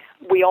front.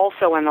 We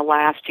also, in the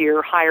last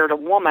year, hired a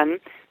woman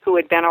who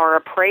had been our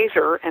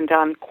appraiser and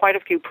done quite a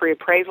few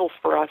pre-appraisals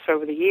for us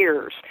over the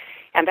years,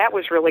 and that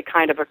was really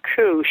kind of a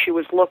coup. She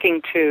was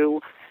looking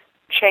to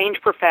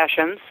change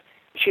professions.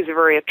 She's a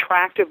very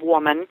attractive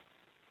woman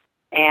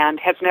and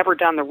has never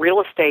done the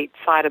real estate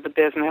side of the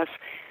business,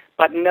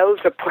 but knows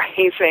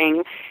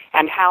appraising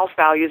and house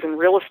values in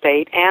real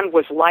estate and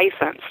was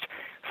licensed.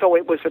 So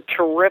it was a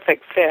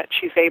terrific fit.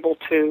 She's able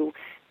to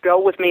go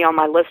with me on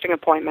my listing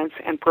appointments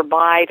and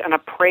provide an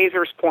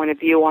appraiser's point of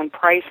view on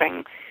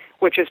pricing,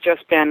 which has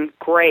just been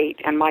great.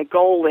 And my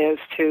goal is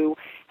to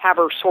have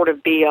her sort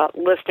of be a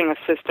listing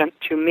assistant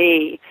to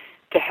me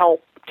to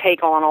help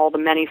take on all the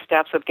many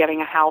steps of getting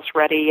a house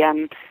ready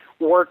and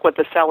work with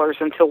the sellers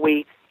until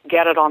we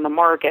get it on the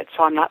market,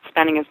 so I'm not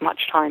spending as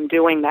much time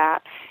doing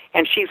that.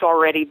 And she's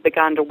already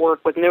begun to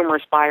work with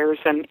numerous buyers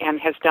and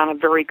has done a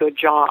very good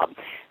job.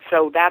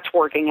 So that's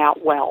working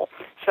out well.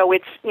 So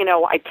it's,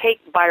 I take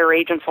buyer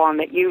agents on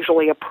that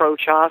usually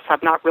approach us.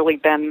 I've not really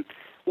been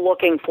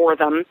looking for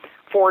them.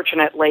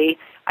 Fortunately,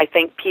 I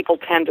think people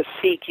tend to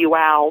seek you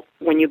out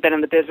when you've been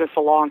in the business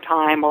a long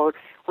time or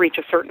reach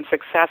a certain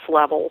success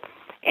level.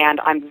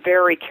 And I'm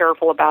very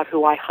careful about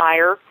who I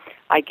hire.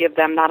 I give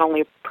them not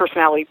only a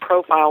personality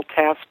profile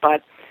test,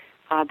 but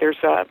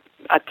there's a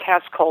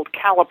test called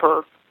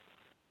Caliper,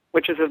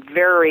 which is a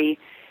very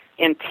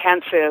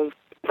intensive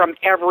from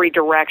every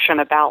direction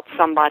about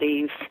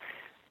somebody's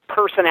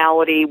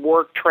personality,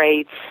 work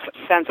traits,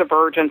 sense of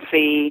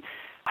urgency,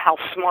 how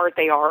smart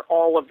they are,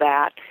 all of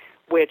that,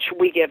 which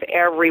we give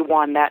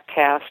everyone that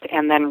test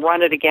and then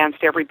run it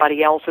against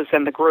everybody else's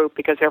in the group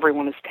because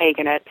everyone has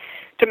taken it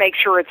to make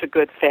sure it's a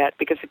good fit.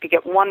 Because if you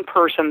get one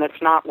person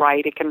that's not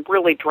right, it can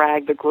really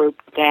drag the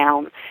group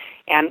down.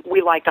 And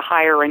we like to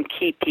hire and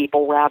keep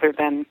people rather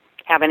than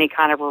have any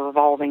kind of a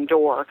revolving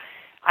door.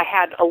 I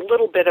had a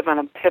little bit of an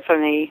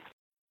epiphany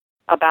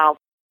about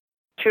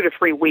 2 to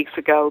 3 weeks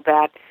ago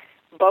that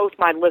both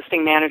my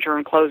listing manager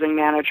and closing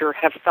manager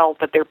have felt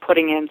that they're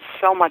putting in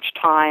so much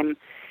time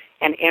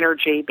and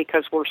energy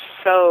because we're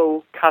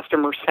so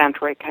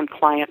customer-centric and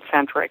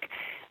client-centric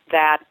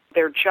that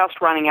they're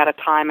just running out of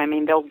time. I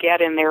mean, they'll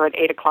get in there at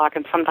 8 o'clock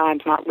and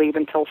sometimes not leave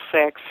until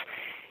 6,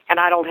 and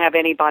I don't have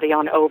anybody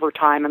on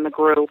overtime in the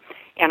group.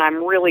 And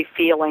I'm really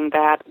feeling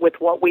that with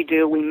what we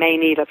do, we may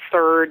need a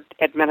third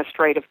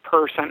administrative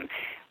person.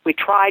 We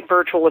tried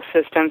virtual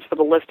assistants for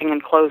the listing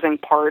and closing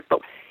part, but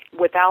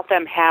without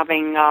them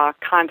having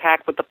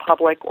contact with the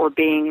public or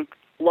being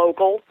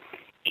local,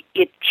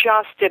 it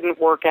just didn't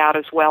work out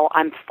as well.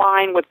 I'm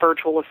fine with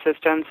virtual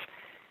assistants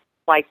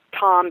like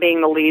Tom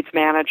being the leads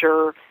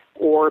manager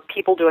or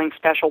people doing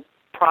special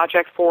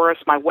projects for us.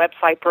 My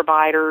website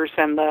providers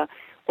and the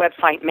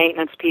website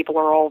maintenance people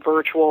are all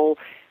virtual.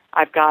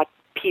 I've got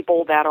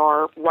people that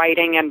are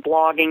writing and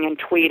blogging and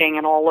tweeting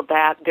and all of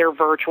that. They're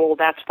virtual.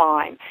 That's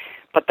fine.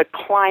 But the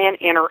client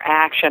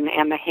interaction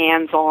and the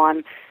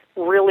hands-on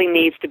really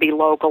needs to be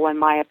local, in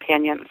my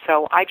opinion.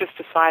 So I just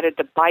decided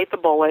to bite the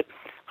bullet,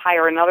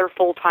 hire another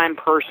full-time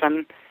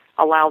person,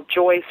 allow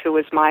Joyce, who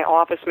is my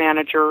office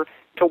manager,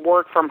 to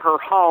work from her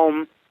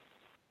home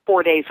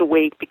 4 days a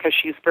week because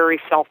she's very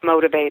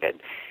self-motivated,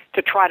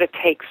 to try to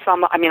take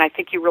some, I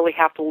think you really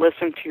have to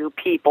listen to your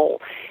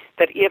people,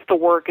 that if the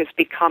work is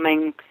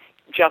becoming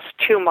just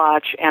too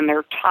much and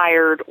they're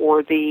tired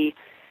or the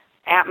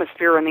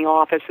atmosphere in the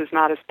office is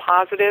not as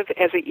positive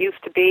as it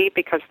used to be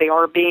because they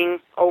are being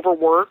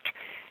overworked,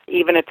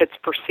 even if it's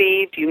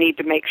perceived, you need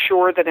to make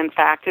sure that in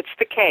fact it's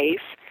the case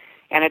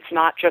and it's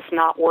not just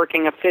not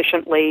working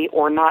efficiently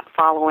or not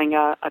following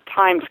a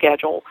time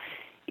schedule.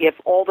 If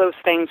all those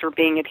things are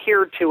being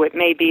adhered to, it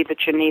may be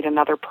that you need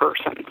another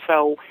person.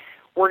 So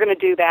we're going to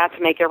do that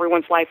to make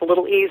everyone's life a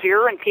little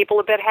easier and people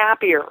a bit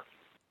happier.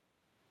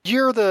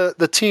 You're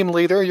the team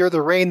leader. You're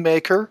the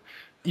rainmaker.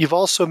 You've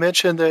also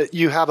mentioned that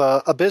you have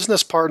a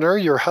business partner,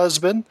 your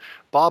husband,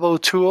 Bob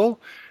O'Toole.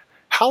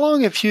 How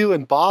long have you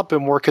and Bob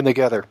been working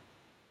together?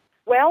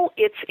 Well,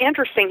 it's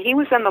interesting. He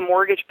was in the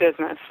mortgage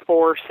business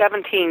for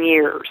 17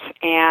 years,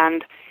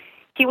 and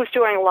he was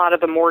doing a lot of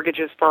the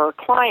mortgages for our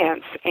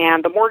clients.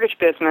 And the mortgage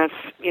business,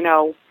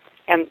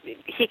 and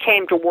he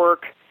came to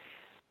work,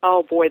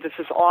 oh boy, this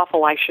is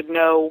awful, I should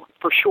know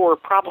for sure,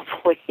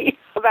 probably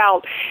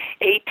about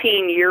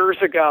 18 years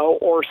ago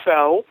or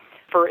so,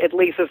 for at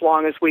least as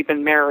long as we've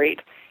been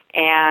married.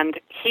 And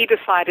he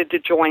decided to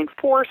join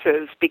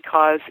forces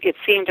because it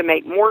seemed to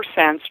make more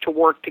sense to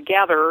work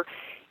together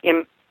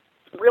in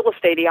real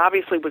estate. He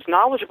obviously was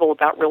knowledgeable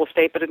about real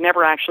estate, but had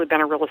never actually been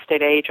a real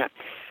estate agent.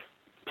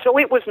 So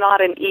it was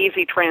not an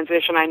easy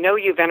transition. I know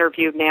you've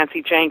interviewed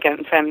Nancy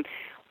Jenkins, and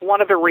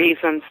one of the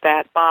reasons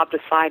that Bob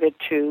decided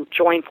to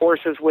join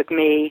forces with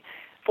me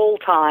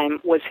full-time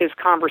was his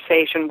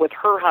conversation with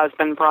her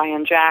husband,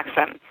 Brian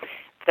Jackson,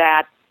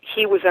 that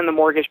he was in the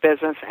mortgage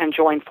business and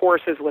joined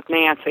forces with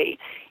Nancy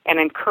and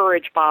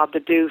encouraged Bob to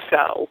do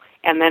so.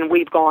 And then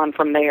we've gone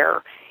from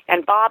there.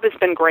 And Bob has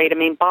been great. I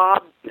mean,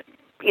 Bob,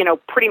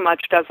 pretty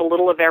much does a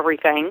little of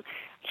everything.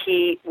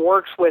 He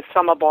works with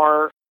some of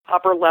our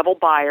upper-level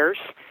buyers.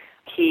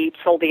 He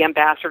sold the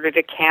Ambassador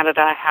to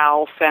Canada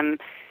house and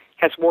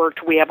has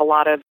worked. We have a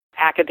lot of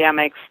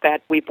academics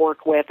that we've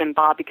worked with, and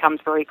Bob becomes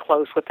very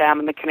close with them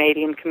in the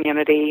Canadian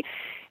community.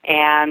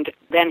 And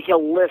then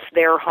he'll list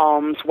their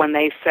homes when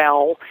they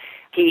sell.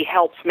 He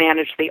helps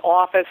manage the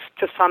office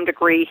to some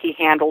degree. He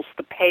handles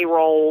the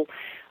payroll.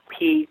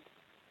 He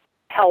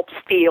helps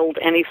field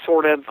any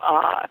sort of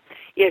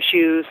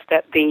issues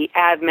that the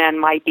admin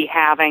might be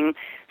having.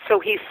 So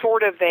he's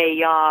sort of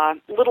a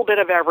little bit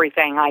of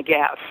everything, I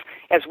guess,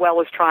 as well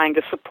as trying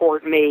to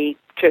support me,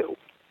 too.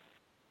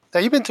 Now,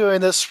 you've been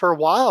doing this for a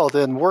while,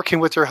 then, working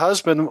with your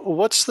husband.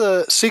 What's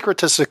the secret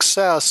to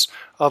success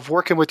of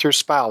working with your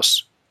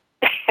spouse?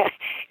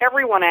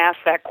 Everyone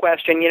asks that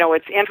question.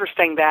 It's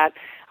interesting that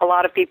a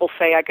lot of people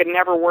say, I could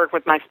never work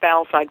with my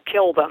spouse, I'd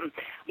kill them.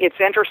 It's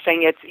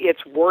interesting.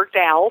 It's worked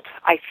out.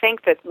 I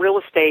think that real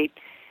estate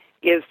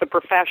is the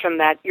profession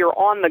that you're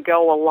on the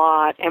go a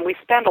lot, and we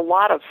spend a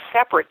lot of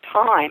separate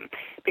time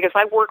because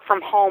I work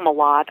from home a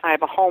lot. I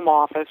have a home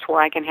office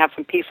where I can have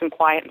some peace and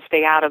quiet and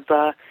stay out of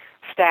the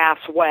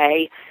staff's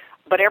way.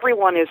 But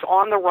everyone is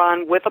on the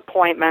run with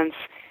appointments,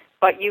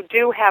 but you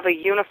do have a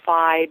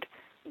unified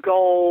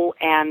goal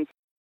and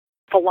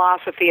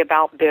philosophy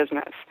about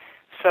business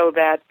so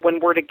that when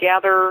we're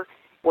together,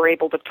 we're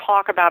able to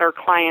talk about our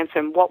clients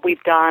and what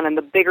we've done and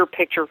the bigger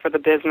picture for the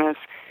business.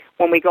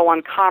 When we go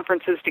on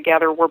conferences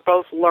together, we're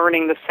both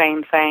learning the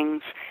same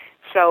things.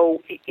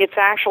 So it's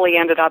actually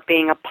ended up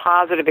being a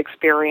positive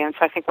experience.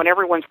 I think when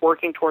everyone's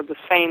working toward the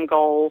same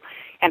goal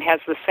and has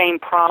the same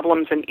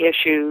problems and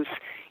issues,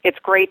 it's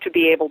great to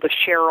be able to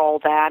share all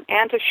that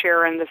and to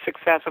share in the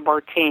success of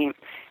our team.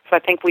 So I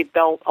think we've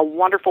built a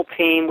wonderful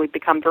team. We've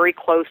become very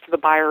close to the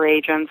buyer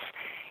agents,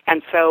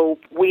 and so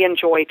we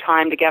enjoy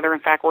time together. In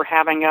fact, we're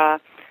having a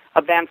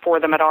event for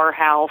them at our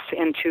house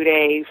in 2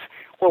 days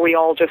where we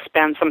all just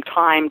spend some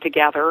time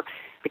together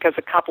because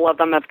a couple of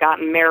them have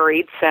gotten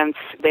married since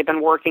they've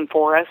been working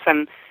for us,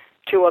 and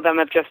 2 of them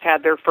have just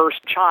had their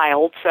first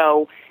child.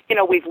 So,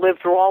 we've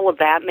lived through all of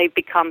that, and they've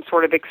become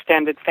sort of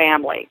extended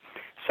family.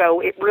 So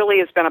it really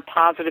has been a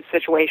positive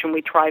situation.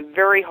 We try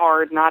very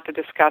hard not to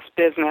discuss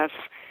business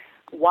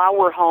while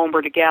we're home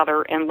or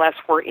together unless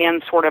we're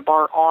in sort of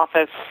our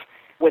office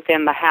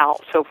within the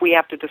house. So if we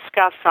have to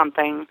discuss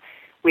something,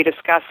 we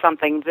discuss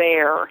something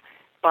there,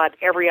 but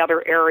every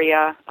other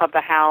area of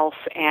the house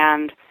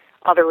and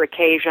other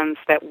occasions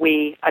that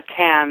we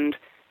attend,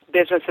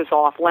 business is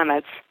off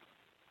limits.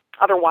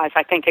 Otherwise,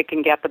 I think it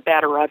can get the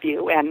better of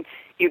you, and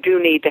you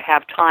do need to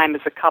have time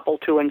as a couple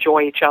to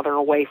enjoy each other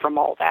away from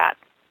all that.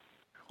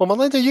 Well,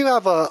 Melinda, you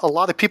have a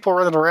lot of people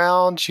running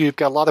around. You've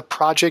got a lot of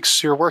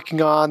projects you're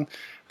working on,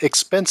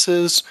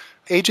 expenses.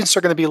 Agents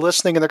are going to be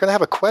listening, and they're going to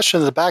have a question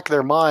in the back of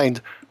their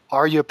mind.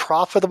 Are you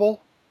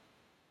profitable?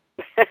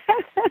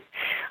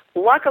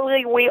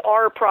 Luckily, we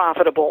are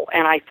profitable,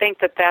 and I think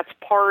that that's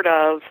part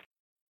of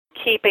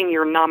keeping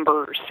your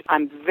numbers.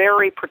 I'm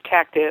very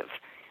protective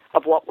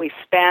of what we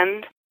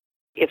spend.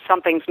 If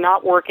something's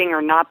not working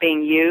or not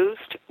being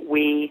used,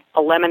 we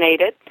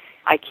eliminate it.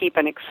 I keep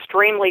an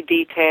extremely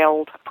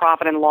detailed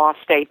profit and loss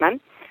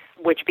statement,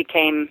 which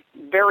became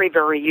very,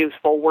 very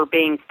useful. We're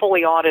being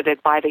fully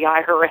audited by the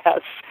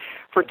IRS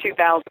for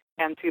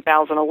 2010,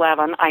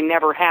 2011. I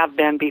never have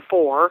been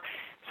before.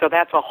 So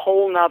that's a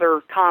whole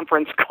nother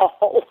conference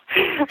call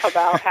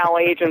about how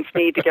agents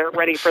need to get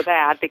ready for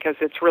that because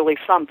it's really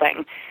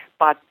something.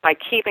 But by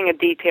keeping a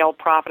detailed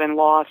profit and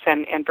loss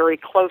and very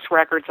close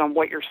records on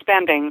what you're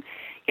spending,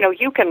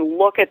 you can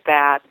look at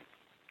that.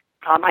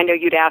 I know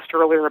you'd asked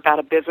earlier about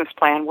a business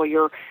plan. Well,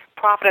 your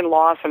profit and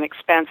loss and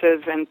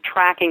expenses and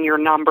tracking your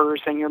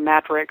numbers and your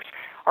metrics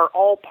are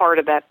all part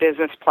of that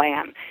business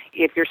plan.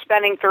 If you're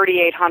spending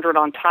 $3,800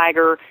 on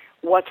Tiger,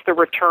 what's the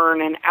return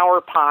in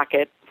our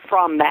pocket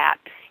from that?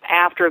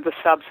 After the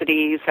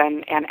subsidies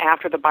and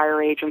after the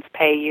buyer agents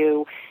pay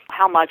you,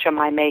 how much am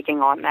I making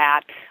on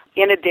that?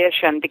 In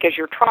addition, because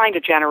you're trying to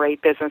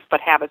generate business but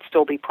have it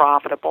still be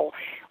profitable,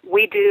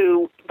 we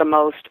do the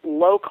most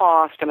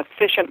low-cost and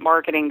efficient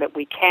marketing that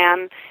we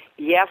can.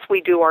 Yes,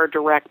 we do our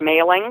direct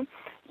mailing,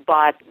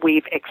 but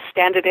we've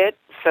extended it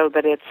so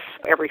that it's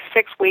every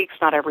 6 weeks,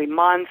 not every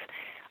month.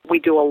 We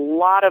do a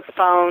lot of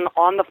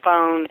on the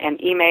phone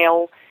and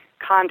email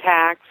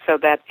contacts so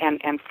that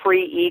and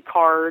free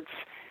e-cards.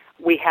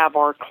 We have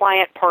our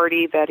client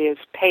party that is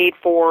paid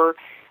for.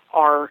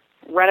 Our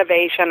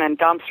renovation and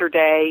dumpster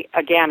day,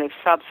 again, is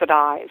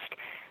subsidized.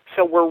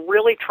 So we're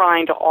really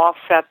trying to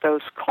offset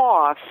those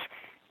costs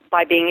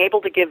by being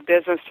able to give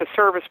business to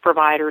service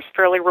providers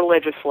fairly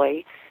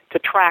religiously to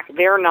track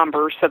their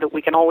numbers so that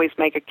we can always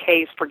make a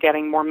case for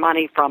getting more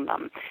money from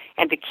them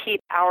and to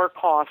keep our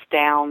costs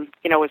down,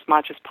 as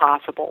much as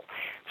possible.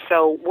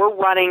 So we're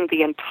running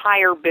the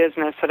entire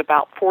business at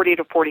about 40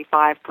 to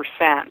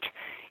 45%.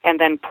 And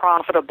then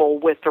profitable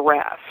with the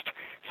rest.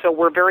 So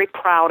we're very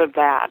proud of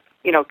that,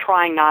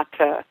 trying not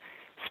to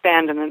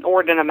spend an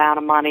inordinate amount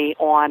of money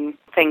on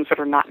things that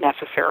are not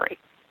necessary.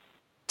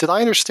 Did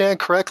I understand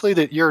correctly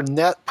that your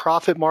net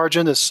profit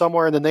margin is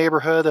somewhere in the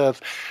neighborhood of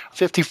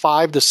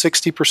 55 to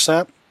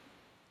 60%?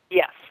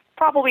 Yes,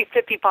 probably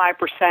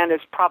 55%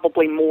 is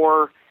probably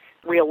more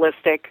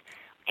realistic.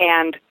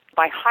 And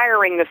by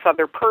hiring this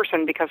other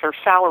person, because our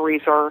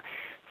salaries are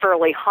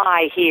fairly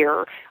high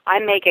here,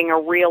 I'm making a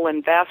real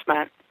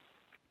investment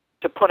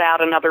to put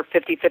out another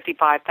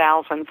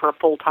 $50,000-$55,000 for a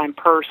full-time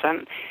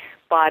person.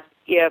 But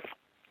if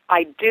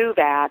I do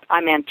that,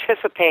 I'm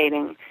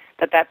anticipating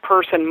that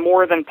person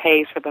more than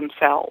pays for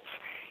themselves.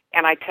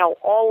 And I tell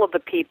all of the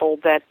people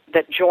that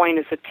join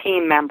as a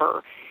team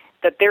member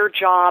that their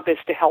job is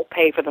to help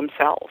pay for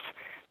themselves.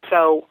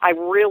 So I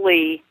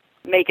really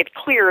make it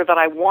clear that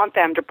I want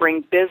them to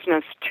bring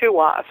business to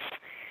us,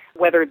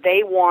 whether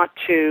they want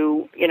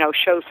to,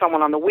 show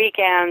someone on the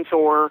weekends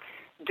or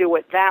do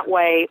it that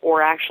way,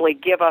 or actually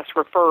give us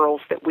referrals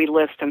that we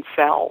list and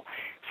sell.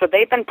 So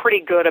they've been pretty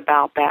good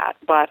about that,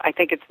 but I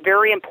think it's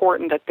very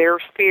important that their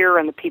sphere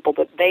and the people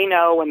that they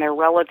know and their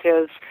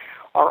relatives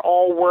are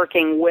all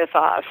working with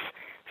us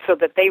so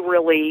that they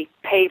really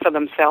pay for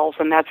themselves,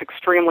 and that's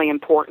extremely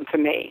important to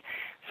me.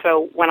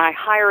 So when I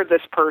hire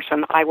this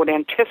person, I would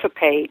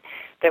anticipate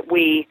that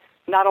we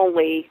not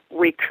only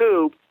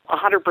recoup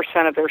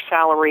 100% of their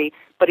salary,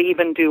 but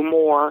even do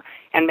more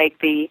and make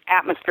the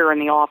atmosphere in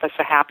the office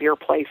a happier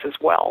place as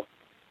well.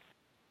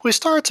 We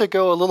started to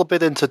go a little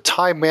bit into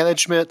time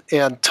management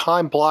and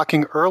time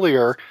blocking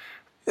earlier.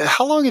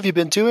 How long have you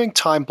been doing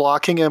time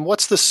blocking, and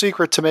what's the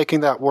secret to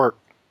making that work?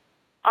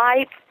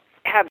 I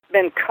have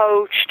been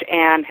coached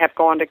and have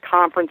gone to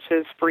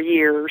conferences for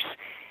years,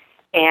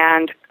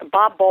 and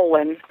Bob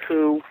Bolin,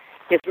 who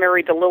is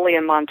married to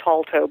Lillian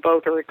Montalto,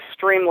 both are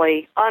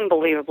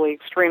unbelievably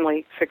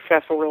extremely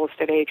successful real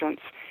estate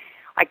agents.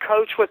 I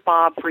coached with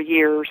Bob for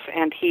years,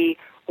 and he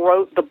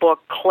wrote the book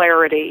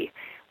Clarity,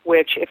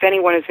 which, if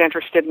anyone is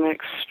interested in an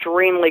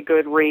extremely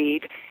good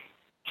read,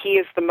 he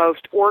is the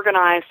most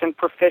organized and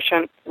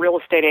proficient real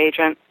estate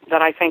agent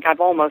that I think I've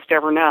almost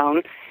ever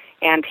known,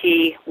 and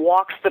he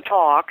walks the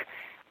talk,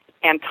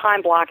 and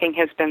time blocking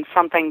has been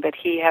something that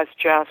he has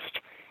just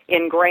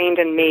ingrained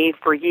in me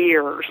for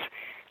years.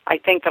 I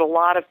think that a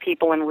lot of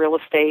people in real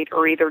estate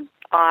are either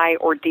I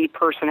or D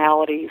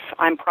personalities.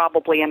 I'm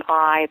probably an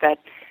I that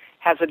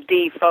has a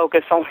D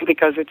focus only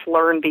because it's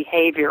learned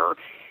behavior,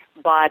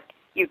 but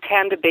you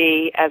tend to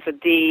be, as a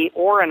D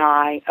or an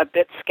I, a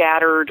bit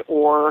scattered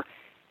or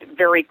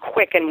very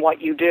quick in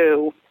what you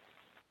do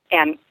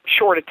and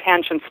short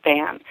attention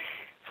span.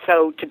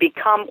 So to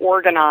become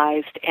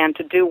organized and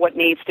to do what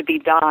needs to be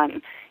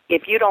done,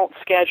 if you don't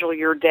schedule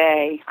your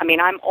day,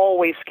 I'm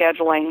always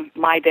scheduling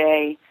my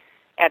day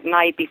at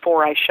night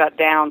before I shut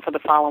down for the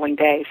following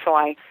day. So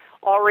I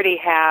already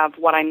have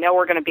what I know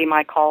are going to be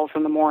my calls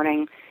in the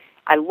morning.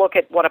 I look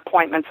at what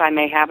appointments I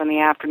may have in the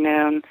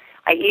afternoon.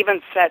 I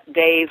even set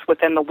days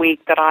within the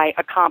week that I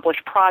accomplish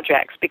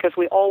projects, because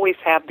we always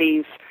have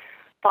these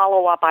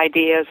follow-up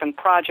ideas and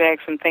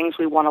projects and things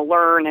we want to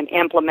learn and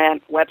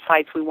implement,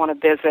 websites we want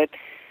to visit.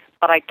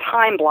 But I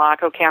time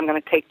block, okay, I'm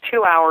going to take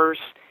 2 hours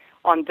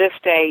on this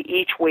day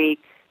each week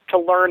to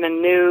learn a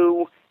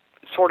new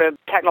sort of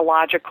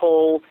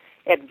technological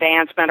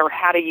advancement or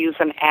how to use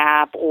an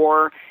app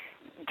or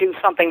do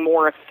something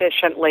more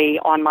efficiently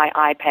on my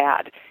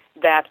iPad,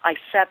 that I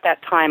set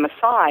that time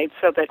aside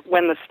so that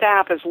when the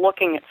staff is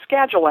looking at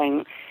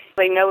scheduling,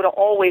 they know to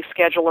always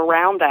schedule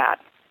around that.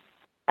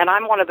 And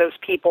I'm one of those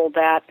people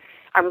that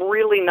I'm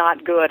really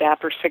not good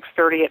after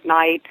 6:30 at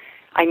night.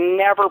 I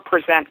never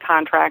present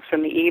contracts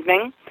in the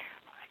evening,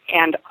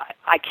 and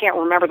I can't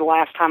remember the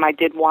last time I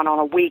did one on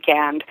a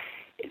weekend.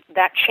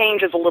 That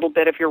changes a little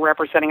bit if you're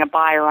representing a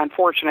buyer. I'm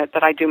fortunate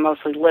that I do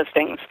mostly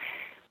listings.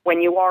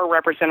 When you are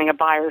representing a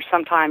buyer,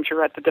 sometimes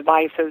you're at the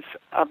devices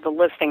of the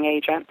listing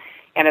agent,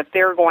 and if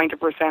they're going to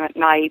present at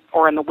night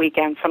or in the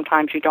weekend,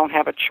 sometimes you don't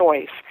have a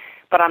choice.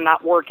 But I'm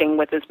not working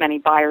with as many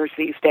buyers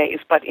these days.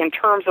 But in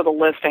terms of the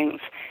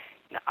listings,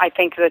 I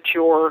think that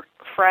you're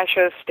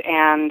freshest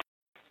and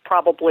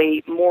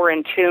probably more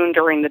in tune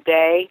during the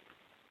day.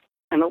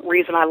 And the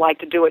reason I like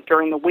to do it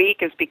during the week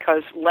is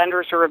because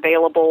lenders are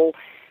available,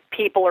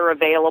 people are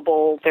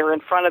available, they're in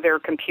front of their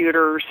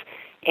computers,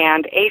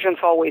 and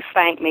agents always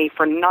thank me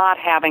for not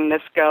having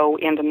this go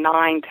into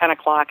 9, 10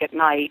 o'clock at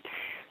night.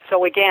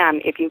 So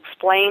again, if you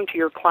explain to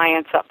your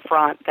clients up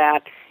front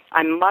that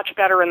I'm much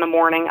better in the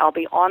morning, I'll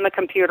be on the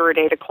computer at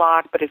 8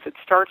 o'clock, but as it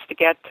starts to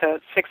get to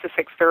 6 to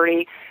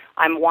 6:30,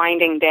 I'm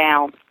winding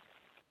down.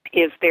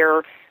 Is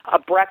there a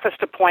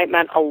breakfast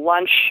appointment, a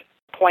lunch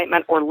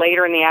appointment, or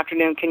later in the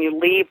afternoon? Can you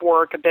leave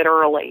work a bit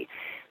early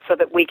so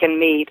that we can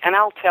meet? And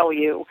I'll tell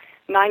you,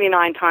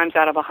 99 times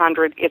out of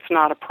 100, it's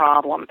not a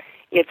problem.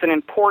 It's an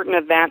important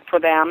event for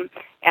them,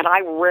 and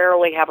I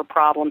rarely have a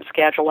problem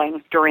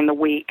scheduling during the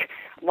week.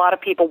 A lot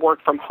of people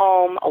work from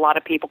home. A lot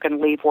of people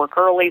can leave work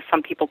early.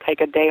 Some people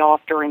take a day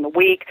off during the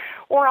week,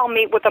 or I'll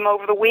meet with them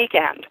over the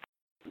weekend.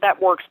 That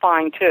works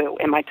fine, too,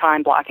 in my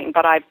time blocking,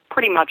 but I've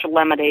pretty much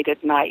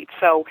eliminated night.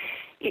 So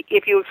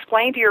if you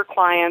explain to your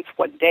clients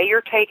what day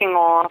you're taking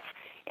off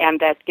and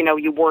that,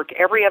 you work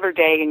every other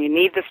day and you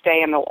need this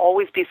day and there'll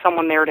always be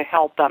someone there to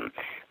help them,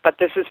 but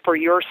this is for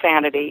your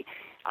sanity.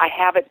 I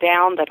have it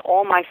down that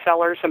all my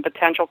sellers and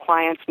potential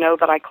clients know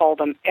that I call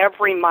them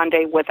every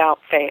Monday without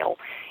fail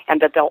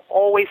and that they'll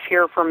always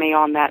hear from me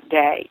on that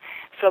day,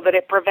 so that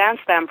it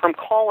prevents them from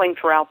calling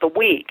throughout the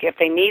week. If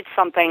they need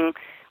something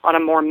on a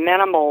more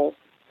minimal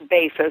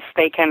basis,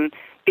 they can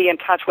be in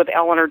touch with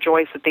Ellen or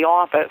Joyce at the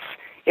office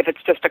if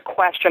it's just a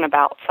question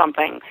about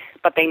something.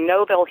 But they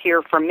know they'll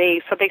hear from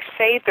me, so they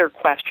save their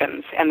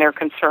questions and their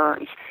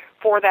concerns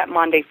for that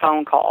Monday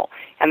phone call.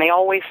 And they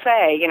always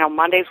say,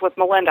 Mondays with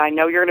Melinda, I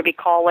know you're going to be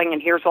calling,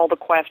 and here's all the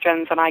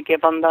questions, and I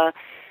give them the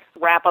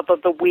wrap-up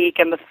of the week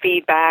and the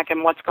feedback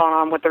and what's gone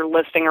on with their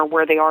listing or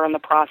where they are in the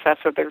process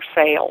of their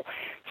sale.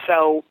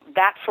 So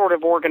that sort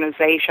of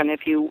organization,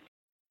 if you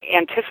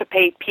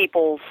anticipate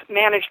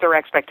manage their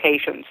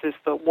expectations is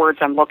the words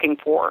I'm looking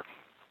for,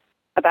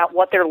 about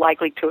what they're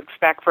likely to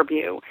expect from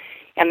you,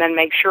 and then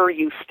make sure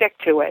you stick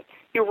to it.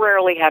 You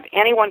rarely have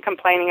anyone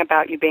complaining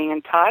about you being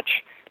in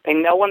touch. They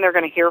know when they're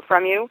going to hear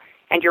from you,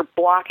 and you're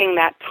blocking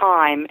that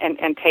time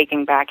and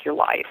taking back your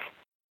life.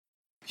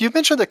 You've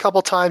mentioned a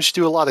couple times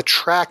you do a lot of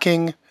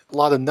tracking, a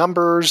lot of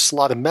numbers, a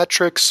lot of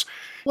metrics.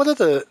 What are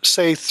the,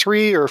 say,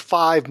 3 or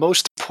 5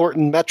 most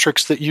important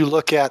metrics that you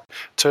look at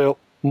to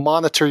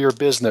monitor your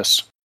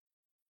business?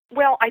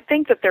 Well, I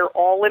think that they're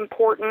all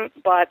important,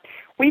 but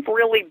we've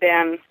really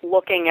been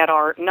looking at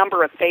our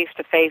number of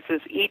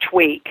face-to-faces each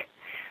week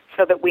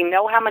so that we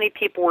know how many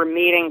people we're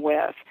meeting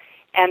with,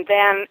 and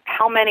then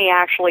how many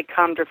actually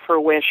come to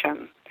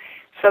fruition.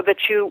 So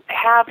that you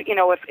have,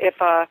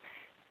 if a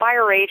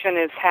buyer agent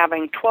is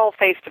having 12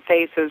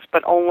 face-to-faces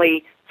but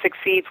only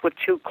succeeds with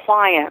 2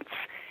 clients,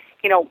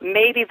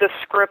 maybe the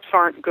scripts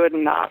aren't good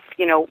enough.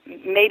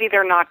 Maybe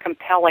they're not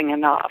compelling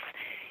enough.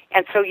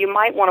 And so you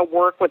might want to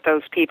work with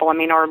those people. I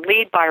mean, our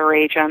lead buyer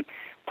agent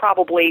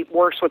probably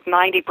works with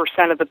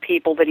 90% of the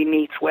people that he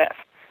meets with.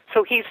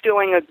 So he's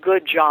doing a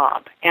good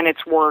job, and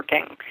it's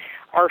working.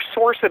 Our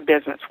source of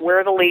business,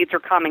 where the leads are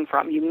coming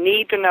from, you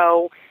need to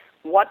know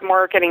what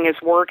marketing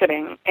is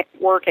working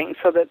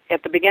so that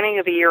at the beginning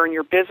of the year in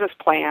your business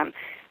plan,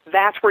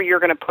 that's where you're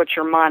going to put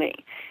your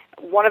money.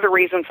 One of the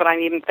reasons that I'm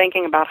even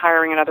thinking about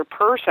hiring another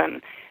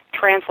person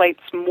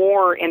translates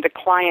more into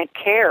client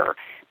care,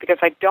 because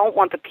I don't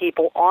want the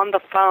people on the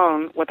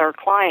phone with our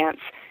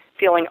clients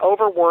feeling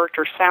overworked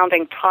or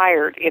sounding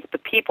tired. If the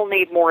people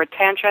need more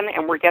attention,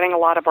 and we're getting a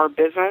lot of our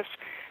business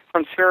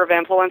from sphere of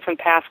influence and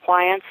past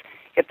clients,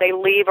 if they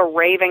leave a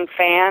raving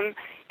fan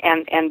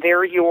and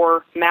they're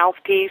your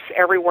mouthpiece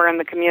everywhere in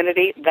the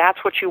community,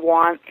 that's what you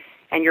want,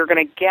 and you're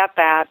going to get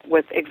that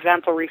with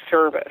exemplary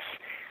service.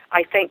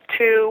 I think,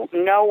 too,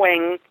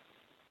 knowing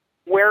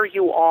where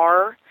you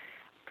are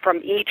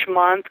from each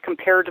month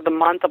compared to the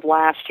month of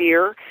last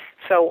year.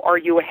 So are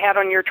you ahead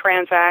on your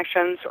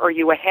transactions? Are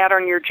you ahead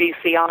on your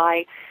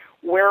GCI?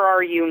 Where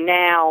are you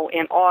now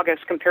in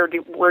August compared to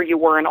where you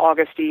were in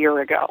August a year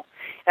ago?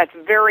 That's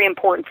very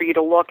important for you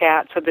to look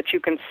at so that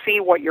you can see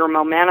what your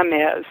momentum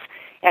is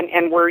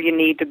and where you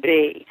need to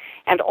be.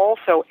 And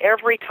also,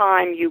 every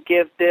time you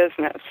give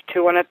business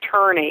to an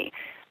attorney,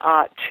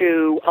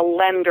 to a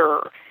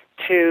lender,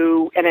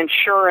 to an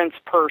insurance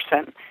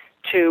person,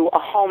 to a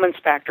home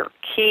inspector,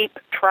 keep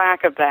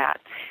track of that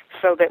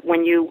so that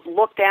when you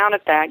look down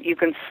at that, you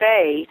can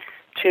say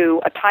to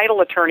a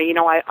title attorney,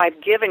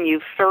 I've given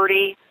you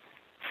 30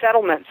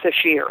 settlements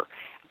this year.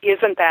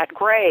 Isn't that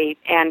great?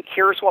 And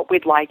here's what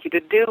we'd like you to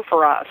do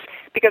for us.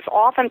 Because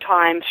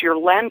oftentimes your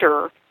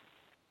lender,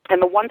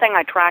 and the one thing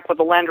I track with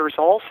the lenders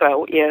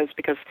also is,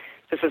 because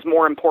this is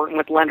more important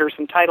with lenders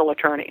and title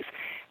attorneys,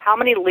 how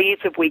many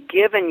leads have we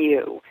given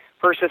you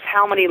versus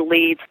how many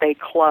leads they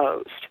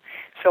closed.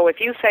 So if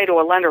you say to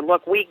a lender,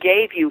 look, we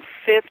gave you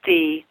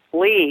 50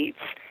 leads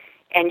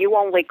and you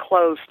only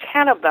closed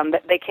 10 of them,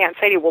 they can't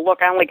say to you, well,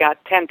 look, I only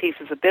got 10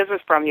 pieces of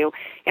business from you.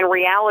 In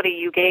reality,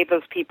 you gave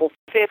those people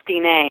 50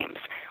 names.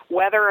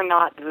 Whether or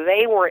not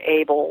they were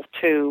able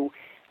to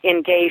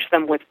engage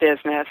them with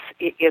business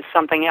is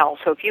something else.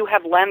 So if you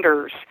have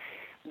lenders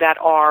that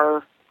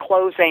are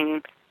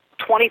closing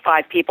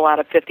 25 people out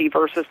of 50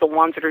 versus the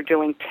ones that are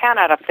doing 10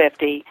 out of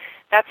 50,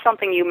 that's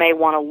something you may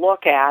want to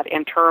look at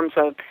in terms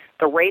of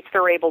the rates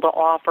they're able to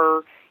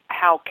offer,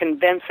 how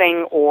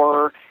convincing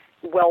or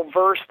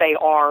well-versed they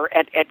are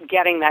at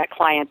getting that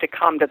client to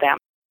come to them.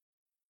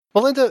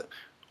 Melinda,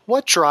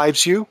 what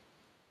drives you?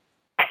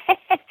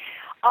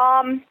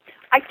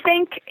 I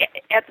think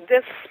at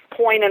this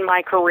point in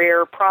my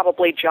career,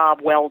 probably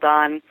job well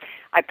done.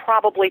 I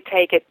probably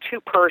take it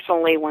too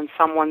personally when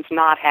someone's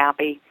not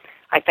happy.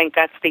 I think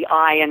that's the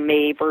I in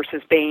me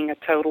versus being a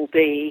total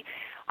D.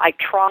 I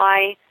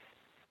try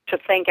to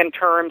think in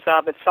terms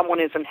of if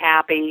someone isn't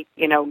happy,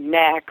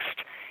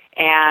 next,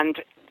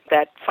 and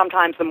that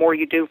sometimes the more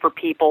you do for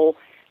people,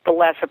 the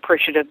less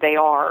appreciative they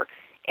are.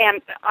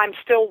 And I'm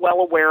still well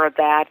aware of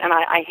that, and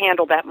I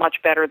handle that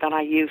much better than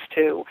I used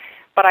to.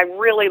 But I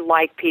really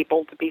like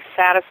people to be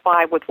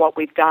satisfied with what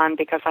we've done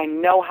because I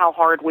know how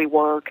hard we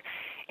work,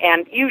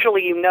 And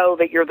usually you know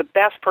that you're the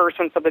best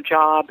person for the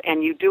job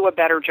and you do a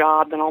better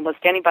job than almost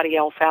anybody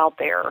else out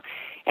there.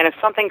 And if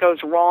something goes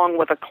wrong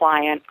with a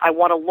client, I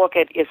want to look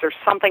at, is there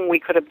something we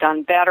could have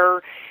done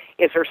better?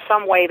 Is there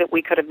some way that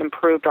we could have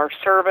improved our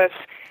service?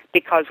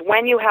 Because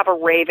when you have a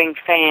raving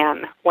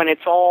fan, when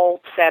it's all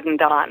said and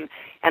done,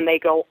 and they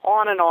go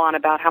on and on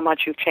about how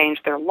much you've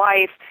changed their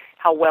life,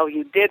 how well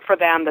you did for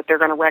them, that they're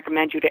going to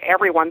recommend you to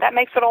everyone, that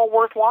makes it all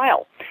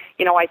worthwhile.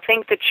 I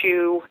think that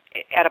you,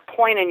 at a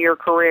point in your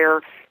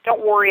career,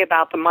 don't worry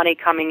about the money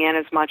coming in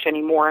as much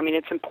anymore. I mean,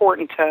 it's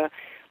important to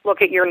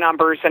look at your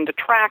numbers and to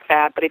track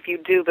that, but if you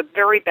do the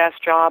very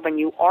best job and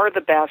you are the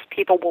best,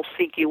 people will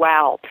seek you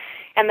out.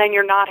 And then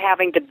you're not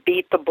having to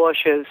beat the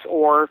bushes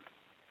or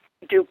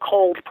do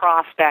cold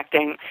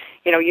prospecting.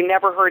 You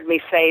never heard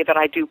me say that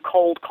I do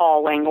cold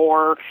calling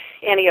or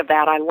any of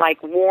that. I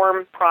like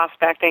warm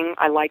prospecting.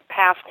 I like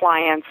past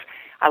clients.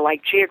 I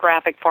like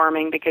geographic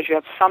farming because you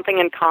have something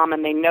in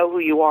common. They know who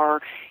you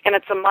are, and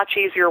it's a much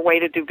easier way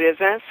to do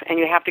business, and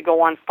you have to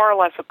go on far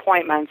less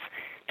appointments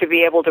to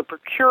be able to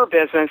procure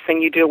business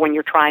than you do when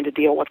you're trying to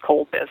deal with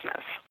cold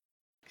business.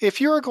 If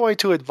you were going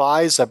to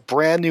advise a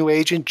brand new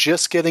agent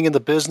just getting in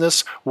the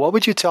business, what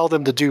would you tell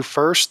them to do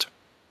first?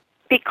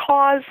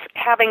 Because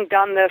having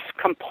done this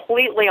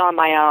completely on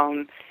my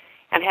own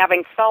and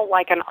having felt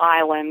like an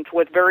island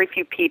with very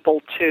few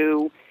people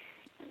to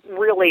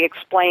really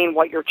explain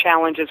what your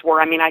challenges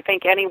were, I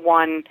think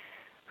anyone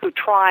who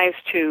tries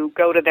to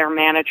go to their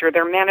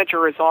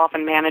manager is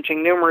often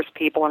managing numerous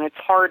people, and it's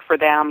hard for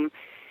them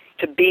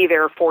to be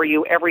there for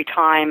you every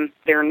time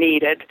they're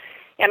needed.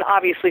 And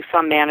obviously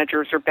some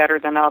managers are better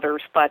than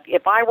others, but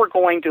if I were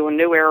going to a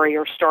new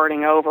area or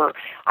starting over,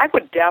 I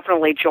would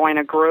definitely join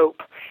a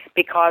group,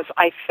 because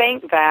I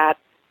think that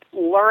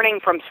learning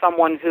from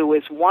someone who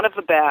is one of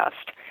the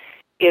best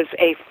is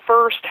a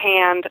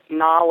first-hand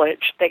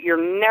knowledge that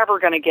you're never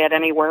going to get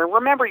anywhere.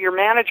 Remember, your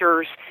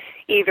managers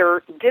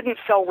either didn't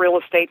sell real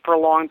estate for a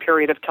long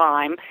period of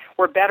time,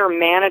 were better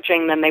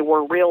managing than they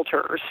were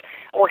realtors,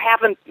 or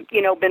haven't,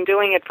 been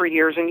doing it for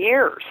years and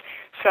years.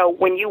 So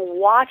when you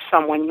watch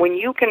someone, when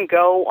you can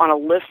go on a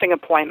listing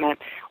appointment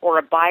or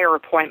a buyer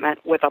appointment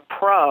with a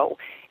pro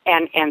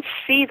and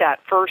see that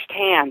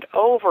firsthand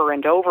over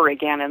and over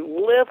again and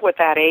live with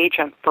that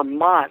agent for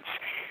months,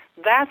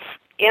 that's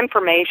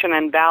information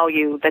and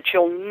value that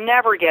you'll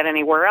never get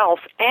anywhere else,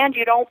 and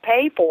you don't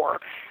pay for,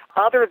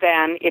 other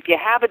than if you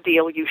have a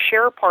deal, you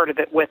share part of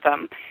it with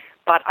them.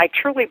 But I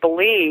truly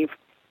believe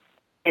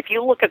if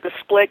you look at the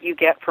split you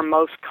get from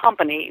most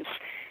companies,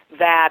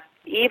 that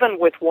even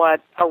with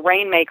what a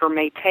rainmaker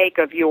may take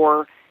of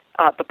your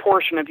the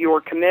portion of your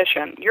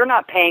commission, you're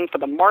not paying for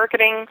the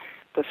marketing,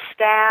 the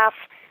staff,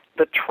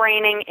 the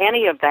training,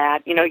 any of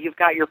that. You've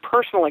got your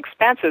personal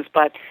expenses,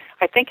 but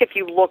I think if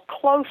you look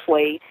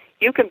closely,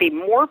 you can be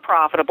more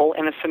profitable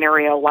in a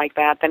scenario like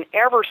that than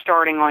ever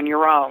starting on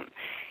your own.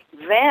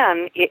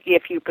 Then,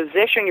 if you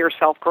position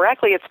yourself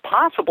correctly, it's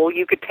possible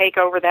you could take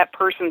over that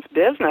person's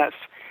business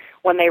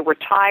when they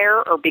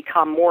retire or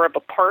become more of a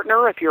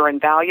partner if you're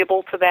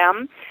invaluable to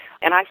them.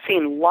 And I've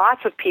seen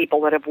lots of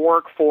people that have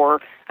worked for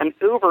an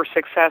uber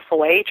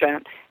successful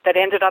agent that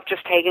ended up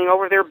just taking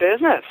over their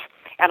business.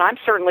 And I'm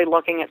certainly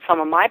looking at some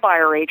of my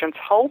buyer agents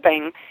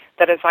hoping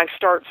that as I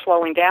start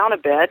slowing down a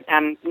bit,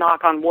 and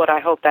knock on wood, I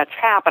hope that's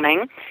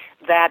happening,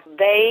 that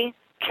they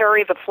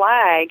carry the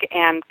flag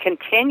and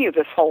continue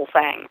this whole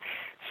thing.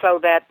 So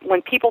that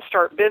when people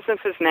start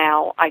businesses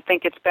now, I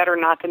think it's better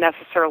not to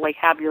necessarily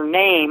have your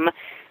name,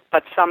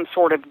 but some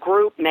sort of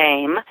group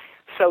name,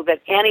 so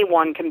that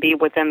anyone can be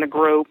within the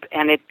group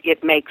and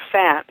it makes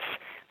sense.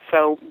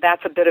 So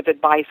that's a bit of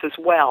advice as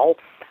well.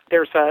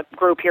 There's a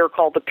group here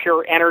called the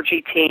Pure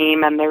Energy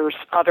Team, and there's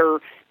other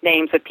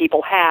names that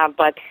people have,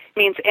 but it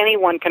means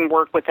anyone can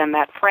work within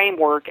that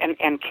framework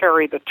and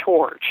carry the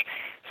torch.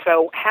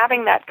 So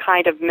having that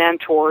kind of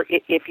mentor,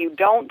 if you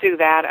don't do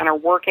that and are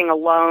working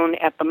alone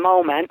at the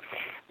moment,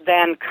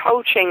 then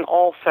coaching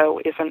also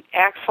is an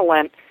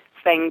excellent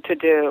thing to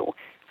do.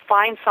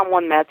 Find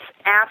someone that's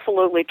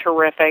absolutely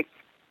terrific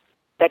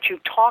that you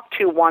talk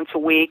to once a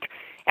week,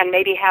 and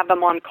maybe have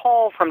them on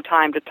call from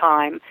time to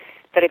time,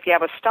 that if you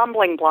have a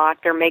stumbling block,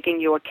 they're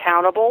making you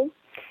accountable,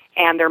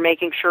 and they're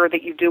making sure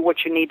that you do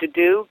what you need to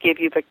do, give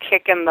you the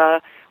kick in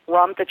the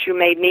rump that you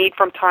may need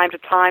from time to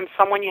time,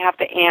 someone you have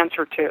to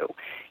answer to.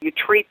 You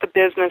treat the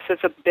business as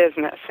a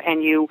business,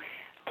 and you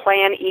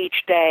plan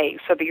each day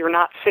so that you're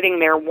not sitting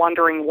there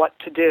wondering what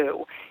to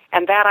do.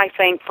 And that, I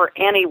think, for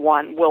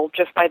anyone will,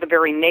 just by the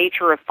very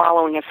nature of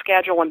following a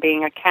schedule and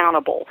being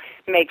accountable,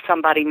 make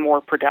somebody more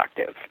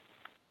productive.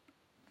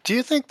 Do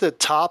you think the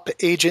top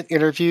agent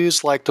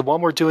interviews, like the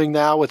one we're doing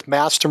now with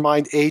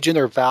Mastermind Agent,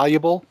 are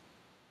valuable?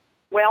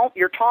 Well,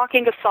 you're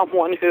talking to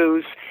someone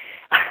who's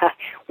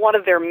one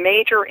of their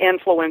major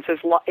influences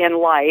in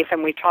life,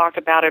 and we talked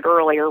about it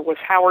earlier, was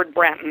Howard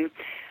Brenton.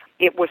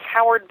 It was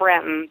Howard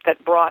Brenton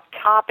that brought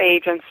top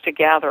agents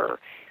together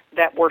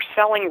that were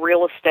selling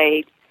real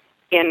estate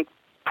in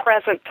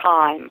present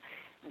time,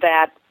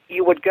 that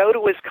you would go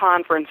to his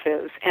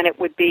conferences and it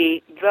would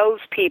be those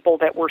people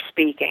that were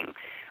speaking.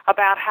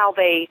 about how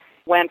they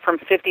went from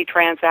 50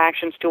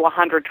 transactions to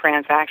 100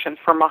 transactions,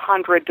 from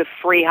 100 to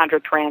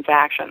 300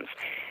 transactions.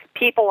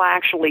 People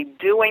actually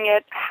doing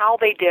it, how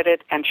they did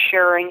it, and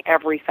sharing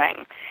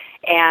everything.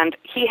 And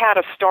he had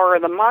a Star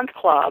of the Month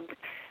club.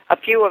 A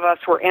few of us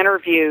were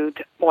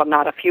interviewed, well,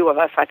 not a few of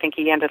us, I think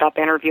he ended up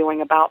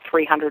interviewing about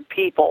 300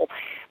 people,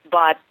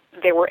 but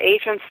there were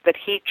agents that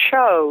he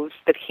chose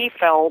that he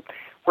felt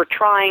were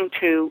trying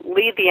to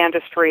lead the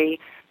industry,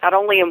 not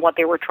only in what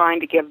they were trying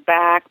to give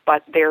back,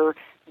 but their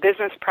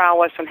business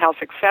prowess and how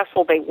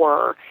successful they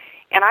were.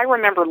 And I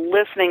remember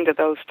listening to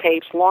those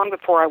tapes long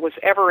before I was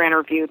ever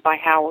interviewed by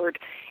Howard,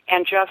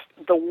 and just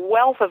the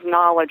wealth of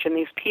knowledge and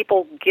these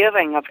people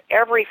giving of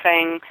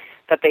everything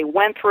that they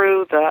went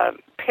through, the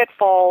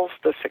pitfalls,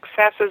 the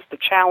successes, the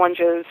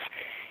challenges,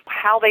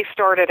 how they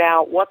started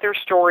out, what their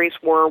stories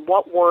were,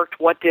 what worked,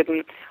 what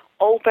didn't,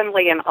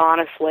 openly and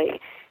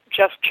honestly,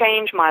 just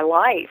changed my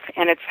life.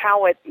 And it's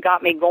how it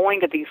got me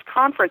going to these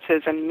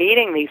conferences and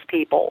meeting these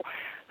people,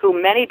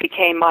 who many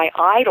became my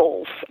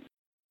idols.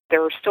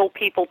 There are still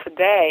people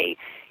today,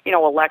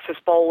 Alexis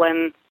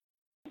Boland,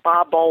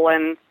 Bob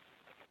Boland,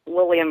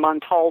 Lillian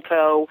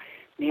Montalto,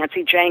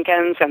 Nancy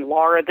Jenkins, and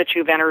Laura that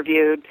you've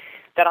interviewed,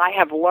 that I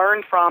have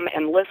learned from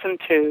and listened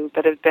to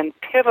that have been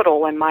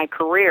pivotal in my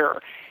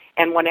career.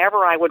 And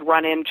whenever I would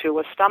run into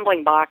a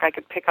stumbling block, I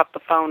could pick up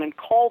the phone and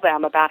call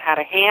them about how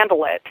to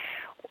handle it.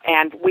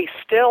 And we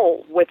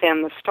still,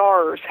 within the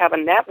Stars, have a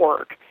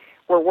network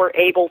where we're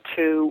able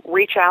to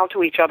reach out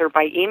to each other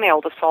by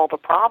email to solve a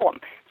problem.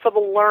 So the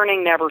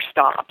learning never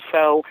stops.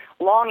 So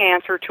long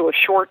answer to a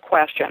short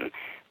question.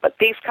 But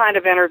these kind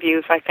of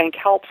interviews, I think,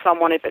 help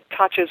someone if it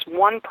touches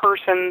one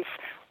person's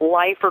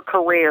life or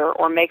career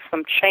or makes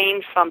them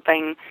change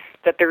something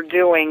that they're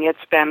doing.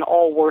 It's been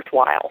all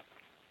worthwhile.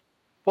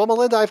 Well,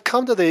 Melinda, I've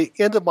come to the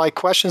end of my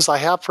questions I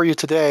have for you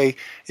today.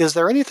 Is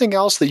there anything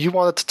else that you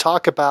wanted to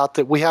talk about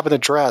that we haven't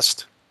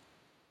addressed?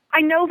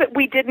 I know that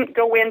we didn't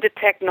go into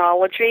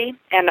technology,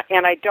 and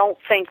I don't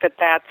think that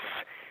that's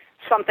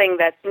something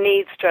that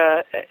needs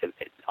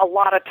a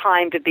lot of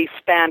time to be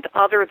spent,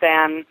 other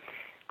than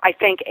I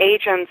think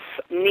agents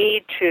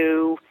need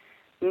to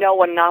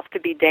know enough to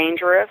be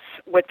dangerous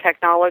with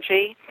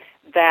technology,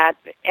 that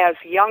as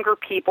younger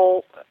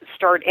people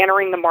start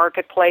entering the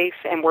marketplace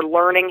and we're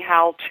learning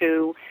how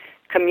to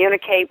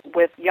communicate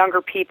with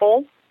younger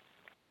people,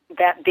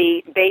 that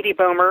the baby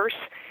boomers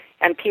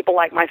and people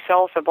like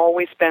myself have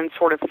always been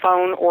sort of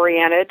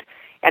phone-oriented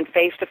and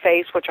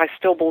face-to-face, which I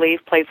still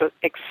believe plays an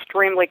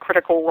extremely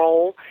critical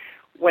role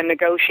when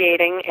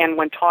negotiating and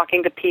when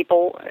talking to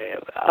people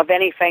of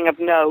anything of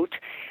note.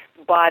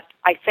 But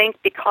I think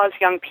because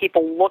young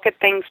people look at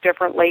things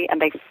differently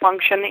and they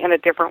function in a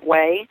different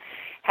way,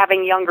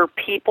 having younger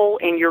people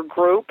in your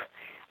group,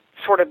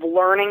 sort of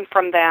learning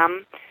from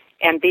them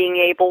and being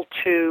able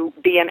to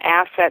be an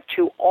asset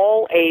to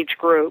all age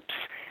groups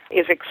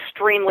is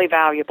extremely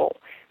valuable.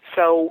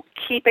 So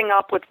keeping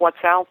up with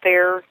what's out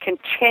there,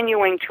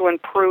 continuing to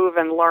improve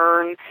and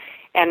learn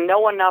and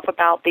know enough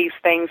about these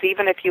things,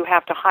 even if you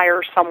have to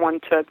hire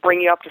someone to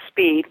bring you up to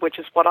speed, which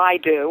is what I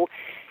do,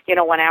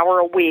 an hour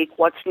a week,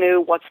 what's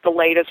new, what's the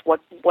latest, what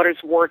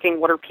is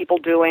working, what are people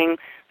doing,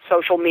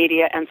 social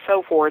media, and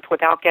so forth,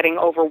 without getting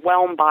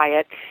overwhelmed by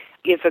it,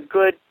 is a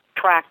good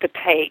track to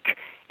take.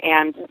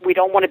 And we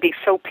don't want to be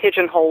so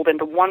pigeonholed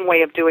into one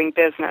way of doing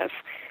business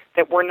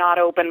that we're not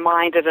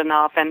open-minded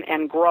enough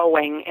and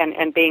growing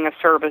and being a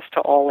service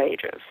to all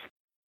ages.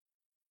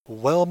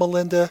 Well,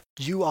 Melinda,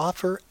 you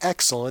offer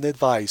excellent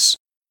advice.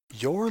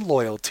 Your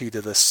loyalty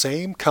to the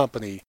same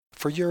company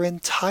for your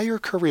entire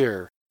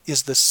career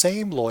is the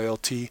same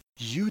loyalty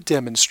you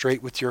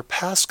demonstrate with your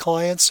past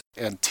clients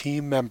and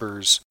team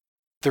members.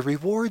 The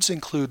rewards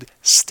include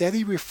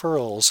steady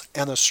referrals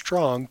and a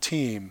strong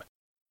team.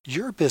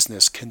 Your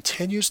business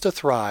continues to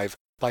thrive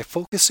by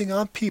focusing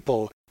on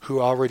people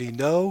who already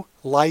know,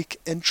 like,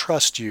 and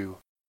trust you.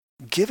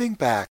 Giving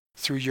back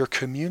through your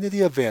community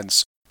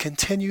events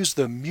continues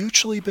the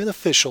mutually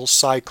beneficial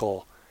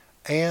cycle,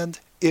 and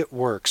it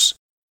works.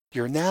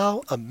 You're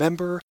now a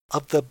member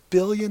of the $1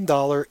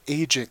 Billion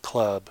Agent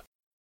Club.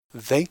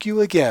 Thank you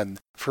again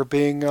for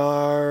being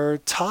our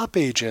top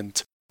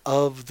agent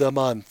of the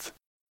month.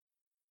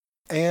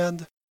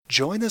 And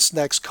join us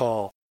next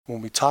call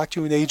when we talk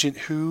to an agent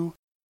who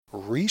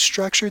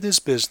restructured his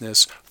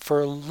business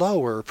for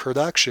lower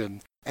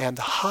production and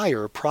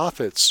higher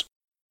profits.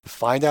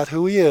 Find out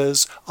who he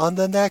is on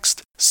the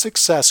next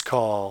Success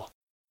Call.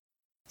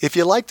 If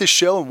you like the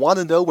show and want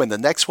to know when the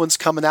next one's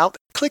coming out,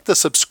 click the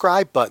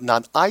subscribe button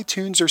on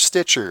iTunes or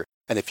Stitcher.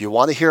 And if you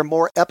want to hear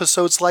more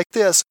episodes like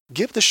this,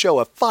 give the show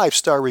a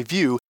 5-star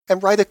review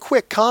and write a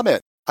quick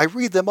comment. I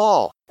read them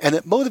all, and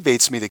it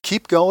motivates me to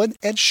keep going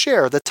and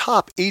share the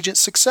top agent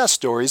success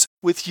stories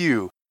with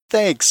you.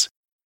 Thanks.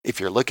 If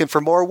you're looking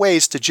for more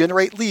ways to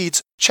generate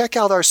leads, check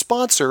out our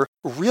sponsor,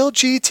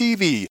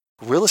 RealGTV,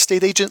 Real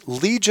Estate Agent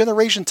Lead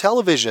Generation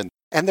Television,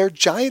 and their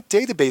giant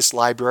database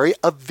library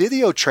of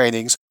video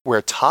trainings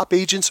where top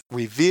agents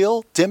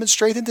reveal,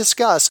 demonstrate, and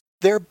discuss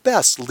their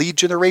best lead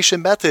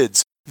generation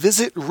methods.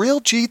 Visit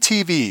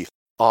RealGTV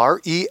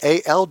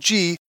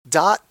REALG.TV.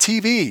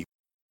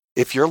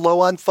 If you're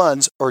low on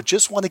funds or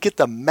just want to get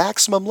the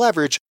maximum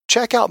leverage,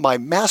 check out my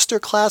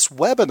masterclass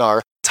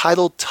webinar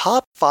titled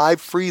Top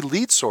 5 Free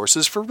Lead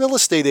Sources for Real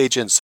Estate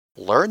Agents.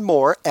 Learn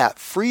more at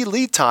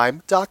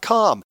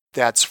freeleadtime.com.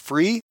 That's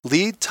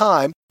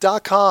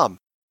freeleadtime.com.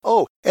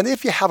 Oh, and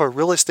if you have a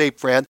real estate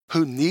friend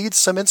who needs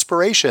some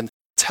inspiration,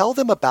 tell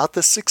them about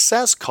the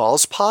Success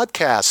Calls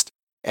podcast.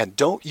 And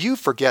don't you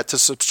forget to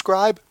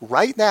subscribe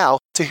right now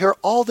to hear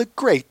all the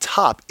great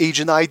top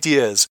agent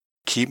ideas.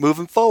 Keep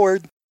moving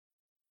forward.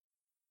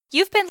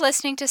 You've been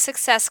listening to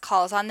Success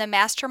Calls on the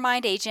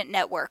Mastermind Agent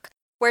Network,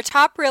 where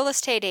top real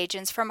estate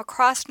agents from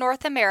across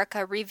North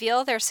America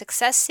reveal their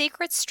success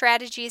secrets,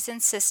 strategies,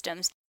 and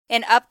systems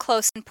in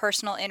up-close and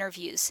personal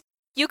interviews.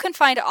 You can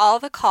find all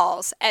the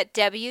calls at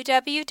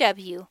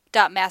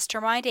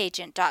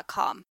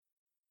www.mastermindagent.com.